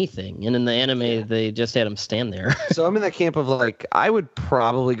do anything, and in the anime they just had him stand there. So I'm in that camp of like, I would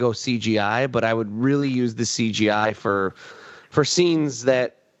probably go CGI, but I would really use the CGI for scenes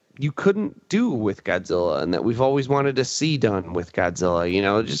that you couldn't do with Godzilla and that we've always wanted to see done with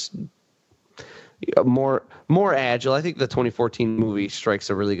Godzilla. Just more agile. I think the 2014 movie strikes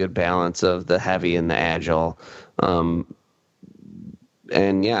a really good balance of the heavy and the agile. And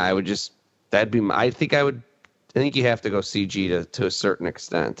yeah, I think you have to go CG to a certain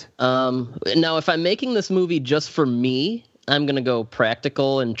extent. Now, if I'm making this movie just for me, I'm going to go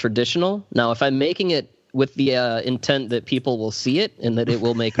practical and traditional. Now, if I'm making it with the intent that people will see it and that it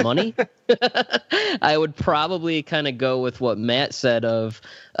will make money, I would probably kind of go with what Matt said of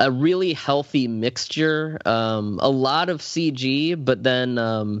a really healthy mixture, a lot of CG, but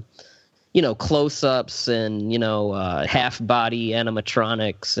then close-ups and half-body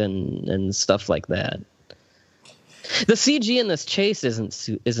animatronics and stuff like that. The CG in this chase isn't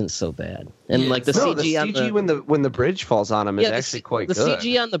so bad, and like the CG when the bridge falls on him is actually quite good. The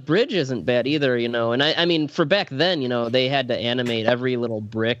CG on the bridge isn't bad either, And I mean, for back then, they had to animate every little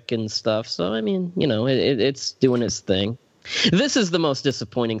brick and stuff. So I mean, it's doing its thing. This is the most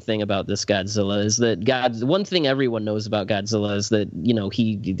disappointing thing about this Godzilla is that one thing everyone knows about Godzilla is that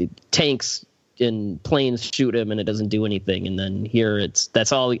he tanks and planes shoot him and it doesn't do anything, and then here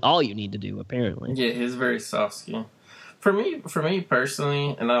that's all you need to do apparently. Yeah, he's very soft skin. For me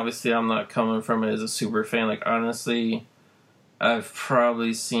personally, and obviously I'm not coming from it as a super fan. Like honestly, I've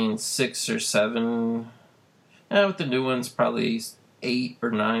probably seen 6 or 7. With the new ones, probably 8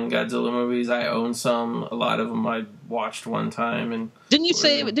 or 9 Godzilla movies. I own some. A lot of them I watched one time. And didn't you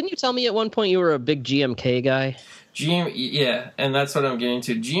tell me at one point you were a big GMK guy? Yeah, and that's what I'm getting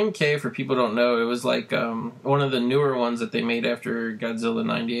to. GMK, for people who don't know, it was like one of the newer ones that they made after Godzilla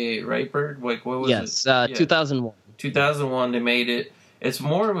 98, right, Byrd? Like, what was it? Yes, 2001. 2001, they made it. It's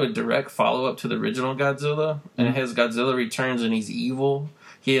more of a direct follow-up to the original Godzilla, and it has Godzilla Returns, and he's evil.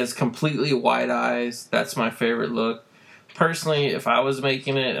 He has completely white eyes. That's my favorite look. Personally, if I was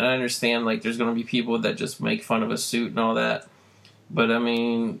making it, and I understand, like, there's going to be people that just make fun of a suit and all that, but, I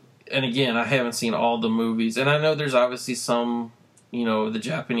mean, and again, I haven't seen all the movies, and I know there's obviously some the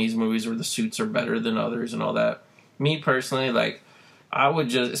Japanese movies where the suits are better than others and all that. Me personally, like, I would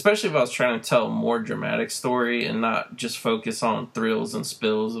just, especially if I was trying to tell a more dramatic story and not just focus on thrills and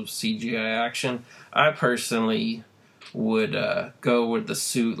spills of CGI action, I personally would go with the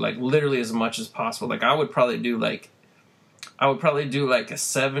suit, like, literally as much as possible. Like, I would probably do like a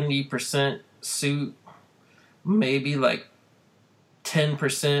 70% suit, maybe like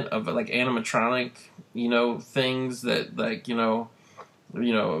 10% of like animatronic, things that, like,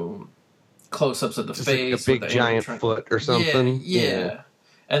 close-ups of the just face, like a big giant foot or something. Yeah.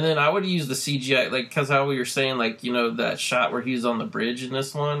 And then I would use the CGI, like, because how we were saying, like, that shot where he was on the bridge in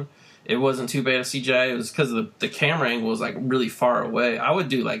this one, it wasn't too bad of CGI. It was because the camera angle was, like, really far away. I would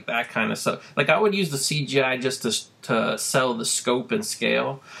do, like, that kind of stuff. Like, I would use the CGI just to sell the scope and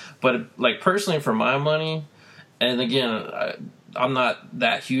scale. But, like, personally, for my money, and again, I'm not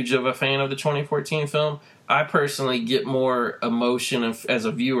that huge of a fan of the 2014 film, I personally get more emotion as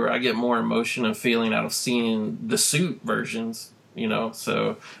a viewer. I get more emotion and feeling out of seeing the suit versions,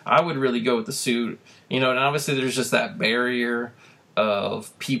 So I would really go with the suit, and obviously there's just that barrier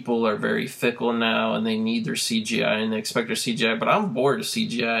of people are very fickle now and they need their CGI and they expect their CGI. But I'm bored of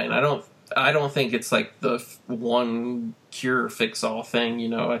CGI, and I don't think it's like the one cure fix all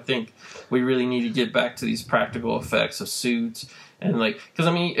thing. I think we really need to get back to these practical effects of suits and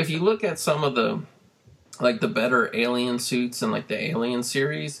because if you look at some of the better Alien suits and like the Alien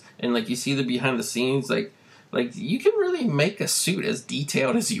series, and like you see the behind the scenes, like you can really make a suit as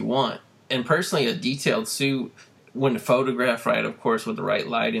detailed as you want. And personally, a detailed suit, when photographed right, of course, with the right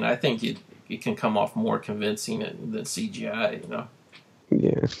lighting, I think it can come off more convincing than CGI.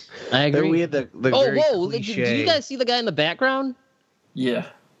 Yeah, I agree. Then we had the whoa! cliche... Did you guys see the guy in the background? Yeah,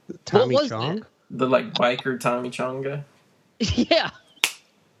 Tommy Chong, the like biker Tommy Chong guy. Yeah,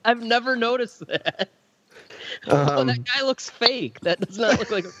 I've never noticed that. That guy looks fake. That does not look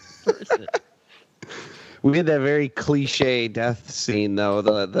like a person. We had that very cliche death scene,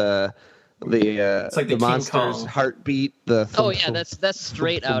 though. It's like the monster's heartbeat. That's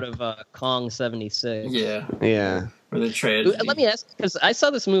straight out of Kong 76. Yeah. Or the tragedy. Let me ask, because I saw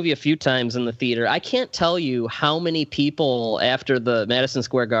this movie a few times in the theater. I can't tell you how many people after the Madison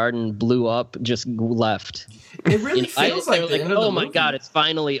Square Garden blew up just left. It really feels like the end of the oh my movie. God, it's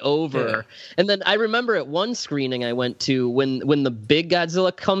finally over. Yeah. And then I remember at one screening I went to when the big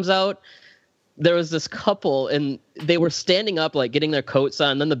Godzilla comes out, there was this couple and they were standing up, like getting their coats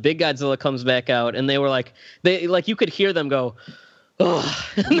on. And then the big Godzilla comes back out and they were like, you could hear them go, oh,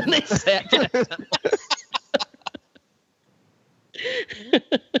 and then they sat down.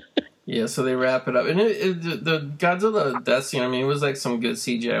 Yeah, so they wrap it up. And the Godzilla death scene, it was like some good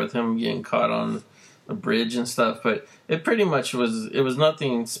CGI with him getting caught on a bridge and stuff, but it pretty much was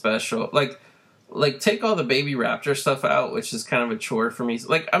nothing special. Like take all the baby raptor stuff out, which is kind of a chore for me.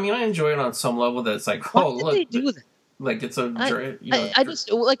 I enjoy it on some level. That's like, look, they do that? Like it's a. I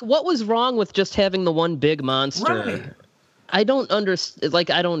just what was wrong with just having the one big monster? Right. I don't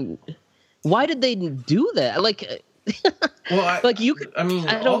understand. Why did they do that? Well,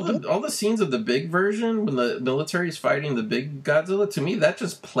 all the scenes of the big version when the military is fighting the big Godzilla, to me that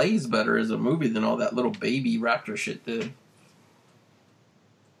just plays better as a movie than all that little baby raptor shit did.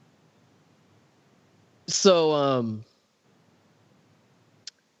 So,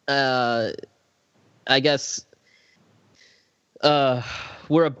 I guess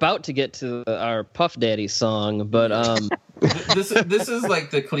we're about to get to our Puff Daddy song, but this is like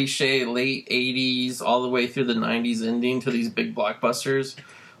the cliche late 80s all the way through the 90s ending to these big blockbusters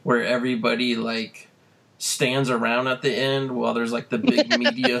where everybody stands around at the end while there's the big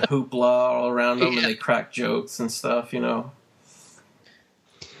media hoopla all around them and they crack jokes and stuff,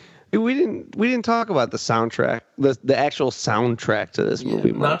 We didn't talk about the soundtrack, the actual soundtrack to this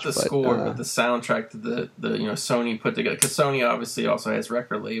movie much. Not the score, but the soundtrack to the Sony put together, because Sony obviously also has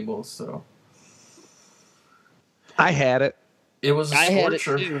record labels, so I had it. It was a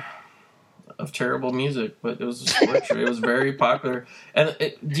scorcher of terrible music, but it was a scorcher. It was very popular. And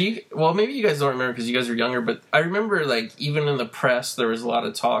maybe you guys don't remember because you guys are younger, but I remember even in the press there was a lot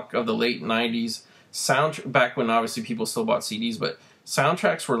of talk of the late 90s back when obviously people still bought CDs, but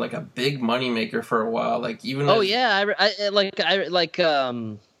soundtracks were a big moneymaker for a while. They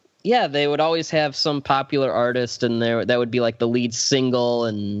would always have some popular artist in there that would be the lead single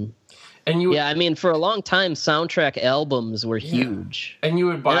for a long time soundtrack albums were huge. And you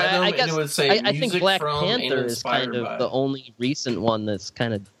would buy them and it would say I think Black Panther is kind of by. The only recent one that's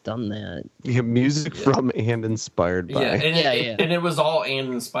kind of done that. Yeah, music from and inspired by. And it was all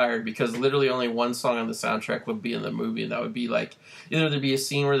and inspired because literally only one song on the soundtrack would be in the movie, and that would be either there'd be a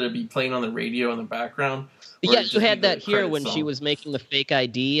scene where they'd be playing on the radio in the background, Yeah, you had that here when she was making the fake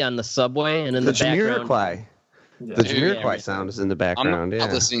ID on the subway, and in the background. Jamiroquai. Yeah. The Jamiroquai sound is in the background. I'm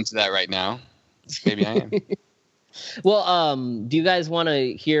not listening to that right now. Maybe I am. Well, do you guys want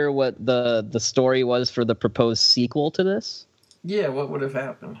to hear what the story was for the proposed sequel to this? Yeah, what would have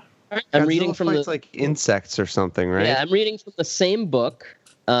happened? I'm reading from like insects or something, right? Yeah, I'm reading from the same book,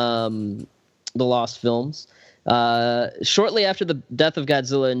 The Lost Films. Shortly after the death of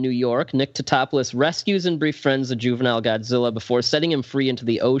Godzilla in New York, Nick Totopoulos rescues and befriends a juvenile Godzilla before setting him free into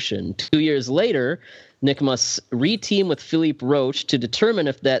the ocean. 2 years later, Nick must re-team with Philippe Roche to determine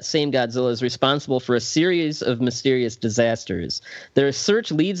if that same Godzilla is responsible for a series of mysterious disasters. Their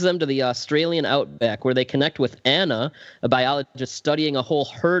search leads them to the Australian outback, where they connect with Anna, a biologist studying a whole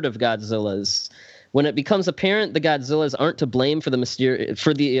herd of Godzillas. When it becomes apparent the Godzillas aren't to blame for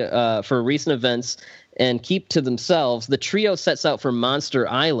for recent events and keep to themselves, the trio sets out for Monster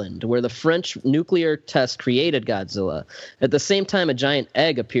Island, where the French nuclear test created Godzilla. At the same time, a giant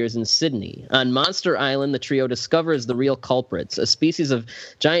egg appears in Sydney. On Monster Island, the trio discovers the real culprits, a species of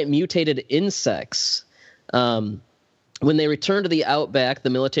giant mutated insects. When they return to the outback,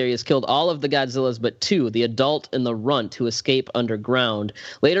 the military has killed all of the Godzillas but two, the adult and the runt, who escape underground.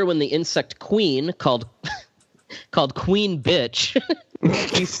 Later, when the insect queen, called Queen Bitch,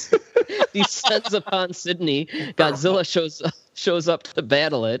 descends upon Sydney, Godzilla shows up to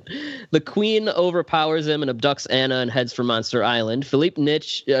battle it. The queen overpowers him and abducts Anna and heads for Monster Island. Philippe,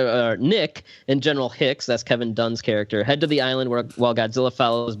 Nick, and General Hicks, that's Kevin Dunn's character, head to the island while Godzilla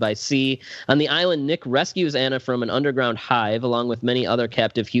follows by sea. On the island, Nick rescues Anna from an underground hive, along with many other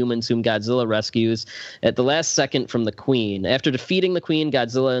captive humans whom Godzilla rescues at the last second from the queen. After defeating the queen,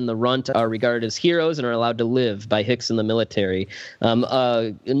 Godzilla and the runt are regarded as heroes and are allowed to live by Hicks and the military.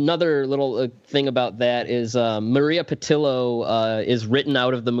 Another little thing about that is Maria Patillo is written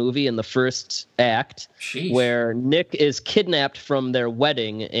out of the movie in the first act. Sheesh. Where Nick is kidnapped from their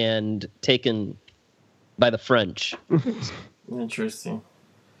wedding and taken by the French. Interesting.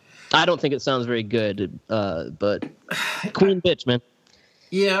 I don't think it sounds very good, but Queen Bitch, man.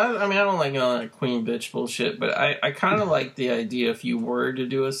 Yeah, I mean, I don't like all that Queen Bitch bullshit, but I kind of like the idea, if you were to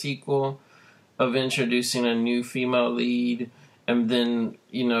do a sequel, of introducing a new female lead. And then,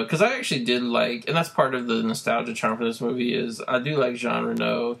 because I actually did like, and that's part of the nostalgia charm for this movie, is I do like Jean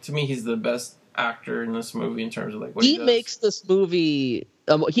Reno. To me, he's the best actor in this movie in terms of like what he does. Makes this movie,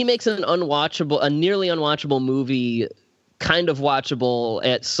 he makes a nearly unwatchable movie kind of watchable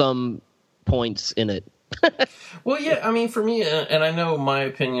at some points in it. Well, yeah, I mean, for me, and I know my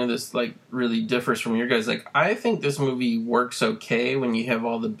opinion of this like really differs from your guys', like, I think this movie works okay when you have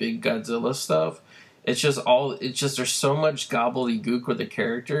all the big Godzilla stuff. It's just there's so much gobbledygook with the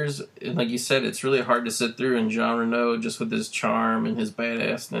characters. And like you said, it's really hard to sit through, and Jean Reno, just with his charm and his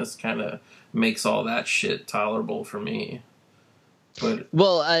badassness, kind of makes all that shit tolerable for me. But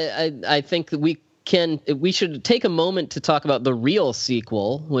well, I think that we should take a moment to talk about the real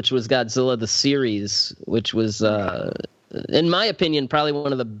sequel, which was Godzilla the series, which was, in my opinion, probably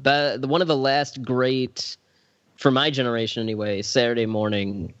one of the last great, for my generation anyway, Saturday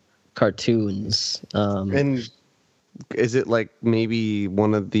morning cartoons. And is it like maybe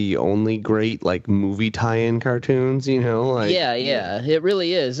one of the only great like movie tie-in cartoons? Yeah, it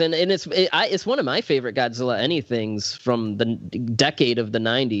really is, and it's one of my favorite Godzilla anythings from the decade of the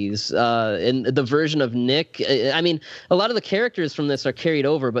 90s. And the version of Nick, I mean, a lot of the characters from this are carried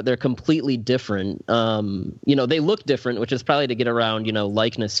over, but they're completely different. They look different, which is probably to get around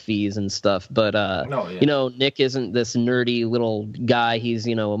likeness fees and stuff. But Nick isn't this nerdy little guy. He's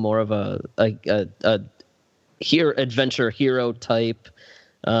more of a adventure hero type.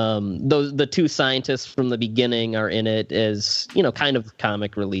 The two scientists from the beginning are in it as kind of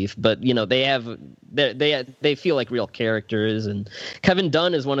comic relief, but they feel like real characters. And Kevin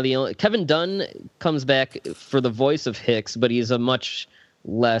Dunn is one of the only. Kevin Dunn comes back for the voice of Hicks, but he's a much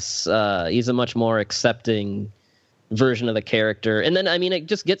more accepting version of the character. And then I mean, it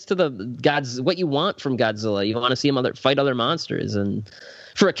just gets to what you want from Godzilla. You want to see him fight other monsters, and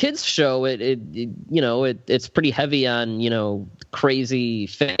for a kids show, it's pretty heavy on crazy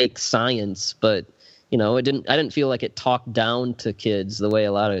fake science, but I didn't feel like it talked down to kids the way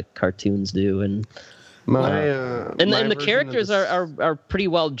a lot of cartoons do. And the characters are pretty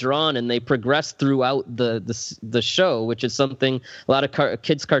well drawn, and they progress throughout the show, which is something a lot of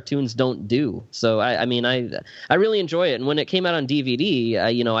kids cartoons don't do. So I really enjoy it. And when it came out on DVD,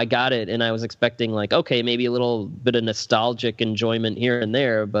 I got it, and I was expecting like, okay, maybe a little bit of nostalgic enjoyment here and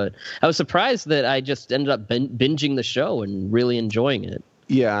there, but I was surprised that I just ended up binging the show and really enjoying it.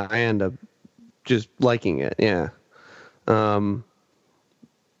 Yeah, I end up just liking it. Yeah.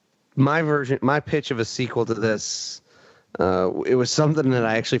 my pitch of a sequel to this, it was something that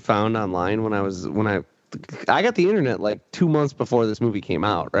I actually found online when I got the internet like 2 months before this movie came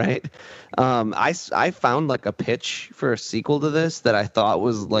out, right? I found like a pitch for a sequel to this that I thought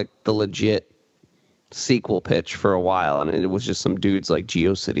was like the legit sequel pitch for a while, and it was just some dude's like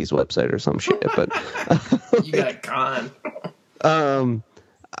GeoCities website or some shit. But you got con.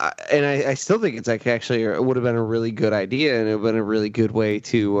 I still think it's like actually it would have been a really good idea, and it would have been a really good way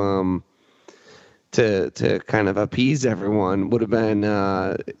to kind of appease everyone. Would have been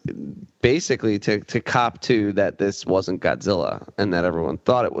basically to cop to that this wasn't Godzilla and that everyone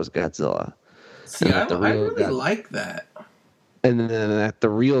thought it was Godzilla. See, I really like that. And then that the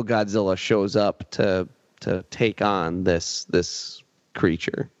real Godzilla shows up to take on this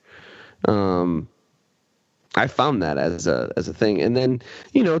creature. I found that as a thing, and then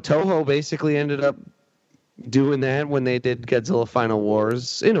Toho basically ended up doing that when they did Godzilla Final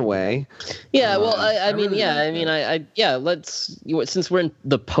Wars in a way. Yeah, well, let's, since we're in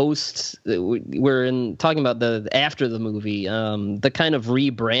the post, we're in talking about the after the movie, the kind of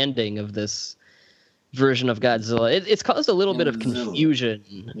rebranding of this version of Godzilla. It's caused a little bit of confusion,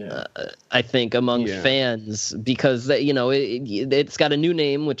 I think, among fans, because it's got a new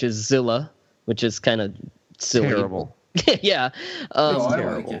name, which is Zilla, which is kind of silly. Terrible. Yeah.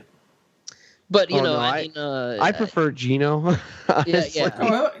 Terrible. Like it. But I prefer Gino. Yeah.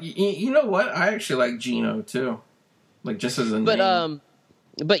 Well, you know what? I actually like Gino too, like just as a name.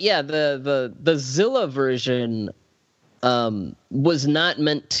 But yeah, the Zilla version was not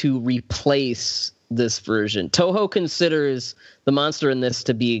meant to replace this version. Toho considers the monster in this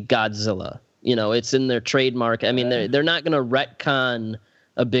to be Godzilla. It's in their trademark. I mean, they're not going to retcon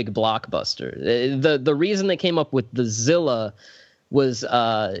a big blockbuster. The reason they came up with the Zilla was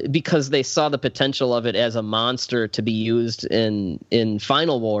because they saw the potential of it as a monster to be used in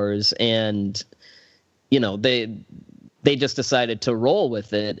Final Wars, and they just decided to roll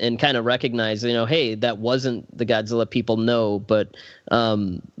with it and kind of recognize, hey, that wasn't the Godzilla people know, but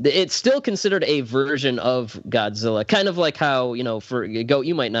it's still considered a version of Godzilla. Kind of like how, for Goat,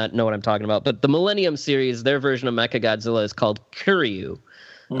 you might not know what I'm talking about, but the Millennium series, their version of Mechagodzilla is called Kuryu.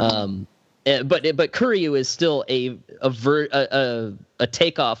 Mm-hmm. But Kuryu is still a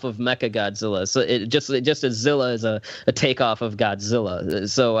takeoff of Mechagodzilla. So it just as Zilla is a takeoff of Godzilla.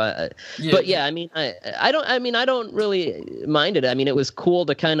 So, but yeah, I mean, I don't really mind it. I mean, it was cool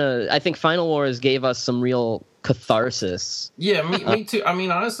to kind of. I think Final Wars gave us some real catharsis. Yeah, me too. I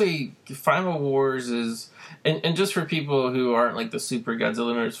mean, honestly, Final Wars is, and just for people who aren't like the super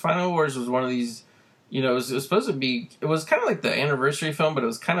Godzilla nerds, Final Wars was one of these. It was supposed to be. It was kind of like the anniversary film, but it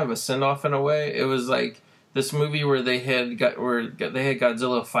was kind of a send off in a way. It was like this movie where they had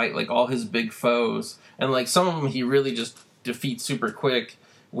Godzilla fight like all his big foes, and like some of them he really just defeats super quick.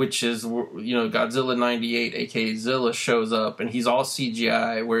 Which is Godzilla '98, aka Zilla, shows up and he's all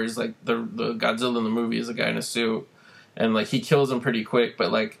CGI, whereas like the Godzilla in the movie is a guy in a suit, and like he kills him pretty quick.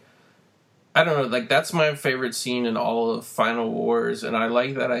 But like I don't know, like that's my favorite scene in all of Final Wars, and I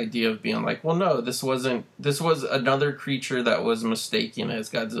like that idea of being like, well, no, this was another creature that was mistaken as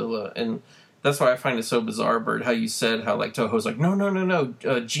Godzilla, and that's why I find it so bizarre, Byrd, how you said how like Toho's like, no,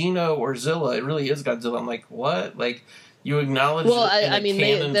 Gino or Zilla, it really is Godzilla. I'm like, what? Like you acknowledge? Well, I mean,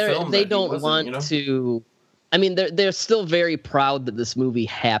 they don't want to. I mean, they're still very proud that this movie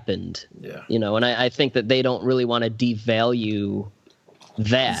happened. Yeah, and I think that they don't really want to devalue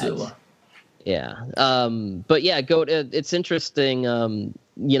that. Zilla. Yeah. But yeah, Goat, it's interesting.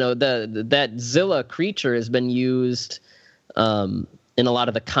 That Zilla creature has been used in a lot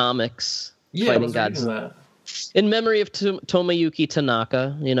of the comics fighting Godzilla. In memory of Tomoyuki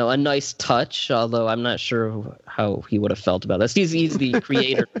Tanaka, a nice touch, although I'm not sure how he would have felt about this. He's the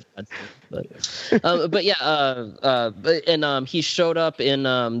creator of Godzilla. But he showed up in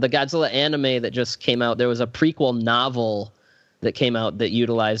the Godzilla anime that just came out. There was a prequel novel that came out that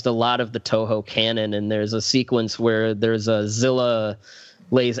utilized a lot of the Toho canon, and there's a sequence where there's a Zilla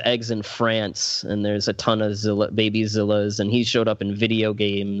lays eggs in France, and there's a ton of baby Zillas, and he showed up in video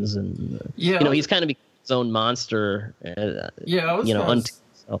games, and he's kind of become his own monster. Like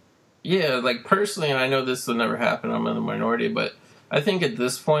personally, and I know this will never happen, I'm in the minority, but I think at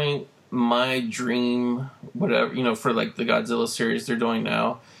this point, my dream, whatever, for like the Godzilla series they're doing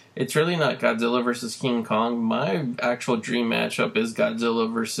now, it's really not Godzilla versus King Kong. My actual dream matchup is Godzilla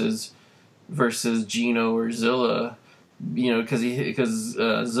versus Gino or Zilla. Because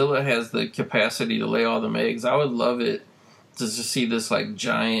Zilla has the capacity to lay all them eggs. I would love it to just see this like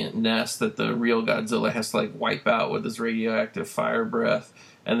giant nest that the real Godzilla has to like wipe out with his radioactive fire breath.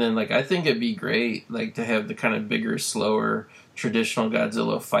 And then like I think it'd be great like to have the kind of bigger, slower, traditional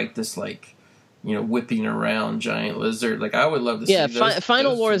Godzilla fight this like, you know, whipping around giant lizard. Like I would love to see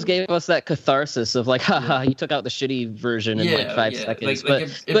Final Wars gave us that catharsis of like, haha, you took out the shitty version in like 5 seconds. Like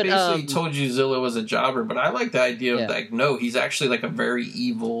it basically told you Zilla was a jobber, but I like the idea of like, no, he's actually like a very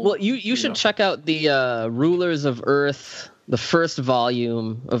evil. Well, you should check out the Rulers of Earth, the first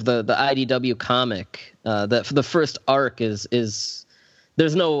volume of the IDW comic. The first arc is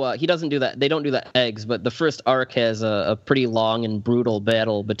there's no he doesn't do that. They don't do the eggs, but the first arc has a pretty long and brutal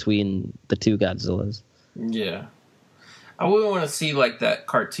battle between the two Godzillas. Yeah. I wouldn't want to see like that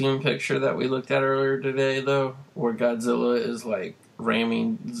cartoon picture that we looked at earlier today though, where Godzilla is like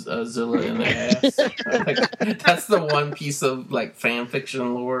ramming Zilla in the ass. Like, that's the one piece of like fan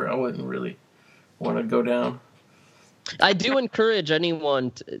fiction lore I wouldn't really want to go down. I do encourage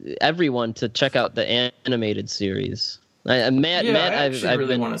everyone to check out the animated series. I've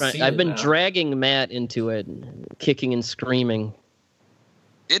been dragging Matt into it, kicking and screaming.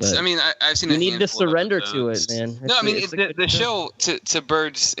 I mean, I've seen. You need to surrender to it, man. No, I mean the show to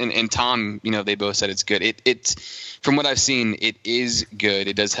Birds and Tom. You know, they both said it's good. It's from what I've seen, it is good.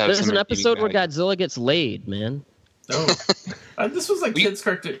 It does have. There's an episode where Godzilla gets laid, man. Oh, this was like kids'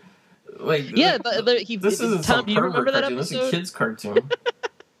 cartoon. Like this is Tom. Do you remember that episode? This is a kids' cartoon.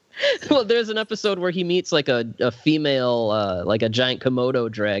 Well, there's an episode where he meets like a female, like a giant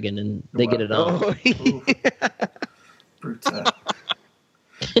Komodo dragon, and they get it on. Brutal.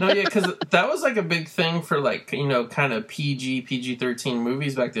 No, yeah, because that was like a big thing for like, you know, kind of PG-13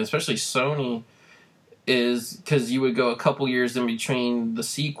 movies back then, especially Sony, is because you would go a couple years in between the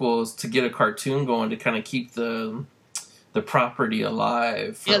sequels to get a cartoon going to kind of keep the property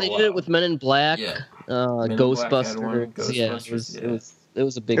alive. For they did it with Men in Black, Ghostbusters. It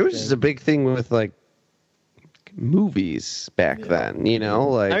was a big. It was just a big thing with like movies back then, you know.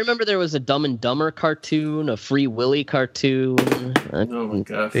 Like I remember there was a Dumb and Dumber cartoon, a Free Willy cartoon. Oh my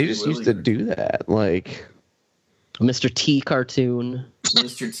god! They just used to do that, like a Mr. T cartoon,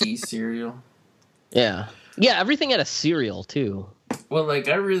 Mr. T cereal. Yeah, everything had a cereal too. Well, like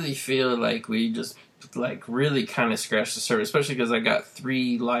I really feel like we just like really kind of scratched the surface, especially because I got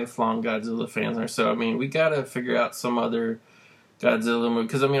 3 lifelong Godzilla fans there. So I mean, we got to figure out some other Godzilla movie,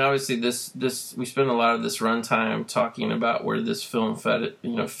 because I mean, obviously, this we spend a lot of this runtime talking about where this film fit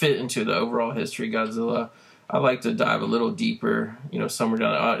into the overall history of Godzilla. I like to dive a little deeper, you know, somewhere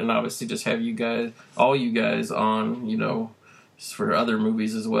down, and obviously just have all you guys on, you know, for other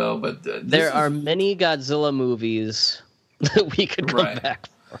movies as well. But there are many Godzilla movies that we could come back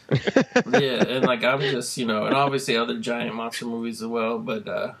for. Yeah, and like I'm just, you know, and obviously other giant monster movies as well, but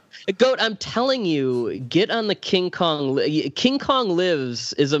Goat, I'm telling you, get on the King Kong. King Kong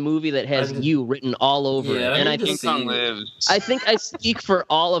Lives is a movie that has you written all over it, and I think King Kong Lives. I think I speak for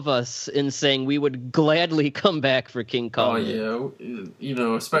all of us in saying we would gladly come back for King Kong. Oh yeah, you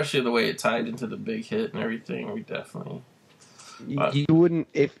know, especially the way it tied into the big hit and everything. We definitely. You wouldn't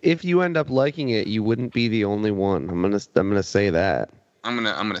if you end up liking it, you wouldn't be the only one. I'm gonna say that. I'm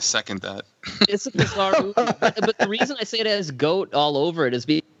gonna second that. It's a bizarre movie, but the reason I say it has goat all over it is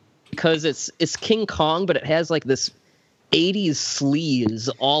because it's King Kong, but it has like this 80s sleaze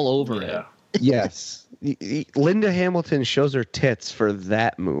all over it. Yes, Linda Hamilton shows her tits for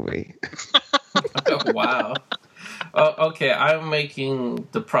that movie. Oh, wow. Okay, I'm making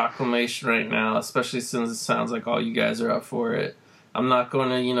the proclamation right now, especially since it sounds like all you guys are up for it. I'm not going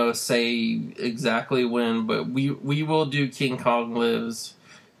to, you know, say exactly when, but we will do King Kong Lives.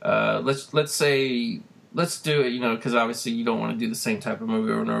 Let's do it, you know, because obviously you don't want to do the same type of movie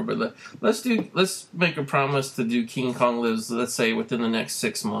over and over. But let's make a promise to do King Kong Lives. Let's say within the next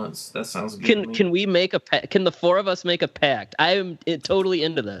 6 months. That sounds good. Can we make Can the 4 of us make a pact? I am totally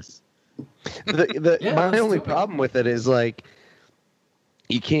into this. My only problem with it is like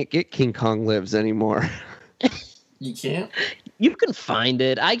you can't get King Kong Lives anymore. You can't. You can find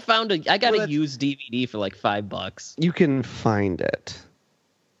it. I got a used DVD for like $5. You can find it.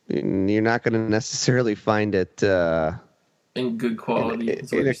 You're not going to necessarily find it in good quality.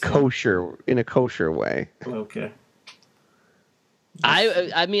 In a kosher way. Okay.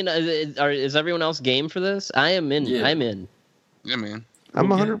 I mean, is everyone else game for this? I am in. Yeah. I'm in. Yeah, man. I'm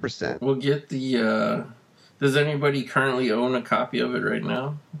 100%. We'll get the. Does anybody currently own a copy of it right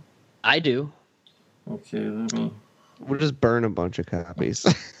now? I do. Okay, let me. We'll just burn a bunch of copies.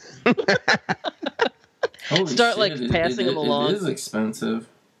 Start passing them along. It is expensive.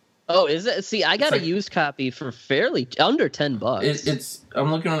 Oh, is it? See, I got a used copy for fairly under $10. It's.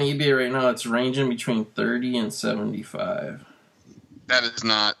 I'm looking on eBay right now. It's ranging between $30 and $75. That is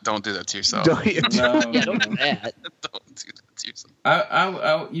not. Don't do that to yourself. Don't do that. Don't do that to yourself. I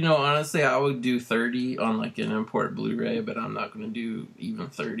honestly, I would do 30 on like an import Blu-ray, but I'm not going to do even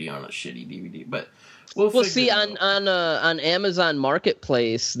 30 on a shitty DVD. But we'll see on Amazon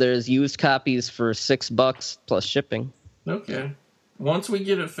Marketplace, there's used copies for $6 plus shipping. Okay. Once we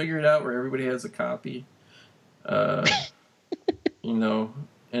get it figured out where everybody has a copy, in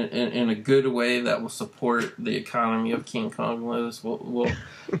a good way that will support the economy of King Kong Lives,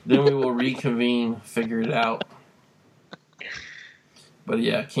 then we will reconvene, figure it out. But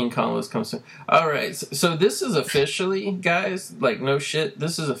yeah, King Kong Lives comes soon. All right, so this is officially, guys, like no shit,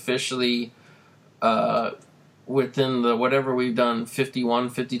 this is officially within the whatever we've done,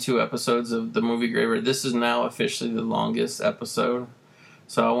 51, 52 episodes of the Movie Graveyard. This is now officially the longest episode.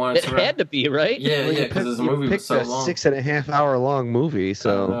 So I wanted to. It had to be, right? Yeah, because this movie was so long. 6.5 hour long movie,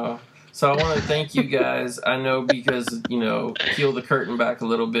 so. So I want to thank you guys. I know because peel the curtain back a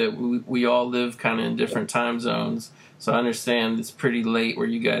little bit. We all live kind of in different time zones, so I understand it's pretty late where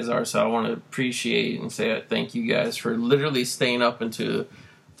you guys are. So I want to appreciate and say thank you guys for literally staying up into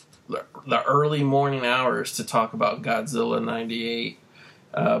the early morning hours to talk about Godzilla '98.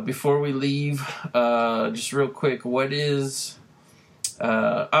 Before we leave, just real quick, what is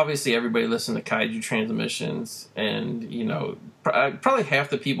obviously everybody listen to Kaiju Transmissions, and probably half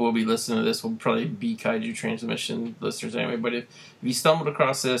the people will be listening to this will probably be Kaiju Transmission listeners anyway. But if you stumbled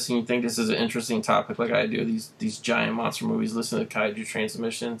across this and you think this is an interesting topic, like I do, these giant monster movies, listen to Kaiju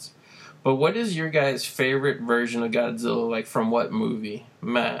Transmissions. But what is your guys' favorite version of Godzilla? Like from what movie?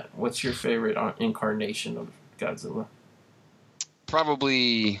 Matt, what's your favorite incarnation of Godzilla?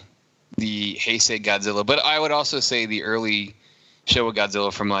 Probably the Heisei Godzilla, but I would also say the early Showa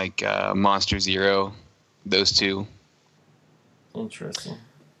Godzilla from like Monster Zero. Those two. Interesting.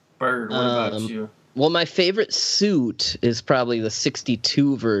 Byrd, what about you? Well, my favorite suit is probably the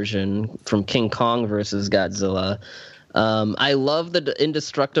 62 version from King Kong versus Godzilla. I love the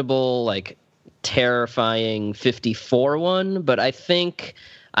indestructible, like, terrifying 54 one, but I think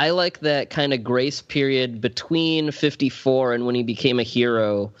I like that kind of grace period between 54 and when he became a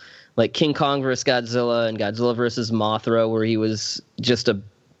hero, like King Kong versus Godzilla and Godzilla versus Mothra, where he was just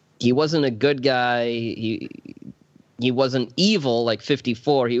he wasn't a good guy. He wasn't evil like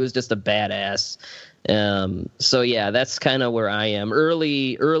 54. He was just a badass. So yeah, that's kind of where I am.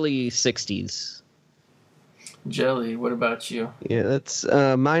 Early 60s. Jelly, what about you? Yeah, that's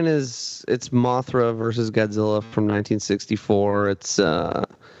mine. It's Mothra versus Godzilla from 1964.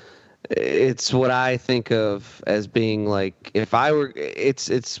 It's what I think of as being like, if I were,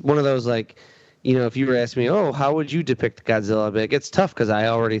 it's one of those, like, if you were asking me, oh, how would you depict Godzilla? I'd be like, it's tough because I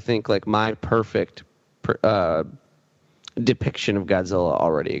already think like my perfect depiction of Godzilla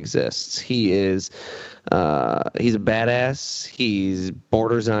already exists. He's a badass. He's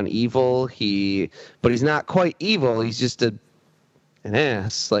borders on evil. But he's not quite evil. He's just an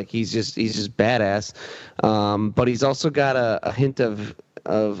ass. Like he's just badass. But he's also got a hint of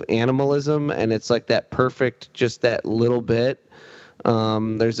animalism, and it's like that perfect, just that little bit.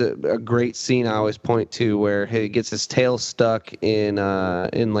 There's a great scene I always point to where he gets his tail stuck in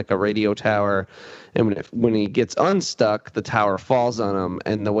like a radio tower, and when he gets unstuck, the tower falls on him,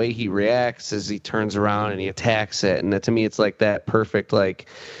 and the way he reacts is he turns around and he attacks it, and to me it's like that perfect, like,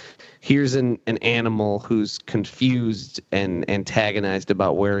 here's an animal who's confused and antagonized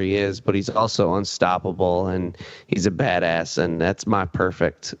about where he is, but he's also unstoppable, and he's a badass, and that's my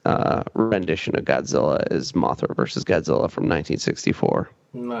perfect rendition of Godzilla is Mothra versus Godzilla from 1964.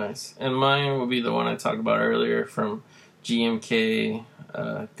 Nice. And mine will be the one I talked about earlier from GMK,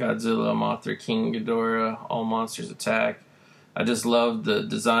 Godzilla, Mothra, King Ghidorah, All Monsters Attack. I just love the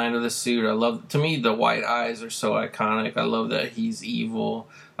design of the suit. To me, the white eyes are so iconic. I love that he's evil.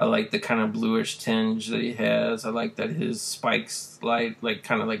 I like the kind of bluish tinge that he has. I like that his spikes light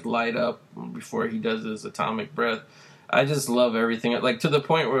up before he does his atomic breath. I just love everything. Like, to the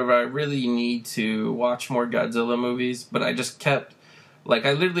point where I really need to watch more Godzilla movies, but I just kept, like,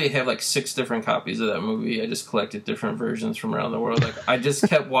 I literally have like 6 different copies of that movie. I just collected different versions from around the world. Like, I just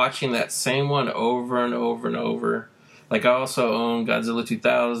kept watching that same one over and over and over. Like, I also own Godzilla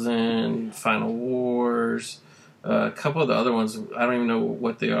 2000, Final Wars, a couple of the other ones, I don't even know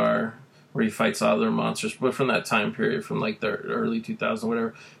what they are, where he fights other monsters, but from that time period, from like the early 2000s,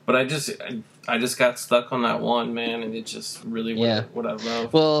 whatever. But I just got stuck on that one, man, and it just really what I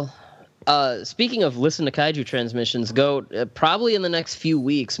love. Well, speaking of listen to Kaiju Transmissions, Goat, probably in the next few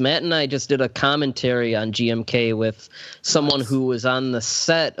weeks, Matt and I just did a commentary on GMK with someone who was on the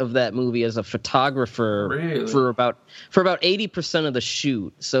set of that movie as a photographer for about 80% of the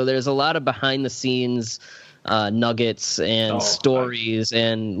shoot. So there's a lot of behind the scenes nuggets and stories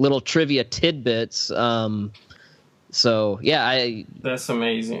and little trivia tidbits. So yeah, that's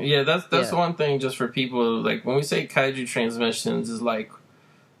amazing. Yeah, that's one thing just for people, like when we say Kaiju Transmissions is like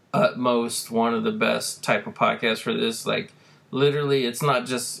utmost one of the best type of podcasts for this, like literally it's not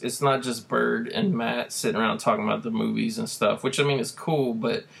just Byrd and Matt sitting around talking about the movies and stuff, which I mean is cool,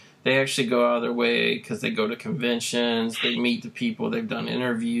 but they actually go out of their way because they go to conventions, they meet the people, they've done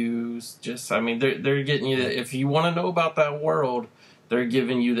interviews. Just, I mean, they're getting you, if you want to know about that world, they're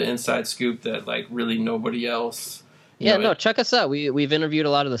giving you the inside scoop that like really nobody else. Check us out. We've interviewed a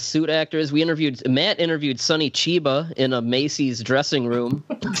lot of the suit actors. Matt interviewed Sonny Chiba in a Macy's dressing room.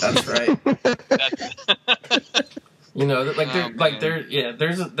 That's right.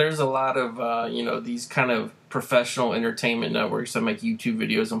 There's a lot of these kind of professional entertainment networks that make YouTube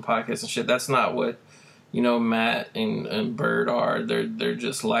videos and podcasts and shit. That's not what Matt and Byrd are. They're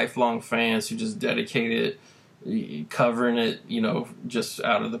just lifelong fans who just dedicated covering it, just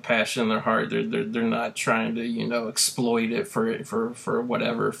out of the passion in their heart. They're not trying to exploit it for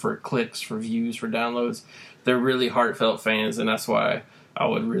whatever, for clicks, for views, for downloads. They're really heartfelt fans, and that's why I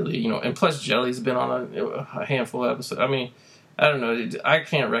would really, and plus Jelly's been on a handful of episodes. I mean, I don't know. I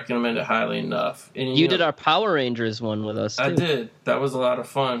can't recommend it highly enough. And you did our Power Rangers one with us, too. I did. That was a lot of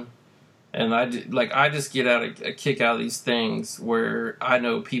fun. And I just get a kick out of these things where I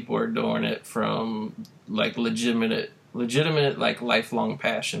know people are doing it from like legitimate like lifelong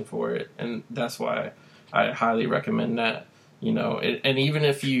passion for it, and that's why I highly recommend that. And even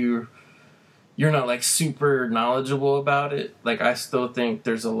if you're not like super knowledgeable about it, like I still think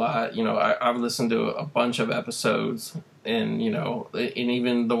there's a lot. I've listened to a bunch of episodes, and and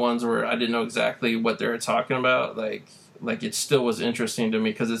even the ones where I didn't know exactly what they were talking about, like it still was interesting to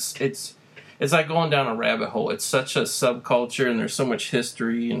me because it's like going down a rabbit hole. It's such a subculture, and there's so much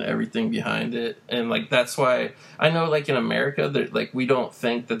history and everything behind it. And like that's why I know, like in America, like we don't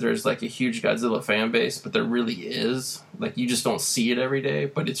think that there's like a huge Godzilla fan base, but there really is. Like you just don't see it every day,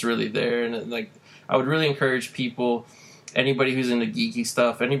 but it's really there. And like I would really encourage people, anybody who's into geeky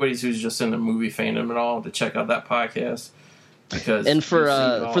stuff, anybody who's just into movie fandom and all, to check out that podcast. Because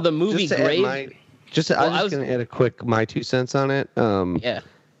for the movie Grave, I was going to add a quick my 2 cents on it.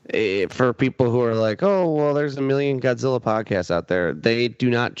 For people who are like, oh, well, there's a million Godzilla podcasts out there. They do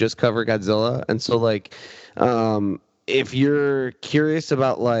not just cover Godzilla. And so, like, if you're curious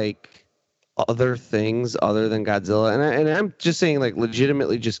about, like, other things other than Godzilla, and I'm just saying, like,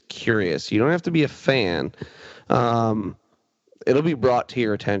 legitimately just curious. You don't have to be a fan. It'll be brought to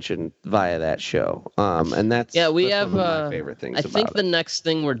your attention via that show. And that's we that's have one of my favorite things. I think the next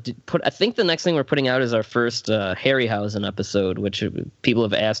thing we're putting out is our first Harryhausen episode, which people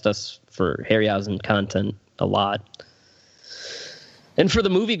have asked us for Harryhausen content a lot. And for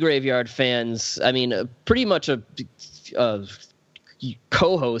the movie Graveyard fans, I mean, pretty much a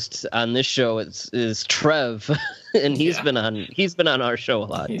co-host on this show is Trev, and he's been on our show a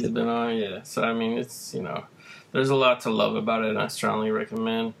lot. He's been on, yeah. So I mean, it's there's a lot to love about it, and I strongly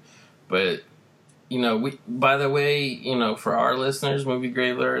recommend. But, by the way, for our listeners, Movie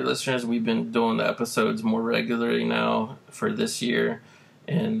Graveyard listeners, we've been doing the episodes more regularly now for this year,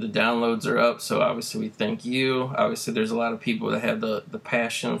 and the downloads are up, so obviously we thank you. Obviously, there's a lot of people that have the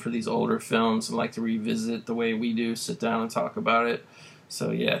passion for these older films and like to revisit the way we do, sit down and talk about it.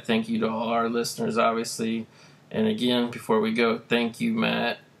 So, yeah, thank you to all our listeners, obviously. And again, before we go, thank you,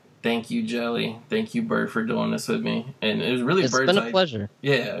 Matt. Thank you, Jelly. Thank you, Byrd, for doing this with me. And it was really Bird's idea. It's been a pleasure.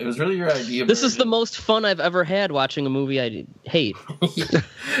 Yeah, it was really your idea. This is the most fun I've ever had watching a movie I hate.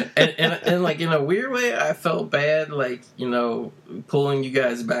 and like in a weird way, I felt bad, like, pulling you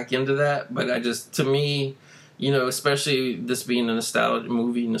guys back into that. But to me, especially this being a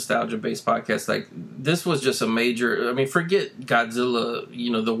nostalgia-based podcast, like this was just a major. I mean, forget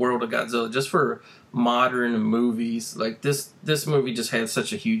Godzilla, the world of Godzilla, just for modern movies, like this movie just had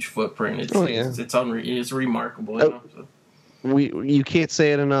such a huge footprint. It's remarkable. You can't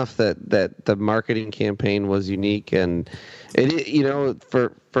say it enough that the marketing campaign was unique, and it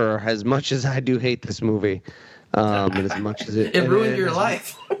for as much as I do hate this movie, and as much as it ruined your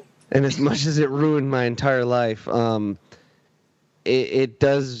life, and as much as it ruined my entire life, it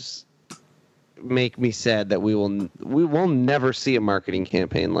does make me sad that we will never see a marketing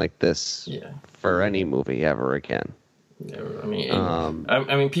campaign like this for any movie ever again. Never.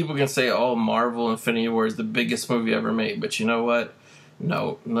 I mean, people can say, "Oh, Marvel Infinity War is the biggest movie ever made," but you know what?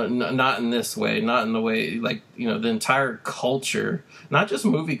 No, not in this way. Not in the way, like, the entire culture, not just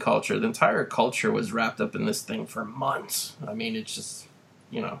movie culture, the entire culture was wrapped up in this thing for months. I mean, it's just,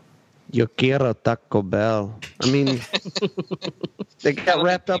 Yo quiero Taco Bell. I mean, They got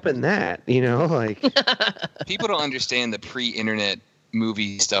wrapped up in that, like. People don't understand the pre-internet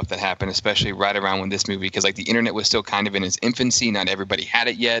movie stuff that happened, especially right around when this movie, because like the internet was still kind of in its infancy. Not everybody had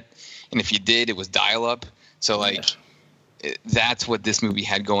it yet, and if you did, it was dial-up. So like, that's what this movie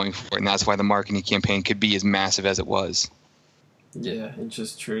had going for it, and that's why the marketing campaign could be as massive as it was. Yeah, it's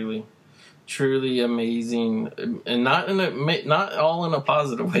just truly amazing, and not all in a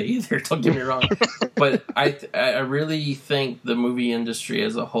positive way either. Don't get me wrong, but I really think the movie industry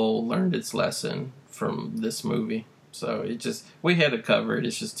as a whole learned its lesson from this movie. So we had to cover it.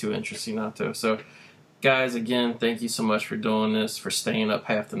 It's just too interesting not to. So, guys, again, thank you so much for doing this, for staying up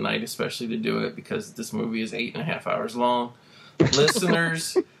half the night, especially to do it, because this movie is 8.5 hours long.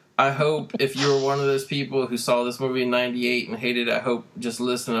 Listeners, I hope if you were one of those people who saw this movie in 98 and hated it, I hope just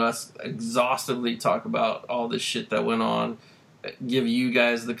listen to us exhaustively talk about all this shit that went on, give you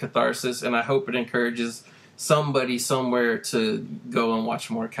guys the catharsis, and I hope it encourages somebody somewhere to go and watch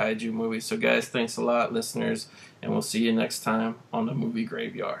more kaiju movies. So, guys, thanks a lot, listeners, and we'll see you next time on the Movie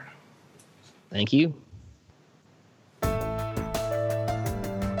Graveyard. Thank you.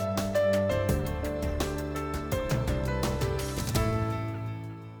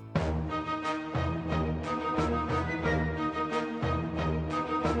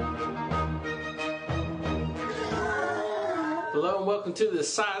 Hello and welcome to the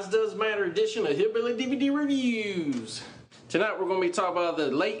Size Does Matter edition of Hillbilly DVD Reviews. Tonight we're going to be talking about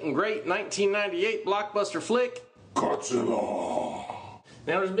the late and great 1998 blockbuster flick, Godzilla.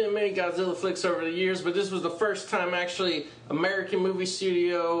 Now, there's been many Godzilla flicks over the years, but this was the first time actually American movie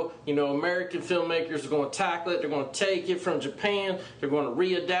studio, American filmmakers are going to tackle it. They're going to take it from Japan. They're going to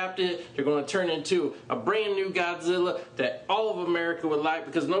readapt it. They're going to turn it into a brand new Godzilla that all of America would like,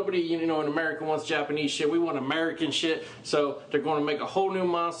 because nobody, in America wants Japanese shit. We want American shit. So they're going to make a whole new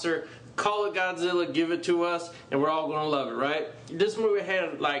monster. Call it Godzilla, give it to us, and we're all going to love it, right? This movie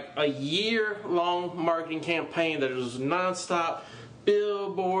had like a year-long marketing campaign that was nonstop.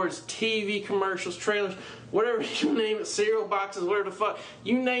 Billboards, TV commercials, trailers, whatever you name it, cereal boxes, whatever the fuck,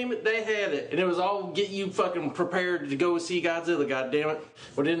 you name it, they had it. And it was all get you fucking prepared to go see Godzilla, goddammit.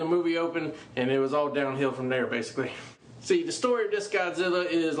 Well, then the movie opened, and it was all downhill from there, basically. See, the story of this Godzilla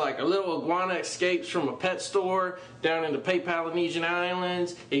is like a little iguana escapes from a pet store down in the Polynesian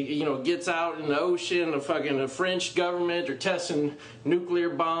Islands. It, gets out in the ocean. The French government are testing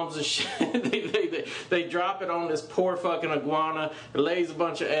nuclear bombs and shit. they drop it on this poor fucking iguana. It lays a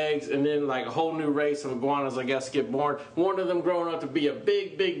bunch of eggs, and then like a whole new race of iguanas, I guess, get born. One of them growing up to be a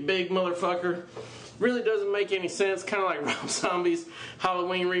big motherfucker. Really doesn't make any sense. Kind of like Rob Zombie's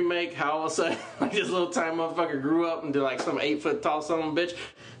Halloween remake. How all of a sudden, like this little tiny motherfucker grew up into like some 8-foot tall son of a bitch.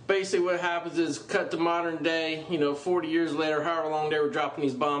 Basically, what happens is cut to modern day. 40 years later, however long they were dropping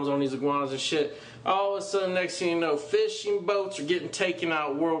these bombs on these iguanas and shit. All of a sudden, next thing you know, fishing boats are getting taken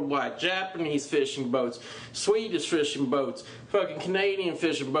out worldwide. Japanese fishing boats, Swedish fishing boats, fucking Canadian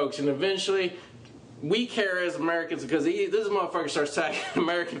fishing boats, and eventually, we care as Americans because this motherfucker starts attacking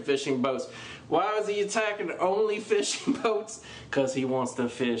American fishing boats. Why is he attacking only fishing boats? Because he wants to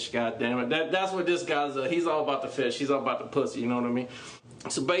fish, goddammit. That's what this guy's, he's all about the fish. He's all about the pussy, you know what I mean?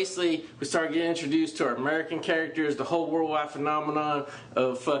 So basically, we start getting introduced to our American characters. The whole worldwide phenomenon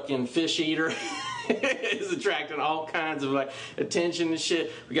of fucking fish eater is attracting all kinds of like attention and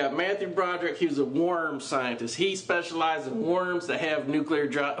shit. We got Matthew Broderick. He was a worm scientist. He specializes in worms that have nuclear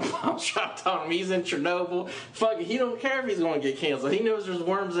bombs dropped on him. He's in Chernobyl. Fucking, he don't care if he's going to get canceled. He knows there's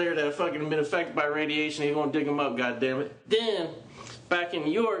worms there that have fucking been affected by radiation. He's going to dig them up, goddammit. Then, back in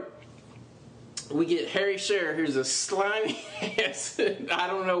New York, we get Harry Shearer, who's a slimy ass, I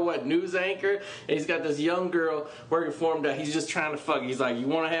don't know what, news anchor. And he's got this young girl working for him that he's just trying to fuck. He's like, you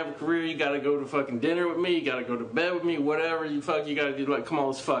want to have a career, you got to go to fucking dinner with me, you got to go to bed with me, whatever you got to do. Like, come on,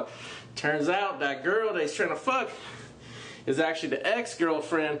 let's fuck. Turns out that girl that he's trying to fuck is actually the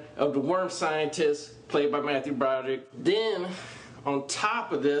ex-girlfriend of the worm scientist, played by Matthew Broderick. Then, on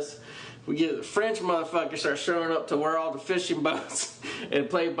top of this, we get the French motherfucker start showing up to where all the fishing boats, and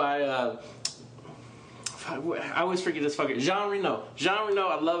played by, I always forget this fucking Jean Reno. Jean Reno,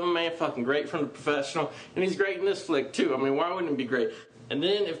 I love him, man. Fucking great from The Professional. And he's great in this flick, too. I mean, why wouldn't he be great? And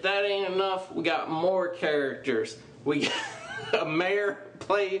then, if that ain't enough, we got more characters. We got a mayor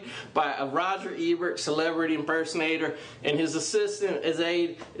played by a Roger Ebert celebrity impersonator, and his assistant, his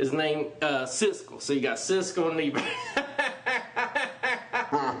aide, is named Siskel. So you got Siskel and Ebert.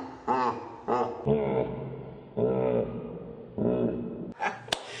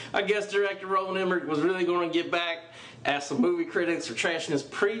 I guess director Roland Emmerich was really going to get back asked some movie critics for trashing his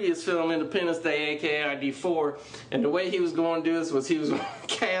previous film, Independence Day, aka ID4. And the way he was going to do this was he was going to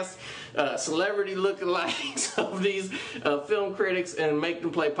cast celebrity lookalikes of these film critics and make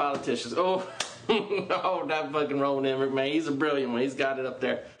them play politicians. Oh, oh, that fucking Roland Emmerich, man. He's a brilliant one. He's got it up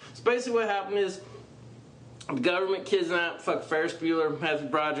there. So basically what happened is the government kidnapped Ferris Bueller, Matthew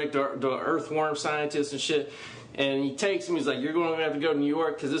Broderick, the earthworm scientist and shit. And he takes him, he's like, you're going to have to go to New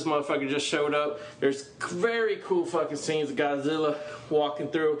York because this motherfucker just showed up. There's very cool fucking scenes of Godzilla walking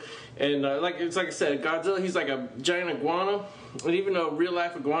through. And like I said, Godzilla, he's like a giant iguana. And even though real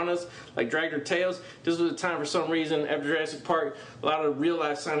life iguanas like drag their tails, this was a time for some reason after Jurassic Park, a lot of real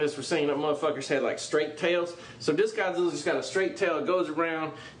life scientists were saying that motherfuckers had like straight tails. So this Godzilla's just got a straight tail, it goes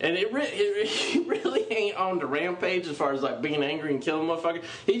around, and it really ain't on the rampage as far as like being angry and killing a motherfucker.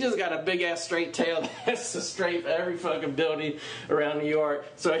 He just got a big ass straight tail that's a straight every fucking building around New York.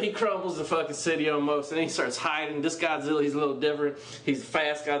 So he crumbles the fucking city almost, and he starts hiding. This Godzilla, he's a little different. He's a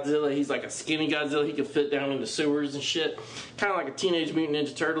fast Godzilla. He's like a skinny Godzilla. He can fit down into sewers and shit. Kind of like a Teenage Mutant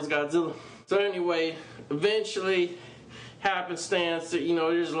Ninja Turtles Godzilla. So anyway, eventually, happenstance,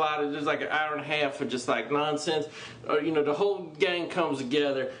 there's like an hour and a half of just like nonsense. The whole gang comes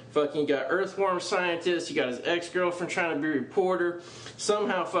together. Fucking, you got earthworm scientist, you got his ex-girlfriend trying to be a reporter.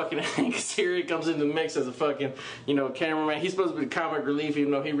 Somehow fucking Hank Azaria comes into the mix as a fucking, cameraman. He's supposed to be the comic relief,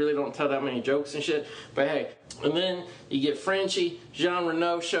 even though he really don't tell that many jokes and shit. But hey, and then you get Frenchie, Jean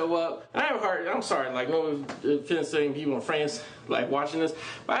Reno show up. I'm sorry, like, no offense to any people in France, like, watching this,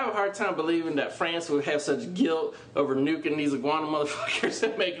 but I have a hard time believing that France would have such guilt over nuking these iguana motherfuckers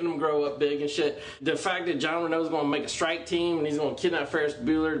and making them grow up big and shit. The fact that Jean Reno's going to make a strike team and he's going to kidnap Ferris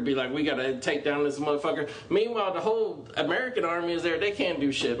Bueller to be like, we got to take down this motherfucker. Meanwhile, the whole American army is there. They can't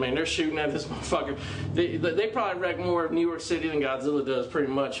do shit, man. They're shooting at this motherfucker. They probably wreck more of New York City than Godzilla does,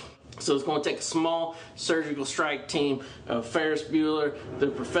 pretty much. So it's going to take a small surgical strike team of Ferris Bueller, the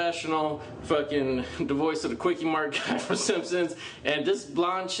professional, fucking the voice of the Quickie Mart guy from Simpsons, and this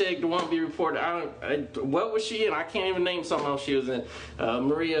blonde chick, the one to be reported. What was she in? I can't even name something else she was in.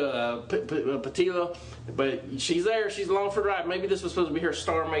 Maria Patillo. But she's there. She's along for the ride. Maybe this was supposed to be her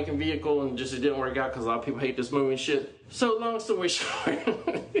star-making vehicle, and just it didn't work out because a lot of people hate this movie and shit. So long story short,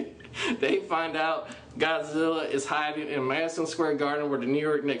 they find out Godzilla is hiding in Madison Square Garden where the New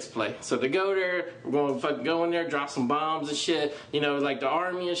York Knicks play. So they go there, we're going to fucking go in there, drop some bombs and shit. Like the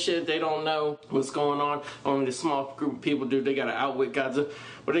army and shit, they don't know what's going on. Only this small group of people do. They got to outwit Godzilla.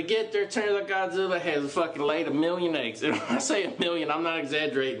 When they get there, it turns out Godzilla has fucking laid 1 million eggs. And when I say 1 million, I'm not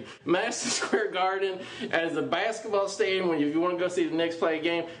exaggerating. Madison Square Garden as a basketball stadium, when if you want to go see the Knicks play a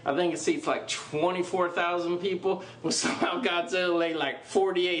game, I think it seats like 24,000 people. Well, somehow Godzilla laid like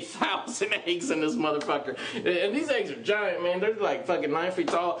 48,000 eggs in this motherfucker. And these eggs are giant, man. They're like fucking 9 feet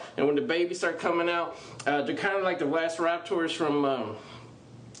tall. And when the babies start coming out, they're kind of like the Velociraptors from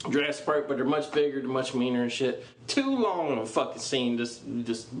Jurassic Park, but they're much bigger, they're much meaner and shit. Too long of a fucking scene, this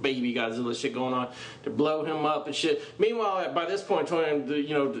baby Godzilla shit going on to blow him up and shit. Meanwhile, by this point,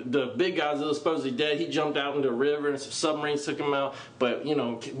 the big Godzilla's supposedly dead. He jumped out into a river and some submarines took him out. But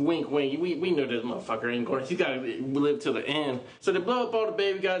wink, wink. We knew this motherfucker ain't going. He's got to live till the end. So they blow up all the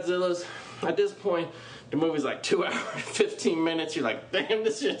baby Godzillas. At this point, the movie's like 2 hours, 15 minutes. You're like, damn,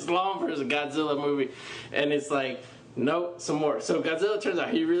 this shit's long for a Godzilla movie, and it's like. Nope, some more. So Godzilla, turns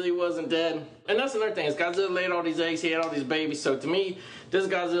out he really wasn't dead. And that's another thing, is Godzilla laid all these eggs, he had all these babies. So to me, this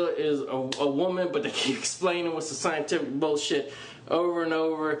Godzilla is a woman, but they keep explaining what's the scientific bullshit over and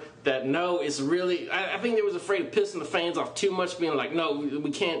over that no, it's really, I think they was afraid of pissing the fans off too much, being like, no,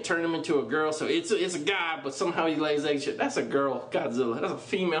 we can't turn him into a girl, so it's a guy, but somehow he lays eggs. Shit, that's a girl Godzilla. That's a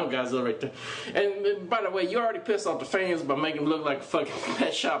female Godzilla right there. And by the way, you already pissed off the fans by making him look like a fucking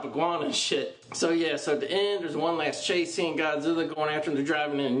pet shop iguana and shit. So yeah, so at the end, there's one last chase scene, Godzilla going after him, they're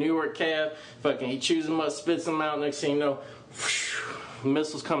driving in a New York cab, fucking he chews him up, spits him out, next thing you know,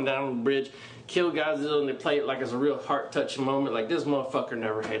 missiles come down on the bridge, kill Godzilla, and they play it like it's a real heart-touching moment. Like, this motherfucker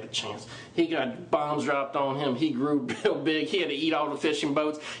never had a chance. He got bombs dropped on him. He grew real big. He had to eat all the fishing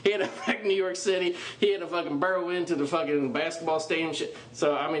boats. He had to wreck New York City. He had to fucking burrow into the fucking basketball stadium shit.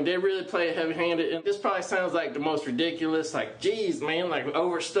 So, I mean, they really play heavy-handed. And this probably sounds like the most ridiculous, like, geez, man, like,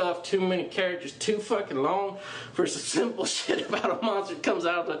 overstuffed, too many characters, too fucking long for some simple shit about a monster that comes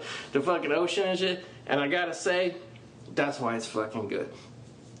out of the fucking ocean and shit. And I gotta say, that's why it's fucking good.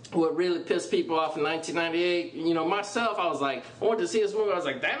 What really pissed people off in 1998, myself, I was like, I wanted to see this movie, I was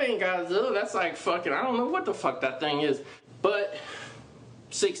like, that ain't Godzilla, that's like fucking, I don't know what the fuck that thing is. But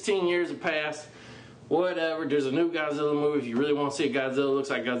 16 years have passed, whatever, there's a new Godzilla movie. If you really want to see a Godzilla, looks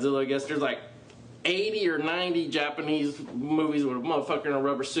like Godzilla, I guess there's like 80 or 90 Japanese movies with a motherfucker in a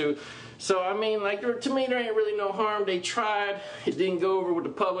rubber suit. So, I mean, like, to me, there ain't really no harm. They tried. It didn't go over with the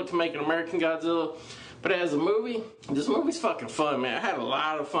public to make an American Godzilla. But as a movie, this movie's fucking fun, man. I had a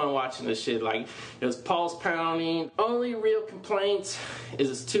lot of fun watching this shit. Like, it was pulse pounding. Only real complaints is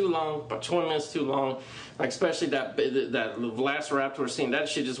it's too long, about 20 minutes too long. Like, especially that Velociraptor scene, that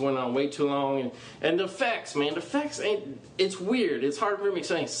shit just went on way too long. And the effects, man, the effects it's weird. It's hard for me to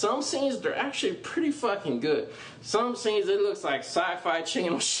explain. Some scenes, they're actually pretty fucking good. Some scenes, it looks like sci-fi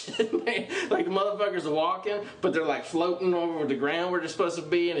channel shit, man. Like, the motherfuckers are walking, but they're like floating over the ground where they're supposed to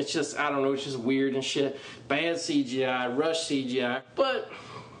be, and it's just, I don't know, it's just weird and shit. Bad CGI, rush CGI. But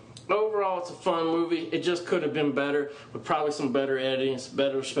overall, it's a fun movie. It just could have been better, with probably some better editing, some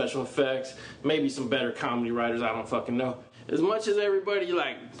better special effects, maybe some better comedy writers. I don't fucking know. As much as everybody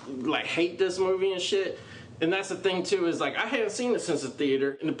like hate this movie and shit, and that's the thing too, is like I hadn't seen it since the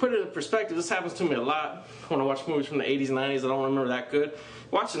theater. And to put it in perspective, this happens to me a lot when I watch movies from the 80s and 90s. I don't remember that good.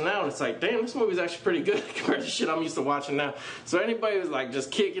 Watching now, it's like, damn, this movie's actually pretty good compared to shit I'm used to watching now. So anybody who's like just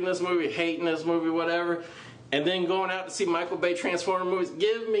kicking this movie, hating this movie, whatever, and then going out to see Michael Bay Transformer movies,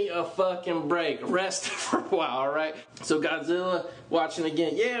 give me a fucking break. Rest for a while, alright? So Godzilla, watching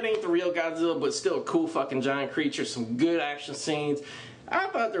again, yeah, it ain't the real Godzilla, but still a cool fucking giant creature, some good action scenes. I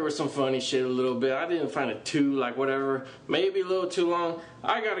thought there was some funny shit a little bit. I didn't find it too, like, whatever, maybe a little too long.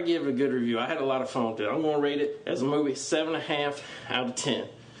 I gotta give it a good review. I had a lot of fun with it. I'm gonna rate it as a movie 7.5 out of 10.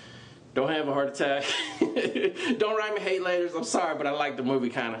 Don't have a heart attack. Don't write me hate letters. I'm sorry, but I like the movie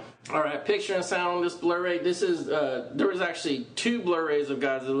kind of. Alright, picture and sound on this Blu-ray. This is, there was actually 2 Blu-rays of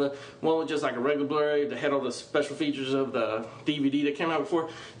Godzilla. One was just like a regular Blu-ray that had all the special features of the DVD that came out before.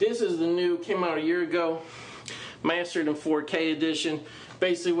 This is the new, came out a year ago, mastered in 4K edition.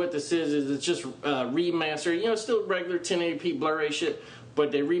 Basically what this is it's just remastered. You know, still regular 1080p Blu-ray shit,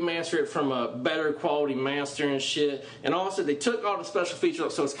 but they remaster it from a better quality master and shit. And also they took all the special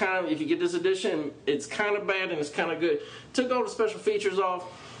features, so it's kind of, if you get this edition, it's kind of bad and it's kind of good. Took all the special features off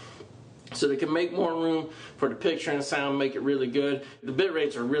so they can make more room for the picture and sound, make it really good. The bit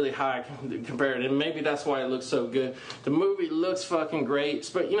rates are really high compared, and maybe that's why it looks so good. The movie looks fucking great,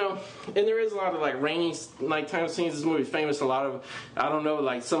 but you know, and there is a lot of like rainy nighttime scenes. This movie's famous, a lot of, I don't know,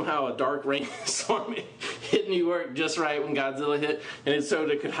 like somehow a dark rainstorm hit New York just right when Godzilla hit, and it's so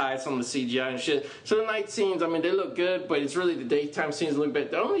they could hide some of the CGI and shit. So the night scenes, I mean, they look good, but it's really the daytime scenes that look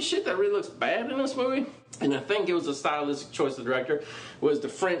bad. The only shit that really looks bad in this movie, and I think it was a stylistic choice of the director, was the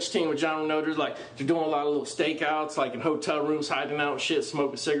French team with John Renauders. Like, they're doing a lot of little stakeouts, like in hotel rooms, hiding out and shit,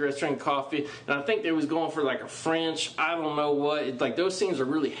 smoking cigarettes, drinking coffee. And I think they was going for like a French, I don't know what. Like, those scenes are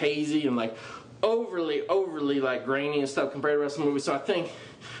really hazy and like overly like grainy and stuff compared to the rest of the movie. So I think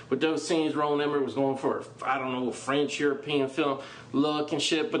with those scenes, Roland Emmerich was going for, I don't know, a French, European film look and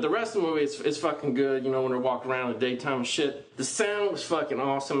shit. But the rest of the movie, it's fucking good, you know, when they're walking around in the daytime and shit. The sound was fucking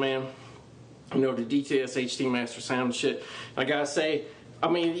awesome, man. You know, the DTS HD master sound and shit. I gotta say, I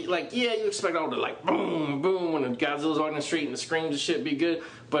mean, like, yeah, you expect all the, like, boom, boom, when the Godzilla's walking the street and the screams and shit be good,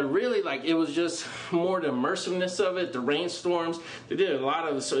 but really, like, it was just more the immersiveness of it, the rainstorms. They did a lot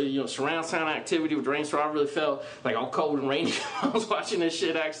of, you know, surround sound activity with the rainstorm. I really felt, like, all cold and rainy when I was watching this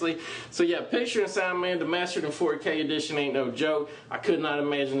shit, actually. So, yeah, picture and sound, man, the mastered in 4K edition ain't no joke. I could not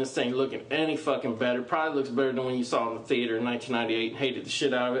imagine this thing looking any fucking better. Probably looks better than when you saw it in the theater in 1998 and hated the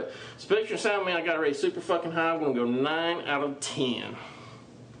shit out of it. So, picture and sound, man, I got it rated super fucking high. I'm gonna go 9 out of 10.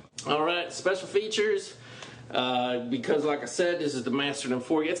 Alright, special features, because like I said, this is the mastered in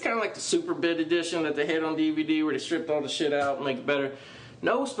 4K. It's kind of like the super bit edition that they had on DVD where they stripped all the shit out and make it better.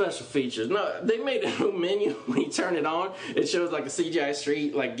 No special features. No, they made a new menu when you turn it on. It shows like a CGI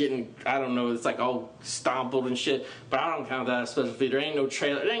street, like getting, I don't know, it's like all stompled and shit, but I don't count that as special feature. There ain't no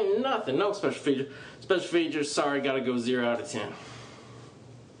trailer, there ain't nothing, no special feature. Special features, sorry, gotta go 0 out of 10.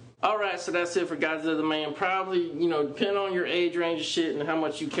 Alright, so that's it for Godzilla, man. Probably, you know, depending on your age range and shit and how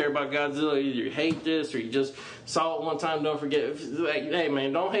much you care about Godzilla, either you hate this or you just saw it one time, don't forget. Like, hey,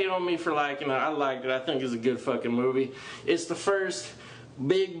 man, don't hate on me for liking it. I liked it. I think it's a good fucking movie. It's the first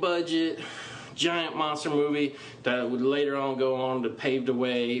big budget giant monster movie that would later on go on to pave the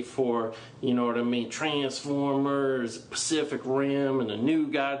way for, you know what I mean, Transformers, Pacific Rim, and the new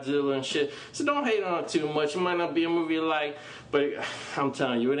Godzilla and shit. So don't hate on it too much. It might not be a movie you like, but I'm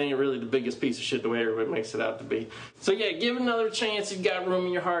telling you, it ain't really the biggest piece of shit the way everybody makes it out to be. So yeah, give it another chance. You've got room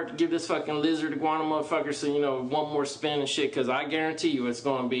in your heart to give this fucking lizard iguana motherfucker, so, you know, one more spin and shit, because I guarantee you it's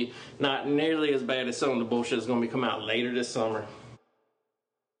going to be not nearly as bad as some of the bullshit that's going to be coming out later this summer.